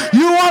healed.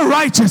 You are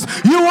righteous.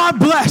 You are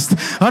blessed.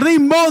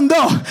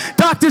 Rimondo.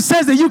 Doctor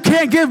says that you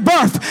can't give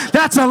birth.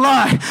 That's a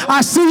lie.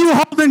 I see you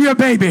holding your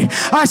baby.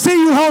 I see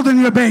you holding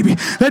your baby.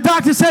 The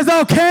doctor says,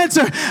 oh,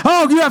 cancer.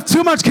 Oh, you have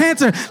too much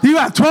cancer. You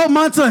have 12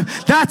 months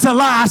left. That's a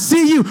lie. I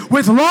see you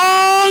with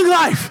long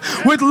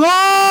life. With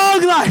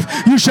long life,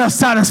 you shall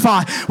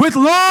satisfy. With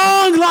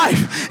long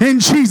life, in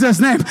Jesus'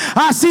 name.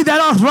 I see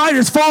that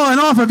arthritis falling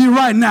off of you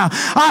right now.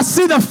 I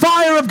see the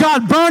fire of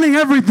God burning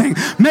everything,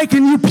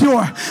 making you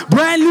pure.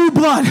 Brand new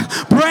blood.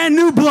 Brand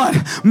new blood.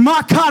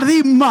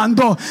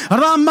 Makarimando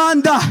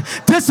Ramanda.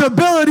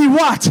 Disability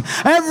what?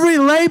 Every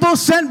label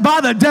sent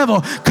by the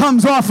devil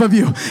comes off of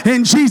you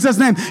in Jesus'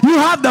 name. You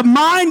have the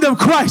mind of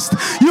Christ.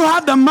 You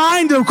have the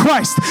mind of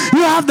Christ. You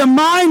have the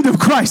mind of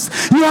Christ.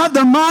 You have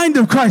the mind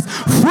of Christ.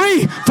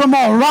 Free from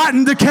all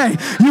rotten decay.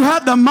 You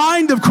have the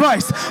mind of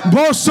Christ.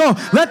 Boso,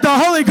 let the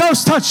Holy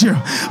Ghost touch you.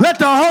 Let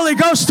the Holy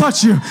Ghost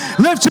touch you.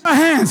 Lift your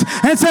hands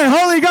and say,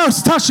 Holy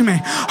Ghost, touch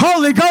me.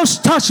 Holy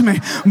Ghost, touch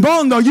me.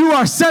 Bondo, you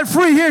are set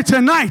free here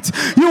tonight.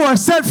 You are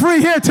set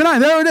free here tonight.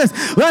 There it is.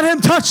 Let him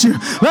touch you.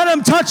 Let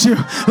him touch you.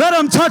 Let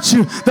him touch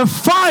you. The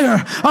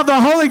fire of the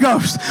Holy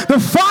Ghost. The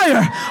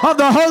fire of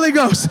the Holy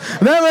Ghost.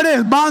 There it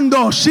is.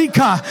 Bando,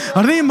 Shika,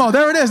 Rimo.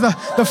 There it is. The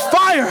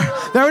fire.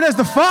 There it is.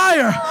 The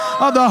fire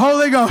of the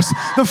Holy Ghost.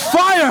 The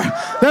fire.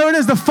 There it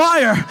is. The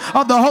fire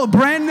of the whole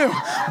brand new.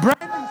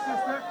 Brand new,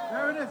 sister.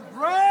 There it is.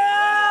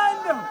 Brand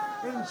new.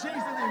 In Jesus'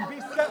 name. Be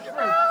set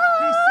free.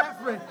 Be set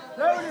free.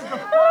 There it is. The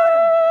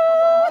fire of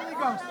the Holy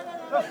Ghost.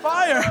 The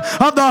fire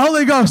of the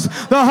Holy Ghost.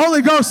 The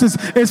Holy Ghost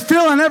is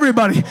filling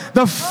everybody.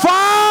 The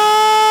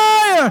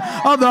fire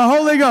of the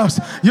Holy Ghost.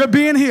 You're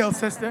being healed,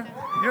 sister.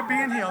 You're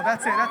being healed.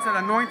 That's it. That's an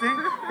anointing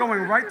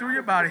going right through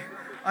your body.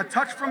 A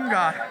touch from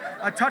God.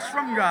 A touch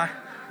from God.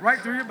 Right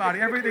through your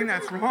body. Everything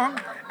that's wrong,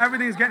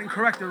 everything's getting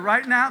corrected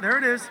right now. There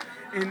it is.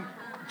 In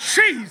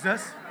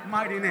Jesus'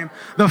 mighty name.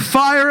 The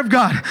fire of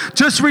God.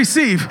 Just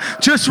receive.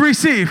 Just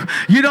receive.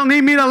 You don't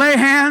need me to lay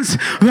hands.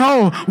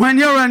 No. When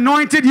you're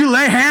anointed, you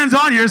lay hands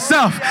on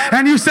yourself.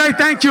 And you say,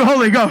 thank you,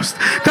 Holy Ghost.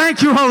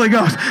 Thank you, Holy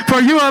Ghost. For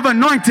you have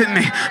anointed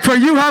me. For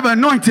you have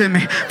anointed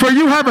me. For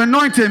you have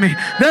anointed me.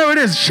 There it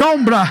is.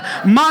 Shombra,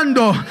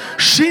 Mando,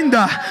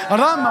 Shinda,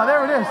 Rama.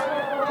 There it is.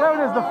 There it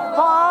is. The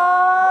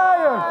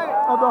fire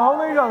of the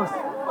Holy Ghost.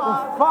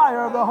 The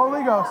fire of the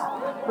Holy Ghost.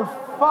 The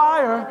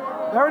fire.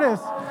 There it is.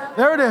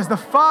 There it is. The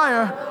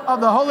fire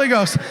of the Holy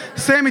Ghost.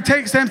 Sam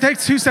takes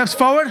 2 steps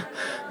forward.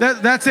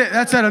 That's it.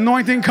 That's that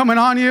anointing coming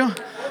on you.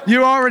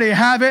 You already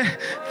have it.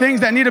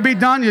 Things that need to be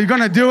done, you're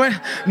going to do it.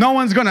 No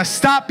one's going to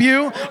stop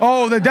you.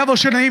 Oh, the devil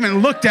shouldn't have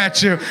even looked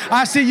at you.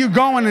 I see you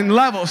going in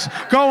levels,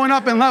 going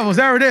up in levels.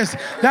 There it is.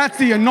 That's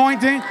the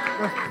anointing.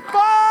 The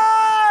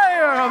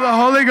fire of the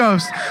Holy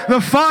Ghost.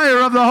 The fire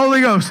of the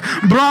Holy Ghost.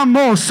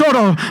 Brahmo,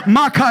 Soro,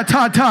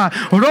 Makatata,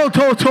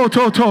 Roto,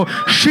 Toto,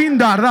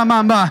 Shinda,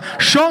 Ramamba,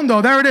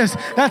 Shondo. There it is.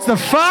 That's the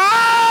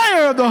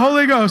fire of the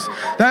Holy Ghost.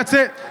 That's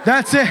it.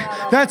 That's it.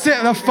 That's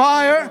it. The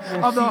fire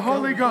of the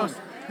Holy Ghost.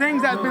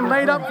 Things that have been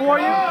laid up for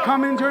you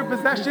come into your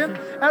possession.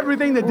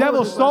 Everything the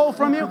devil stole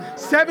from you,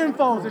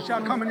 7-fold it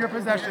shall come in your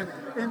possession.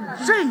 In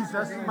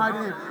Jesus' mighty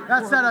name.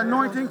 That's that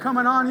anointing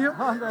coming on you.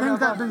 Things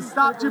that have been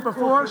stopped you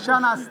before shall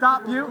not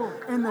stop you.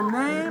 In the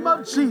name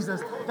of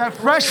Jesus. That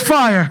fresh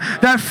fire,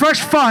 that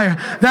fresh fire,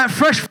 that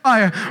fresh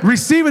fire.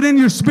 Receive it in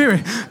your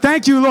spirit.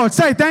 Thank you, Lord.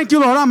 Say, thank you,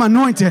 Lord. I'm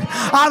anointed.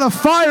 The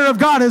fire of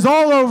God is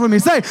all over me.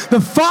 Say,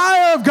 the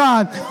fire of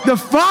God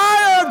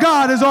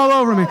is all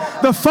over me.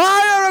 The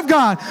fire of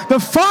God. The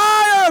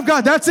fire of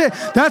God. That's it.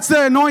 That's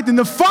the anointing.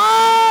 The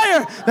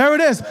fire. There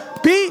it is.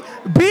 Be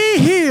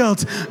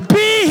healed.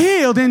 Be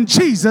healed in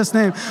Jesus'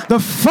 name. The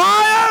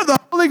fire of the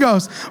Holy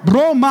Ghost.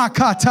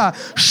 Bromakata,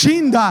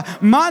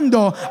 Shinda,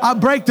 Mando. I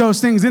break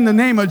those things in the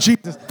name of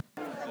Jesus.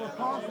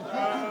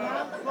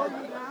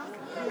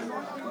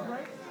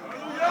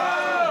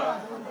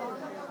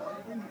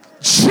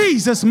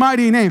 Jesus'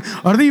 mighty name.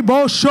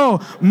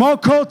 Ribosho,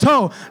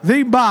 Mokoto,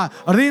 Riba,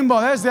 Rimbo.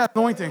 There's that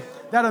anointing.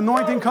 That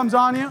anointing comes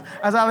on you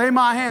as I lay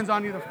my hands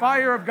on you. The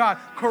fire of God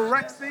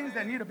corrects things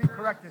that need to be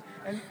corrected.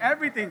 And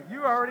everything,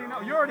 you already know.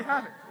 You already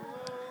have it.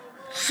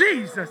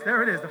 Jesus,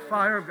 there it is, the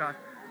fire of God.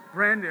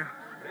 Brand new.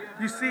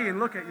 You see and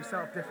look at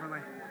yourself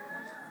differently.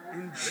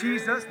 In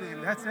Jesus'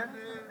 name, that's it.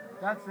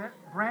 That's it.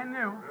 Brand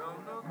new.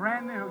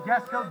 Brand new.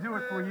 Yes, he'll do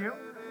it for you.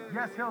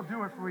 Yes, he'll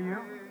do it for you.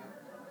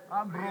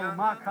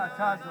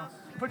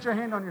 Put your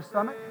hand on your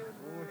stomach.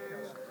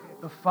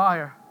 The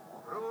fire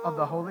of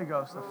the Holy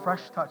Ghost, a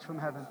fresh touch from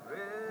heaven.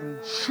 In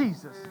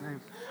Jesus'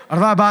 name.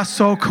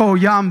 Rabasoko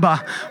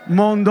yamba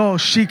mondo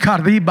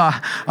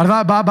shikariba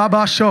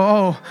rabababasho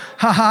oh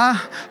ha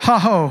ha ha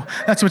ho.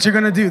 That's what you're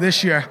gonna do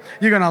this year.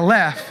 You're gonna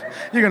laugh.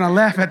 You're gonna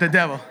laugh at the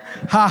devil.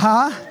 Ha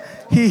ha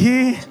he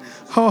he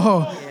ho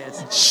ho.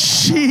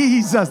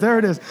 Jesus, there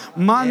it is.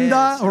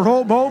 Manda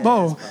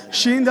robobo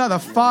shinda, the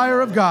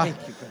fire of God.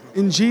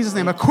 In Jesus'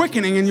 name, a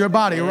quickening in your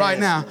body right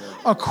now.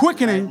 A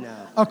quickening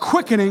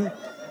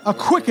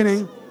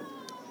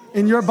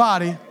in your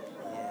body.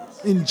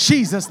 In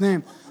Jesus'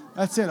 name.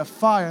 That's it, a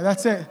fire.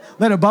 That's it.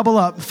 Let it bubble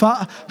up.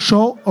 Fa,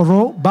 sho,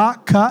 ro,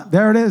 ba, ka.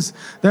 There it is.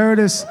 There it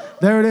is.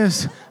 There it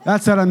is.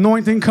 That's that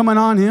anointing coming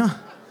on you.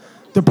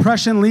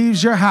 Depression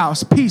leaves your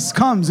house. Peace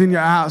comes in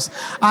your house.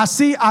 I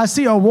see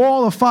a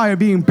wall of fire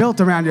being built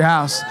around your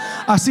house.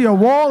 I see a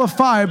wall of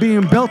fire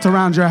being built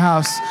around your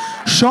house.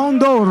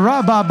 Shondo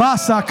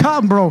rababasa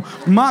kambro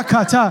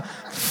makata.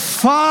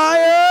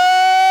 Fire!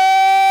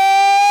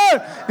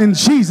 In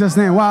Jesus'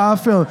 name. Wow, I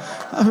feel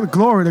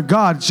glory to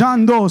God.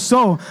 Jando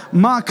so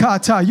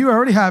makata. You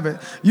already have it.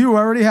 You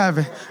already have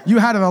it. You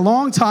had it a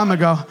long time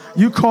ago.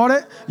 You caught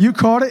it. You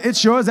caught it.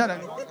 It's yours. That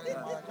anointing.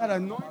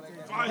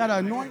 That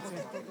anointing.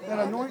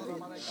 That anointing.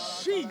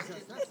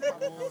 Jesus.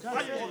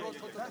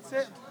 That's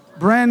it.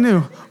 Brand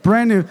new.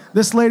 Brand new.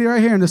 This lady right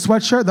here in the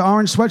sweatshirt, the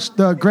orange sweatshirt,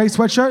 the gray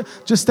sweatshirt,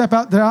 just step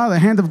out there. The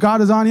hand of God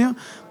is on you.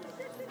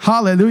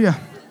 Hallelujah.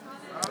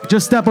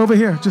 Just step over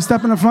here. Just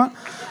step in the front.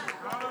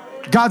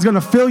 God's going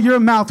to fill your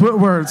mouth with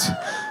words.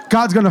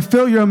 God's going to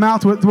fill your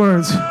mouth with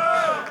words.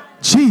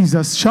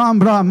 Jesus,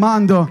 Shambra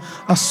Mando,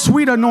 a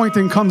sweet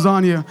anointing comes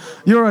on you.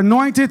 You're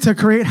anointed to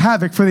create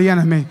havoc for the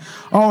enemy.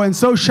 Oh, and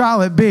so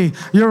shall it be.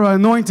 You're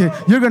anointed.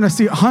 You're going to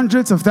see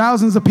hundreds of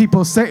thousands of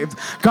people saved.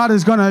 God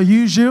is going to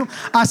use you.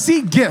 I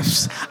see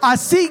gifts. I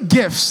see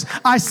gifts.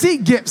 I see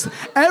gifts.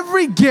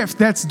 Every gift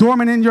that's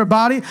dormant in your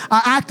body,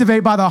 I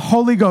activate by the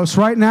Holy Ghost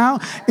right now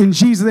in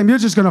Jesus' name. You're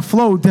just going to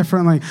flow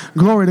differently.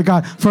 Glory to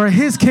God. For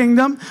his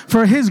kingdom,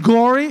 for his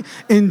glory,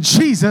 in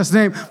Jesus'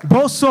 name.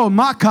 Boso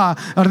Maka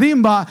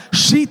Rimba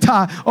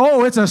Shita.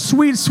 Oh, it's a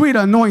sweet, sweet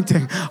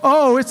anointing.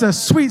 Oh, it's a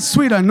sweet,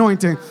 sweet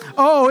anointing.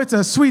 Oh, it's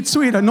a sweet,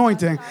 sweet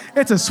anointing.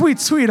 It's a sweet,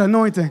 sweet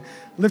anointing.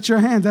 Lift your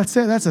hands. That's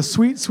it. That's a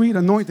sweet, sweet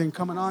anointing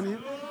coming on you.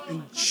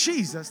 In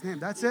Jesus' name.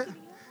 That's it.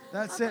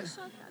 That's it.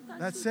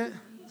 That's it.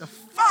 The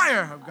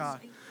fire of God.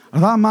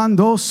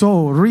 Ramando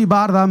so,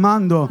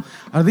 ribaramando,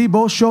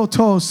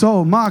 riboshoto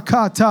so,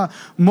 makata,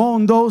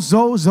 mondo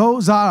zo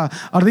zara,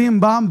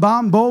 rimbam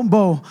bam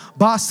bombo,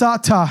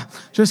 basata.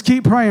 Just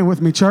keep praying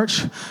with me,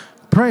 church.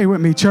 Pray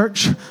with me,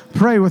 church.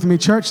 Pray with me,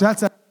 church.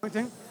 That's that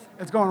anointing.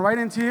 It's going right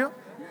into you.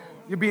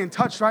 You're being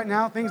touched right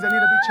now. Things that need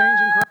to be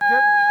changed and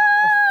corrected.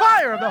 The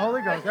fire of the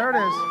Holy Ghost. There it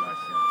is.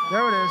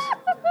 There it is.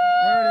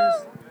 There it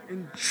is.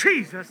 In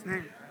Jesus'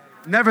 name.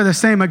 Never the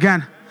same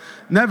again.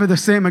 Never the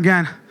same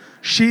again.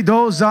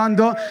 Shido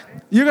Zando.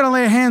 You're going to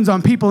lay hands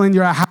on people in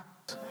your house.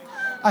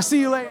 I see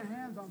you laying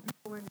hands on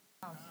people in your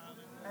house.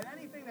 And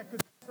anything that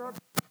could disturb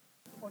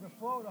or the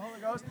flow of the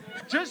Holy Ghost,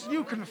 just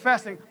you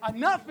confessing,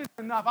 enough is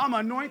enough. I'm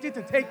anointed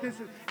to take this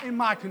in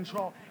my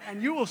control.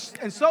 And you will,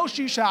 and so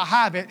she shall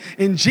have it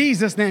in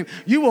Jesus' name.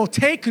 You will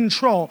take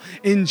control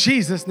in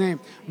Jesus' name.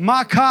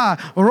 Maka,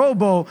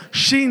 robo,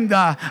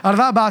 shinda,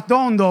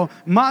 rabatondo,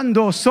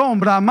 mando,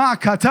 sombra,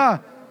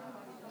 makata.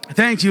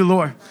 Thank you,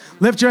 Lord.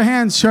 Lift your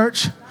hands,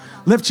 church.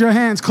 Lift your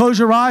hands. Close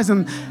your eyes.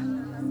 And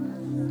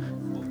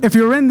if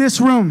you're in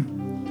this room,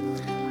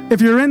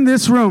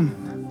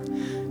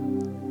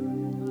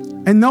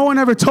 and no one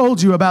ever told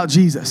you about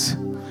Jesus,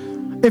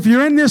 if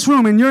you're in this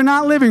room and you're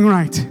not living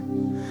right,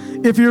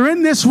 if you're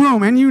in this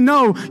room and you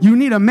know you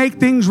need to make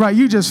things right,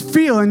 you just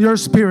feel in your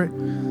spirit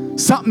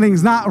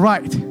something's not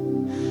right,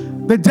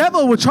 The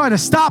devil will try to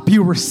stop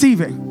you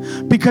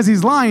receiving because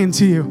he's lying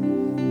to you.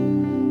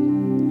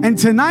 And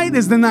tonight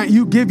is the night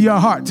you give your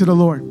heart to the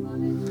Lord.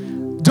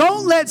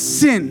 Don't let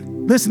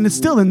sin, listen, it's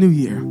still a new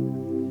year.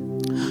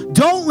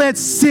 Don't let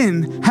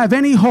sin have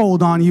any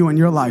hold on you in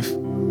your life.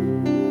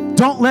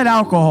 Don't let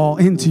alcohol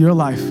into your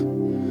life.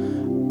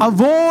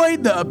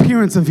 Avoid the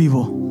appearance of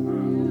evil.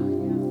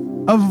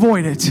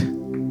 Avoid it.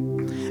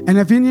 And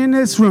if you're in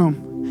this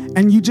room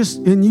and you just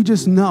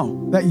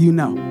know that you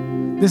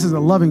know, this is a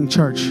loving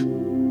church.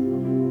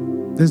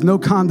 There's no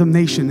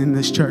condemnation in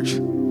this church.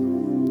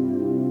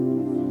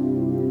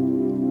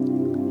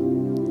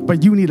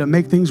 But you need to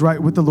make things right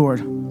with the Lord.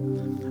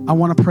 I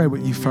want to pray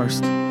with you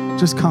first.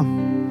 Just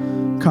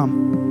come.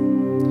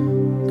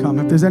 Come. Come.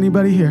 If there's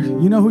anybody here,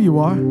 you know who you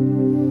are.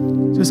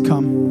 Just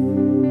come.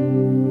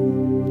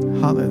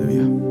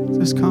 Hallelujah.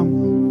 Just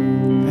come.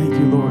 Thank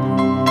you, Lord.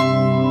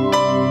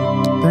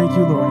 Thank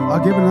you, Lord. I'll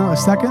give it another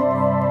second.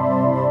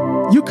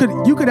 You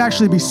could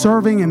actually be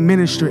serving in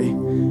ministry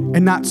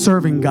and not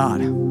serving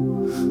God.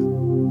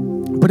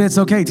 But it's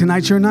okay.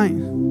 Tonight's your night.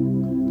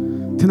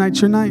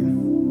 Tonight's your night.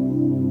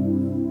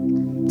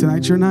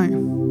 Tonight's your night.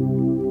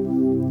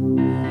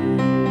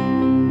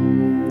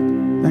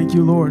 Thank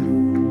you, Lord.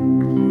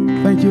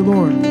 Thank you,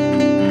 Lord.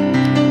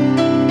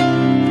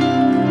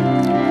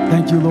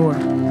 Thank you, Lord.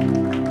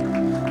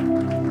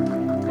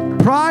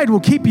 Pride will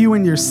keep you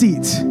in your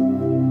seat.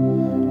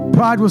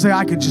 Pride will say,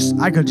 I could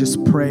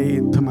just pray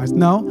to myself.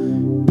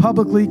 No,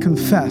 publicly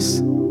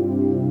confess.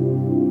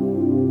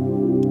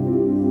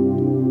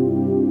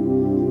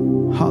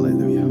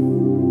 Hallelujah.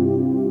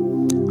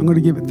 I'm going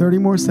to give it 30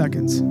 more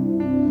seconds.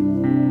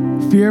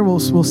 Fear will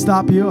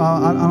stop you.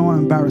 I don't want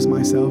to embarrass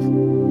myself.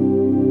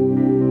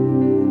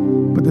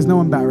 But there's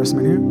no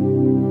embarrassment here.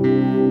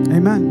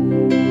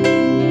 Amen.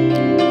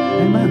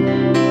 Amen.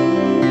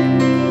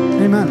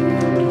 Amen.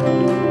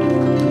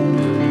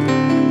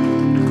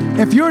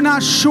 If you're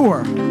not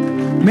sure,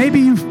 maybe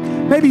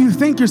you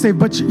think you're saved,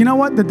 but you know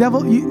what? The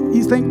devil,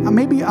 you think,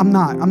 maybe I'm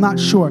not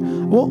sure.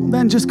 Well,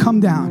 then just come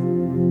down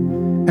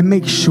and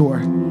make sure.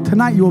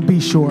 Tonight you will be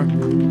sure.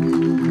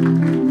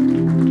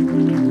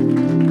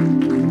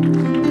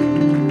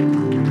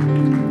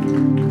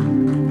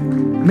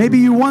 Maybe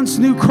you once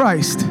knew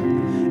Christ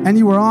and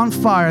you were on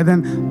fire,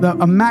 then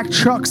a Mack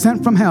truck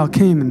sent from hell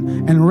came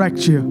and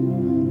wrecked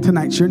you.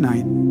 Tonight's your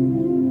night.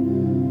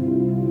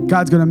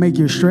 God's going to make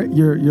your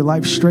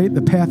life straight,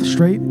 the path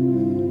straight.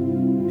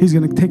 He's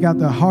going to take out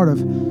the heart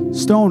of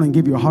stone and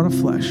give you a heart of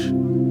flesh.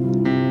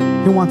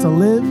 He wants to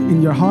live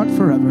in your heart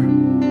forever.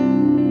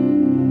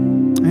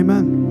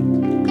 Amen.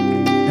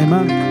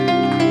 Amen.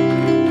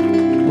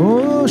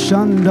 Oh,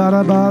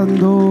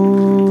 Shandarabando,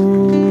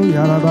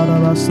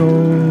 Yarabarabaso,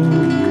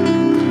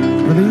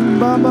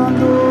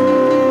 Rimbabando,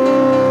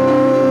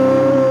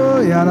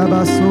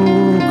 Yarabaso,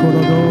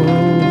 Korodo.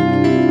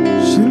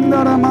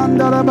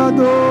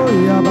 Shindaramandarabado,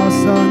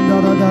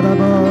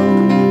 Yabasandarabao,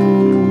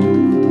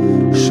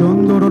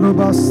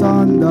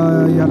 Shondorobasanda,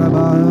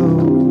 Yarabao,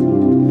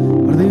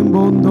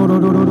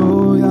 Rimbondororo,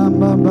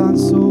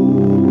 Yambabanso.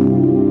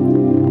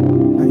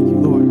 Thank you,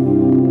 Lord.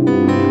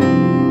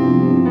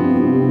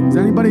 Is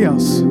there anybody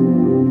else?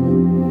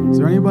 Is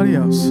there anybody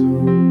else?